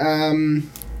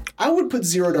 I would put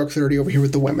Zero Dark 30 over here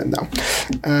with the women, though.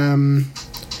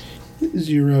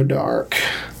 Zero Dark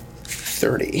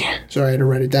 30. Sorry, I had to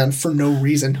write it down for no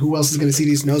reason. Who else is going to see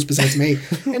these notes besides me?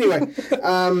 Anyway,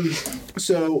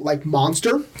 so like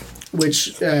Monster,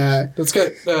 which that's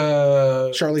got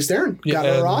Charlize Theron got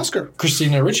her Oscar.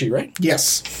 Christina Ricci, right?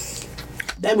 Yes.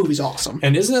 That movie's awesome.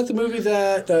 And isn't that the movie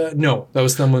that... no, that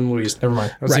was Thelma and Louise. Never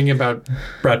mind. I was thinking about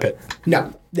Brad Pitt.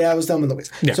 No, that was Thelma and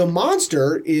Louise. Yeah. So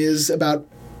Monster is about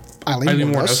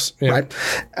Eileen Wuornos, yeah. Right?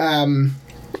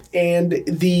 And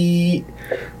the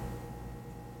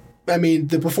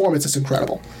performance is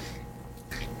incredible.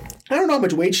 I don't know how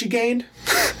much weight she gained,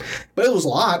 but it was a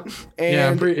lot.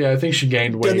 And I think she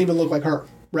gained weight. Doesn't even look like her,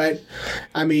 right?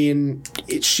 I mean,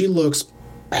 she looks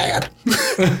bad.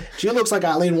 She looks like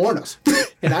Eileen Wuornos,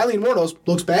 and Eileen Wuornos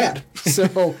looks bad.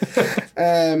 So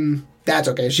that's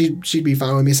okay. She'd be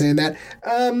fine with me saying that.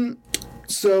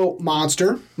 So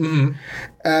Monster.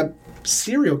 Mm-hmm.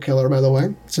 Serial killer, by the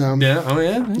way. So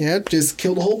yeah, just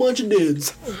killed a whole bunch of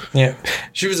dudes. Yeah,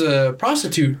 she was a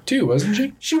prostitute too, wasn't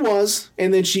she? She was,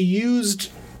 and then she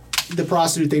used the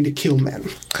prostitute thing to kill men.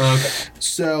 Okay.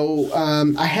 So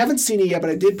I haven't seen it yet,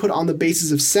 but I did put On the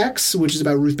Basis of Sex, which is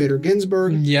about Ruth Bader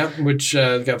Ginsburg. Yeah, which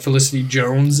got Felicity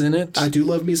Jones in it. I do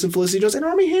love me some Felicity Jones and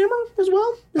Armie Hammer as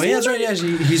well. That's right. Yeah,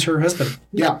 he's her husband.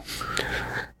 Yeah.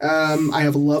 I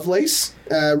have Lovelace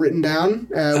written down,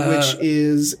 which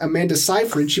is Amanda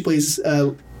Seyfried. She plays...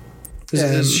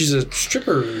 she's a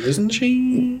stripper, isn't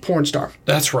she? Porn star.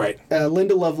 That's right.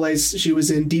 Linda Lovelace. She was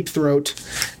in Deep Throat.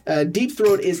 Deep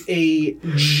Throat is a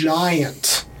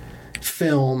giant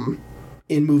film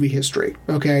in movie history.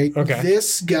 Okay.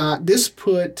 This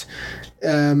put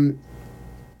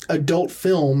adult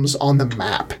films on the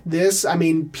map.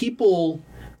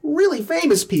 Really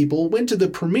famous people went to the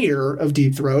premiere of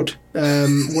Deep Throat.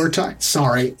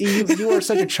 Sorry, you are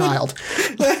such a child.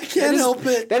 I can't help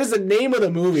it. That is the name of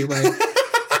the movie, right?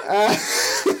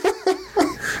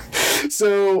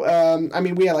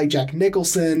 We had like Jack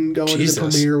Nicholson going to the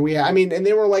premiere. And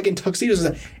they were like in tuxedos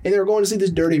and they were going to see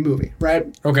this dirty movie,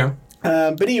 right? Okay.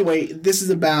 But anyway, this is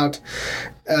about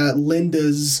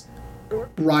Linda's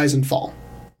rise and fall.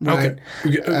 Right?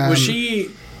 Okay. Was she...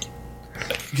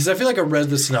 Because I feel like I read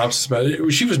the synopsis about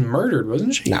it. She was murdered,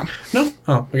 wasn't she? No. No?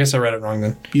 Oh, I guess I read it wrong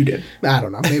then. You did. I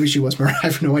don't know. Maybe she was murdered. I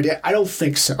have no idea. I don't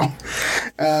think so.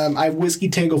 I have Whiskey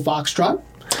Tango Foxtrot.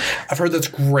 I've heard that's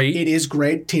great. It is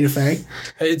great. Tina Fey.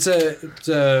 It's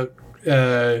a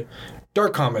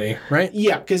dark comedy, right?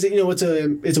 Yeah, because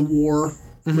it's a war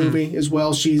movie as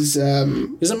well. She's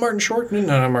isn't Martin Short? No,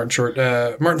 not Martin Short.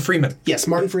 Martin Freeman. Yes,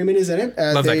 Martin Freeman is in it.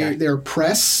 Love that guy. They're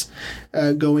press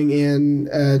going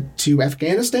in to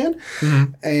Afghanistan,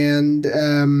 and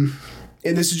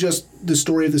this is just the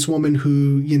story of this woman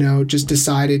who just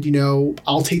decided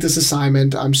I'll take this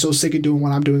assignment. I'm so sick of doing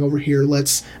what I'm doing over here.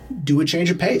 Let's do a change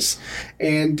of pace,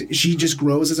 and she just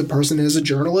grows as a person and as a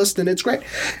journalist, and it's great.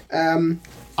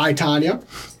 I, Tonya.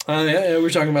 Yeah, we were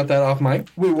talking about that off mic.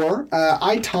 We were.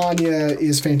 I, Tonya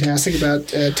is fantastic about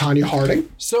Tonya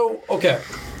Harding. So, okay.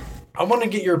 I want to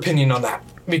get your opinion on that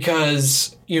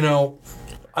because, I know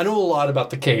a lot about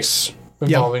the case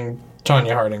involving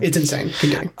Tonya Harding. It's insane.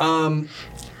 Continue.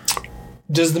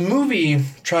 Does the movie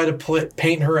try to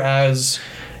paint her as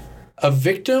a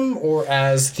victim or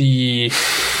as the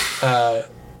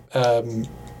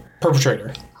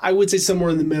perpetrator? I would say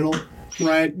somewhere in the middle,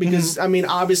 right? Because, I mean,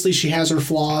 obviously she has her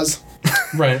flaws.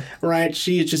 Right. Right?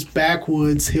 She is just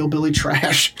backwoods hillbilly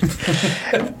trash.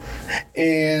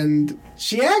 And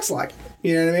she acts like it.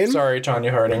 You know what I mean? Sorry,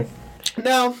 Tanya Harding.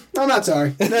 No, I'm not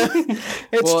sorry.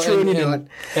 It's true, and you know it.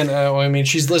 And I mean,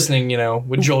 she's listening,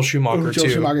 with Joel Schumacher Joel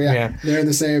too. Schumacher, yeah. They're in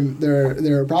the same.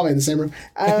 They're probably in the same room.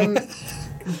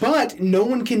 But no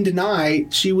one can deny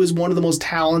she was one of the most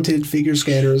talented figure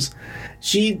skaters.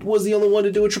 She was the only one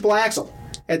to do a triple axel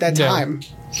at that time.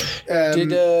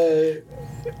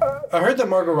 I heard that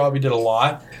Margot Robbie did a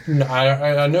lot.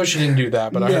 I know she didn't do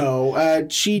that,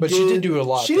 but she did do a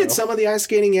lot. She did some of the ice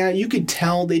skating. Yeah, you could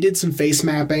tell they did some face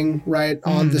mapping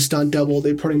on the stunt double.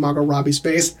 They putting Margot Robbie's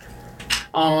face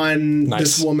on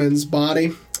this woman's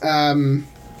body.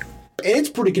 And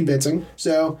it's pretty convincing.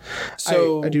 So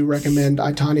I do recommend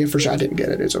I, Tonya for sure. I didn't get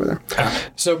it. It's over there.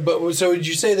 So would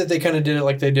you say that they kind of did it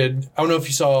like they did? I don't know if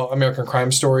you saw American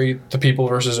Crime Story, The People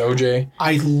versus OJ.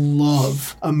 I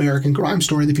love American Crime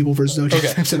Story, The People versus OJ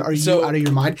Simpson. Are you out of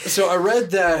your mind? So I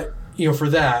read that for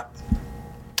that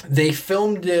they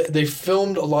filmed it. They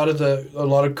filmed a lot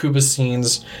of Cuba's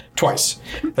scenes twice.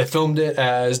 They filmed it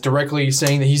as directly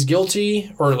saying that he's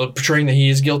guilty or portraying that he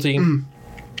is guilty.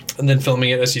 And then filming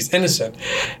it as he's innocent,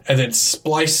 and then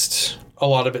spliced a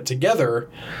lot of it together.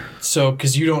 So,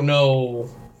 because you don't know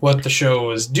what the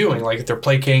show is doing, like if they're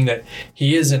placating that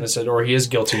he is innocent or he is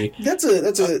guilty. That's an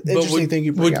interesting thing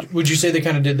you bring up. Would you say they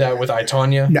kind of did that with I,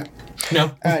 Tonya?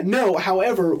 No. No.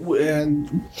 However,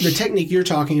 the technique you're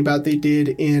talking about, they did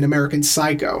in American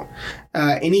Psycho.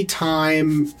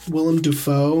 Anytime Willem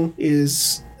Dafoe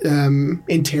is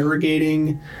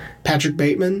interrogating Patrick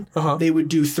Bateman, they would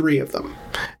do 3 of them.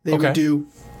 They would do,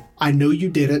 I know you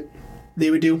did it. They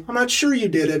would do, I'm not sure you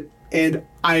did it. And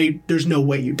there's no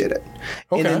way you did it.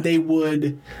 And then they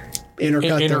would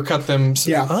intercut them.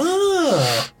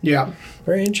 Yeah. Yeah.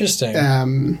 Very interesting.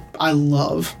 I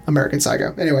love American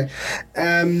Psycho. Anyway,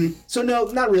 so no,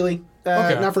 not really.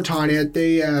 Not for Tonya.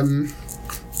 They,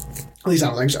 at least I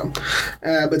don't think so.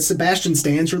 But Sebastian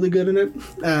Stan's really good in it.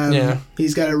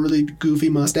 He's got a really goofy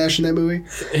mustache in that movie.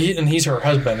 He's her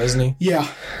husband, isn't he? Yeah.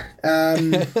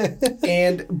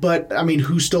 But I mean,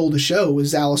 who stole the show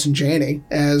was Allison Janney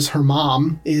as her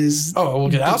mom is. Oh,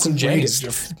 well, Allison Janney is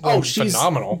she's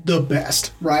phenomenal. The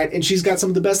best, right? And she's got some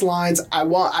of the best lines. I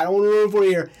don't want to ruin it for you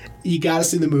here. You got to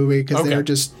see the movie because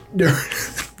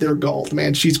they're gold,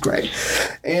 man. She's great.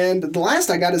 And the last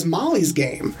I got is Molly's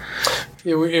Game.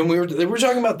 Yeah, we were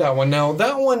talking about that one. Now,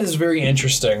 that one is very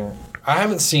interesting. I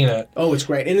haven't seen it. Oh, it's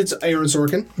great. And it's Aaron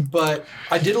Sorkin. But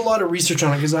I did a lot of research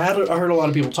on it because I heard a lot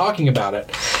of people talking about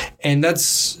it. And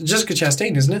that's Jessica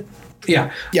Chastain, isn't it?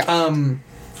 Yeah. Yeah.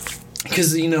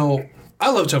 Because, I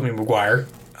love Tobey Maguire.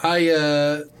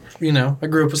 I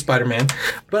grew up with Spider-Man.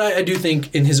 But I do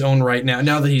think in his own right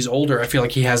now that he's older, I feel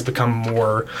like he has become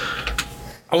more,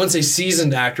 I wouldn't say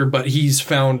seasoned actor, but he's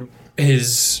found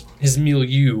his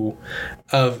milieu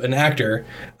of an actor.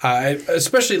 I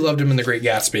especially loved him in The Great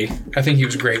Gatsby. I think he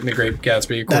was great in The Great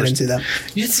Gatsby. Of course. I didn't see that.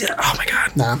 You didn't see that? Oh my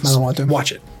God. Nah, I don't want to.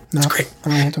 Watch it. No, it's great. I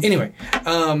don't want to. Anyway,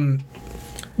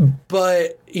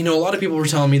 but, a lot of people were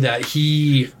telling me that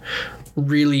he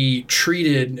really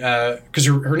treated, because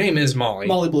her name is Molly.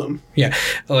 Molly Bloom. Yeah.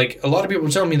 Like, a lot of people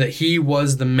were telling me that he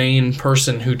was the main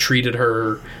person who treated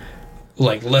her,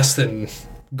 like, less than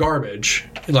garbage.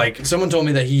 Like, someone told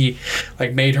me that he,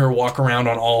 like, made her walk around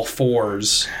on all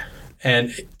fours.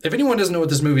 And if anyone doesn't know what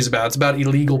this movie's about, it's about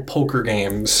illegal poker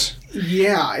games.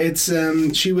 Yeah, it's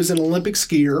she was an Olympic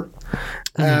skier,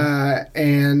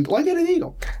 and like an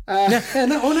eagle.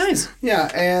 Oh, nice.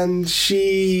 Yeah, and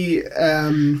she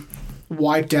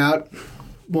wiped out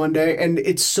one day, and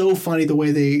it's so funny the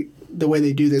way they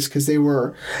do this because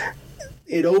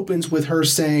it opens with her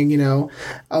saying,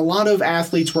 a lot of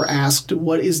athletes were asked,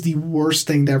 what is the worst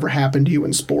thing that ever happened to you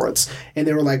in sports? And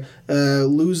they were like,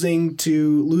 losing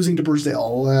to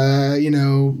Brazil,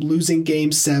 losing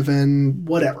Game 7,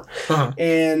 whatever.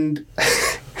 And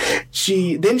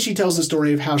she tells the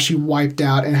story of how she wiped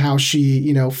out and how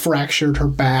she, fractured her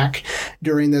back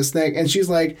during this thing. And she's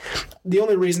like, the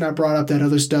only reason I brought up that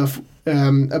other stuff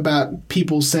about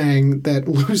people saying that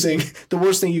losing, the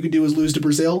worst thing you could do is lose to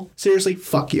Brazil. Seriously,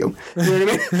 fuck you. You know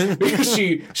what I mean? Because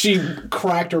she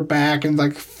cracked her back in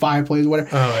like 5 plays, whatever.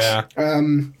 Oh yeah.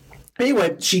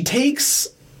 Anyway, she takes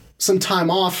some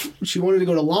time off. She wanted to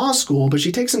go to law school, but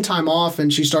she takes some time off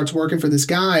and she starts working for this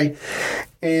guy.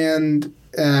 And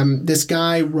this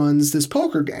guy runs this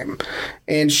poker game,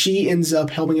 and she ends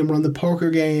up helping him run the poker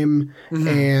game,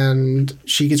 and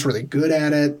she gets really good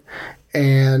at it.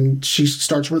 And she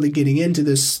starts really getting into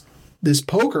this this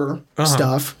poker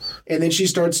stuff, and then she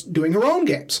starts doing her own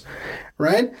games,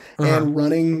 right? And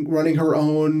running her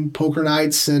own poker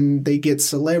nights, and they get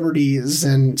celebrities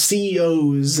and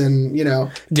CEOs and,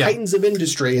 titans of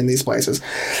industry in these places.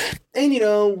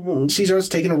 And, she starts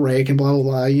taking a rake and blah, blah,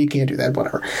 blah. You can't do that,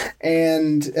 whatever.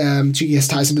 And she gets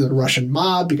ties into the Russian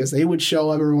mob because they would show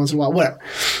up every once in a while, whatever.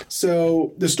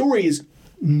 So the story is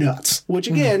nuts, which,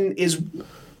 again, is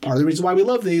part of the reason why we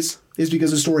love these, is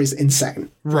because the story is insane.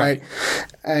 Right.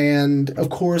 And, of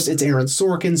course, it's Aaron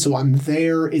Sorkin, so I'm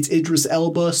there. It's Idris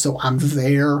Elba, so I'm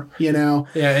there, Yeah,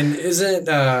 and isn't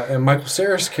Michael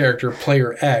Cera's character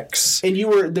Player X? And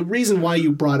the reason why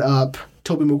you brought up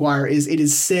Tobey Maguire is it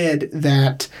is said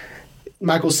that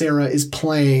Michael Cera is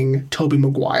playing Tobey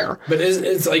Maguire. But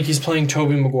it's like he's playing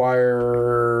Tobey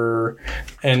Maguire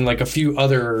and like a few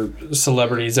other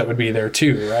celebrities that would be there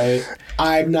too, right?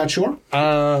 I'm not sure.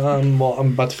 Well,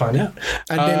 I'm about to find out.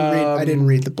 I didn't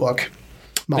read the book.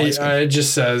 It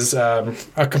just says a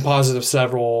composite of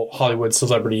several Hollywood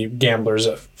celebrity gamblers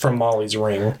from Molly's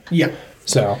Ring. Yeah.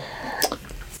 So,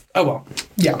 oh well.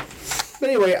 Yeah. But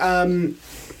anyway,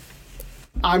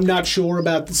 I'm not sure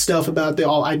about the stuff about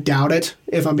I doubt it,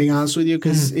 if I'm being honest with you,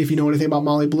 because if you know anything about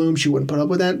Molly Bloom, she wouldn't put up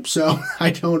with that. So I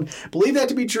don't believe that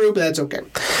to be true, but that's okay.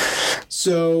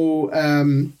 So,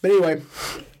 but anyway,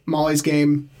 Molly's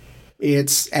Game,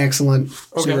 it's excellent,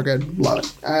 super good, love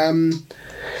it.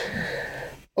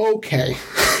 Okay.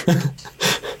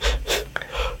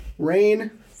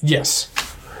 Rain? Yes.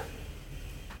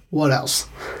 What else?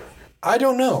 I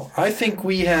don't know. I think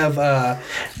we have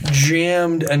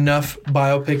jammed enough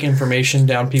biopic information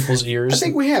down people's ears. I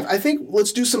think we have. I think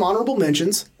let's do some honorable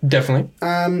mentions. Definitely.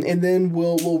 And then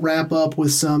we'll wrap up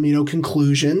with some,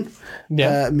 conclusion.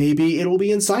 Yeah. Maybe it'll be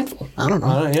insightful. I don't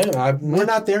know. We're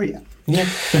not there yet. Yeah.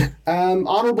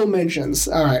 Honorable mentions.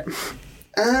 All right.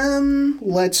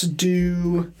 Let's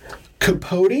do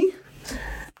Capote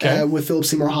with Philip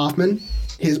Seymour Hoffman.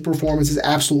 His performance is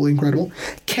absolutely incredible.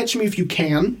 Catch Me If You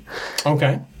Can.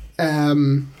 Okay.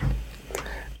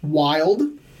 Wild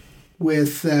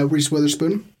with Reese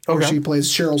Witherspoon, where she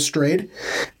plays Cheryl Strayed.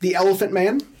 The Elephant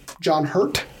Man, John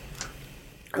Hurt.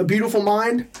 A Beautiful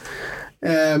Mind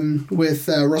with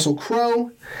Russell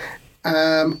Crowe.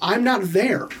 I'm Not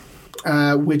There,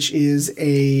 which is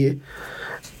a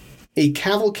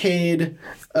cavalcade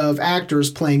of actors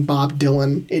playing Bob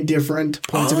Dylan in different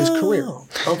points of his career.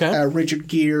 Okay. Richard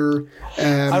Gere.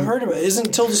 I've heard of it.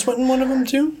 Isn't Tilda Swinton one of them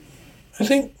too? I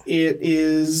think. It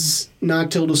is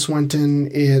not Tilda Swinton.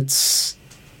 It's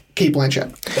Cate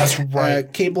Blanchett. That's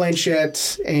right. Cate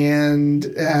Blanchett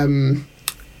and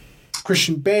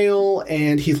Christian Bale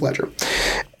and Heath Ledger.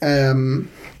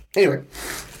 Anyway.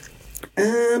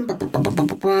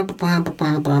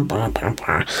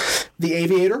 The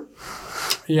Aviator.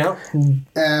 Yeah.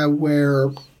 Where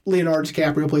Leonardo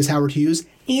DiCaprio plays Howard Hughes.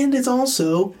 And it's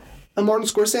also a Martin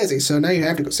Scorsese, so now you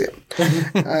have to go see it.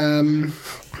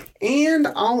 And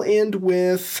I'll end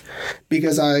with,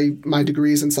 because my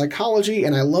degree is in psychology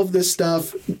and I love this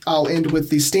stuff, I'll end with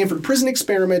the Stanford Prison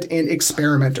Experiment and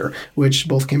Experimenter, which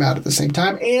both came out at the same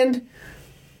time. And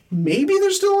maybe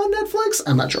they're still on Netflix?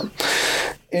 I'm not sure.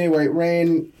 Anyway,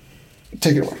 Rain,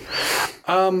 take it away.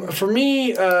 For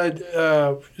me,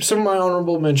 some of my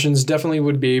honorable mentions definitely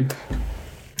would be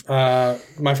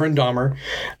My Friend Dahmer.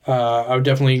 I would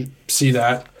definitely see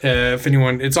that. If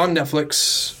anyone, it's on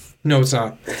Netflix. No, it's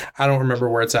not. I don't remember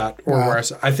where it's at or where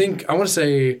I think I want to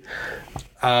say.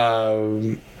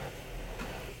 I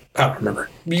don't remember.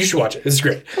 You should watch it. It's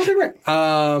great. Okay, great.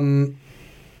 I'm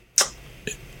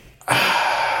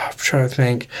trying to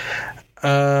think.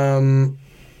 Man,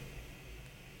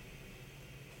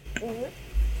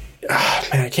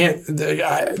 I can't.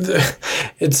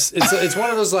 It's one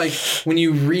of those, like, when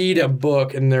you read a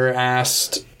book and they're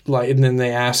asked, like, and then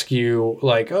they ask you,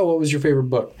 like, oh, what was your favorite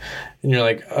book? And you're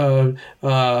like,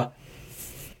 I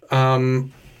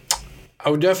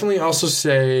would definitely also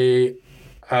say,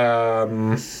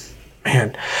 man,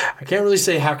 I can't really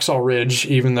say Hacksaw Ridge,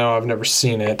 even though I've never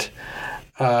seen it.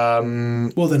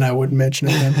 Well, then I wouldn't mention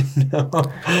it then. No.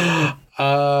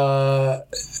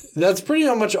 That's pretty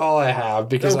much all I have,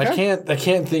 because I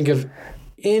can't think of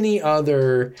any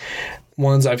other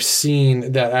ones I've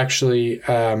seen that actually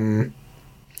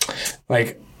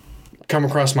like come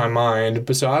across my mind.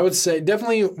 But so I would say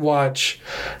definitely watch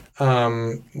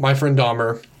My Friend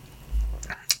Dahmer.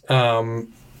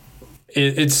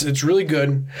 It's really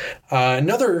good.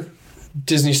 Another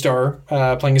Disney star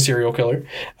playing a serial killer.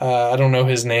 I don't know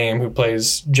his name, who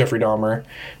plays Jeffrey Dahmer.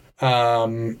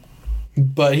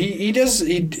 But he does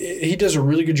a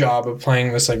really good job of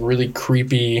playing this, like, really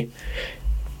creepy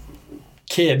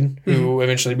kid who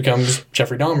eventually becomes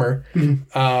Jeffrey Dahmer.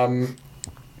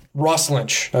 Ross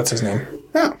Lynch, that's his name.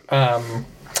 Oh.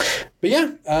 But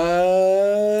yeah,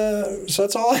 so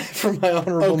that's all I have for my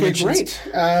honorable mentions. Great.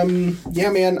 Yeah,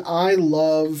 man, I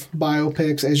love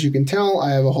biopics, as you can tell.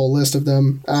 I have a whole list of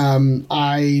them.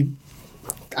 I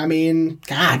mean,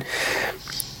 God,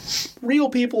 real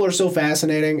people are so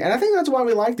fascinating, and I think that's why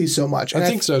we like these so much. And I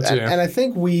think so, too. And I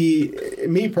think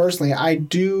me personally, I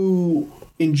do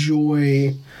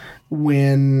enjoy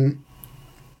when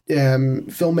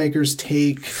filmmakers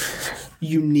take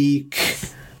unique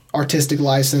artistic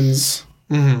license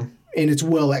and it's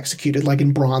well executed, like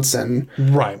in Bronson,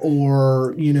 right?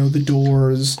 Or The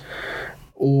Doors,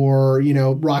 or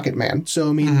Rocket Man. So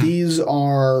I mean, these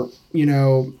are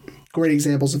great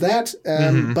examples of that.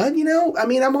 But I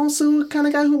mean, I'm also a kind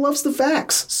of guy who loves the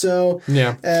facts. So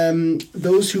yeah,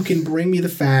 those who can bring me the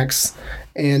facts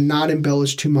and not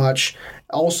embellish too much.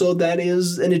 Also, that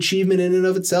is an achievement in and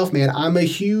of itself, man. I'm a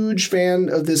huge fan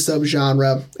of this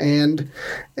subgenre, and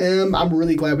I'm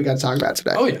really glad we got to talk about it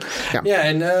today. Oh, yeah.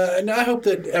 And I hope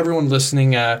that everyone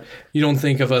listening, you don't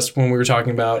think of us when we were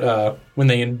talking about when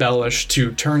they embellish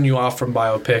to turn you off from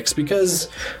biopics, because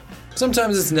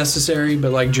sometimes it's necessary,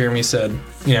 but like Jeremy said,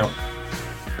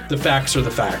 the facts are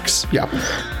the facts. Yeah.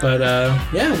 But,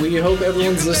 we hope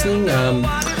everyone's listening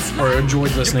or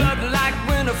enjoyed listening.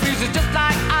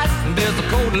 There's a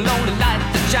cold and lonely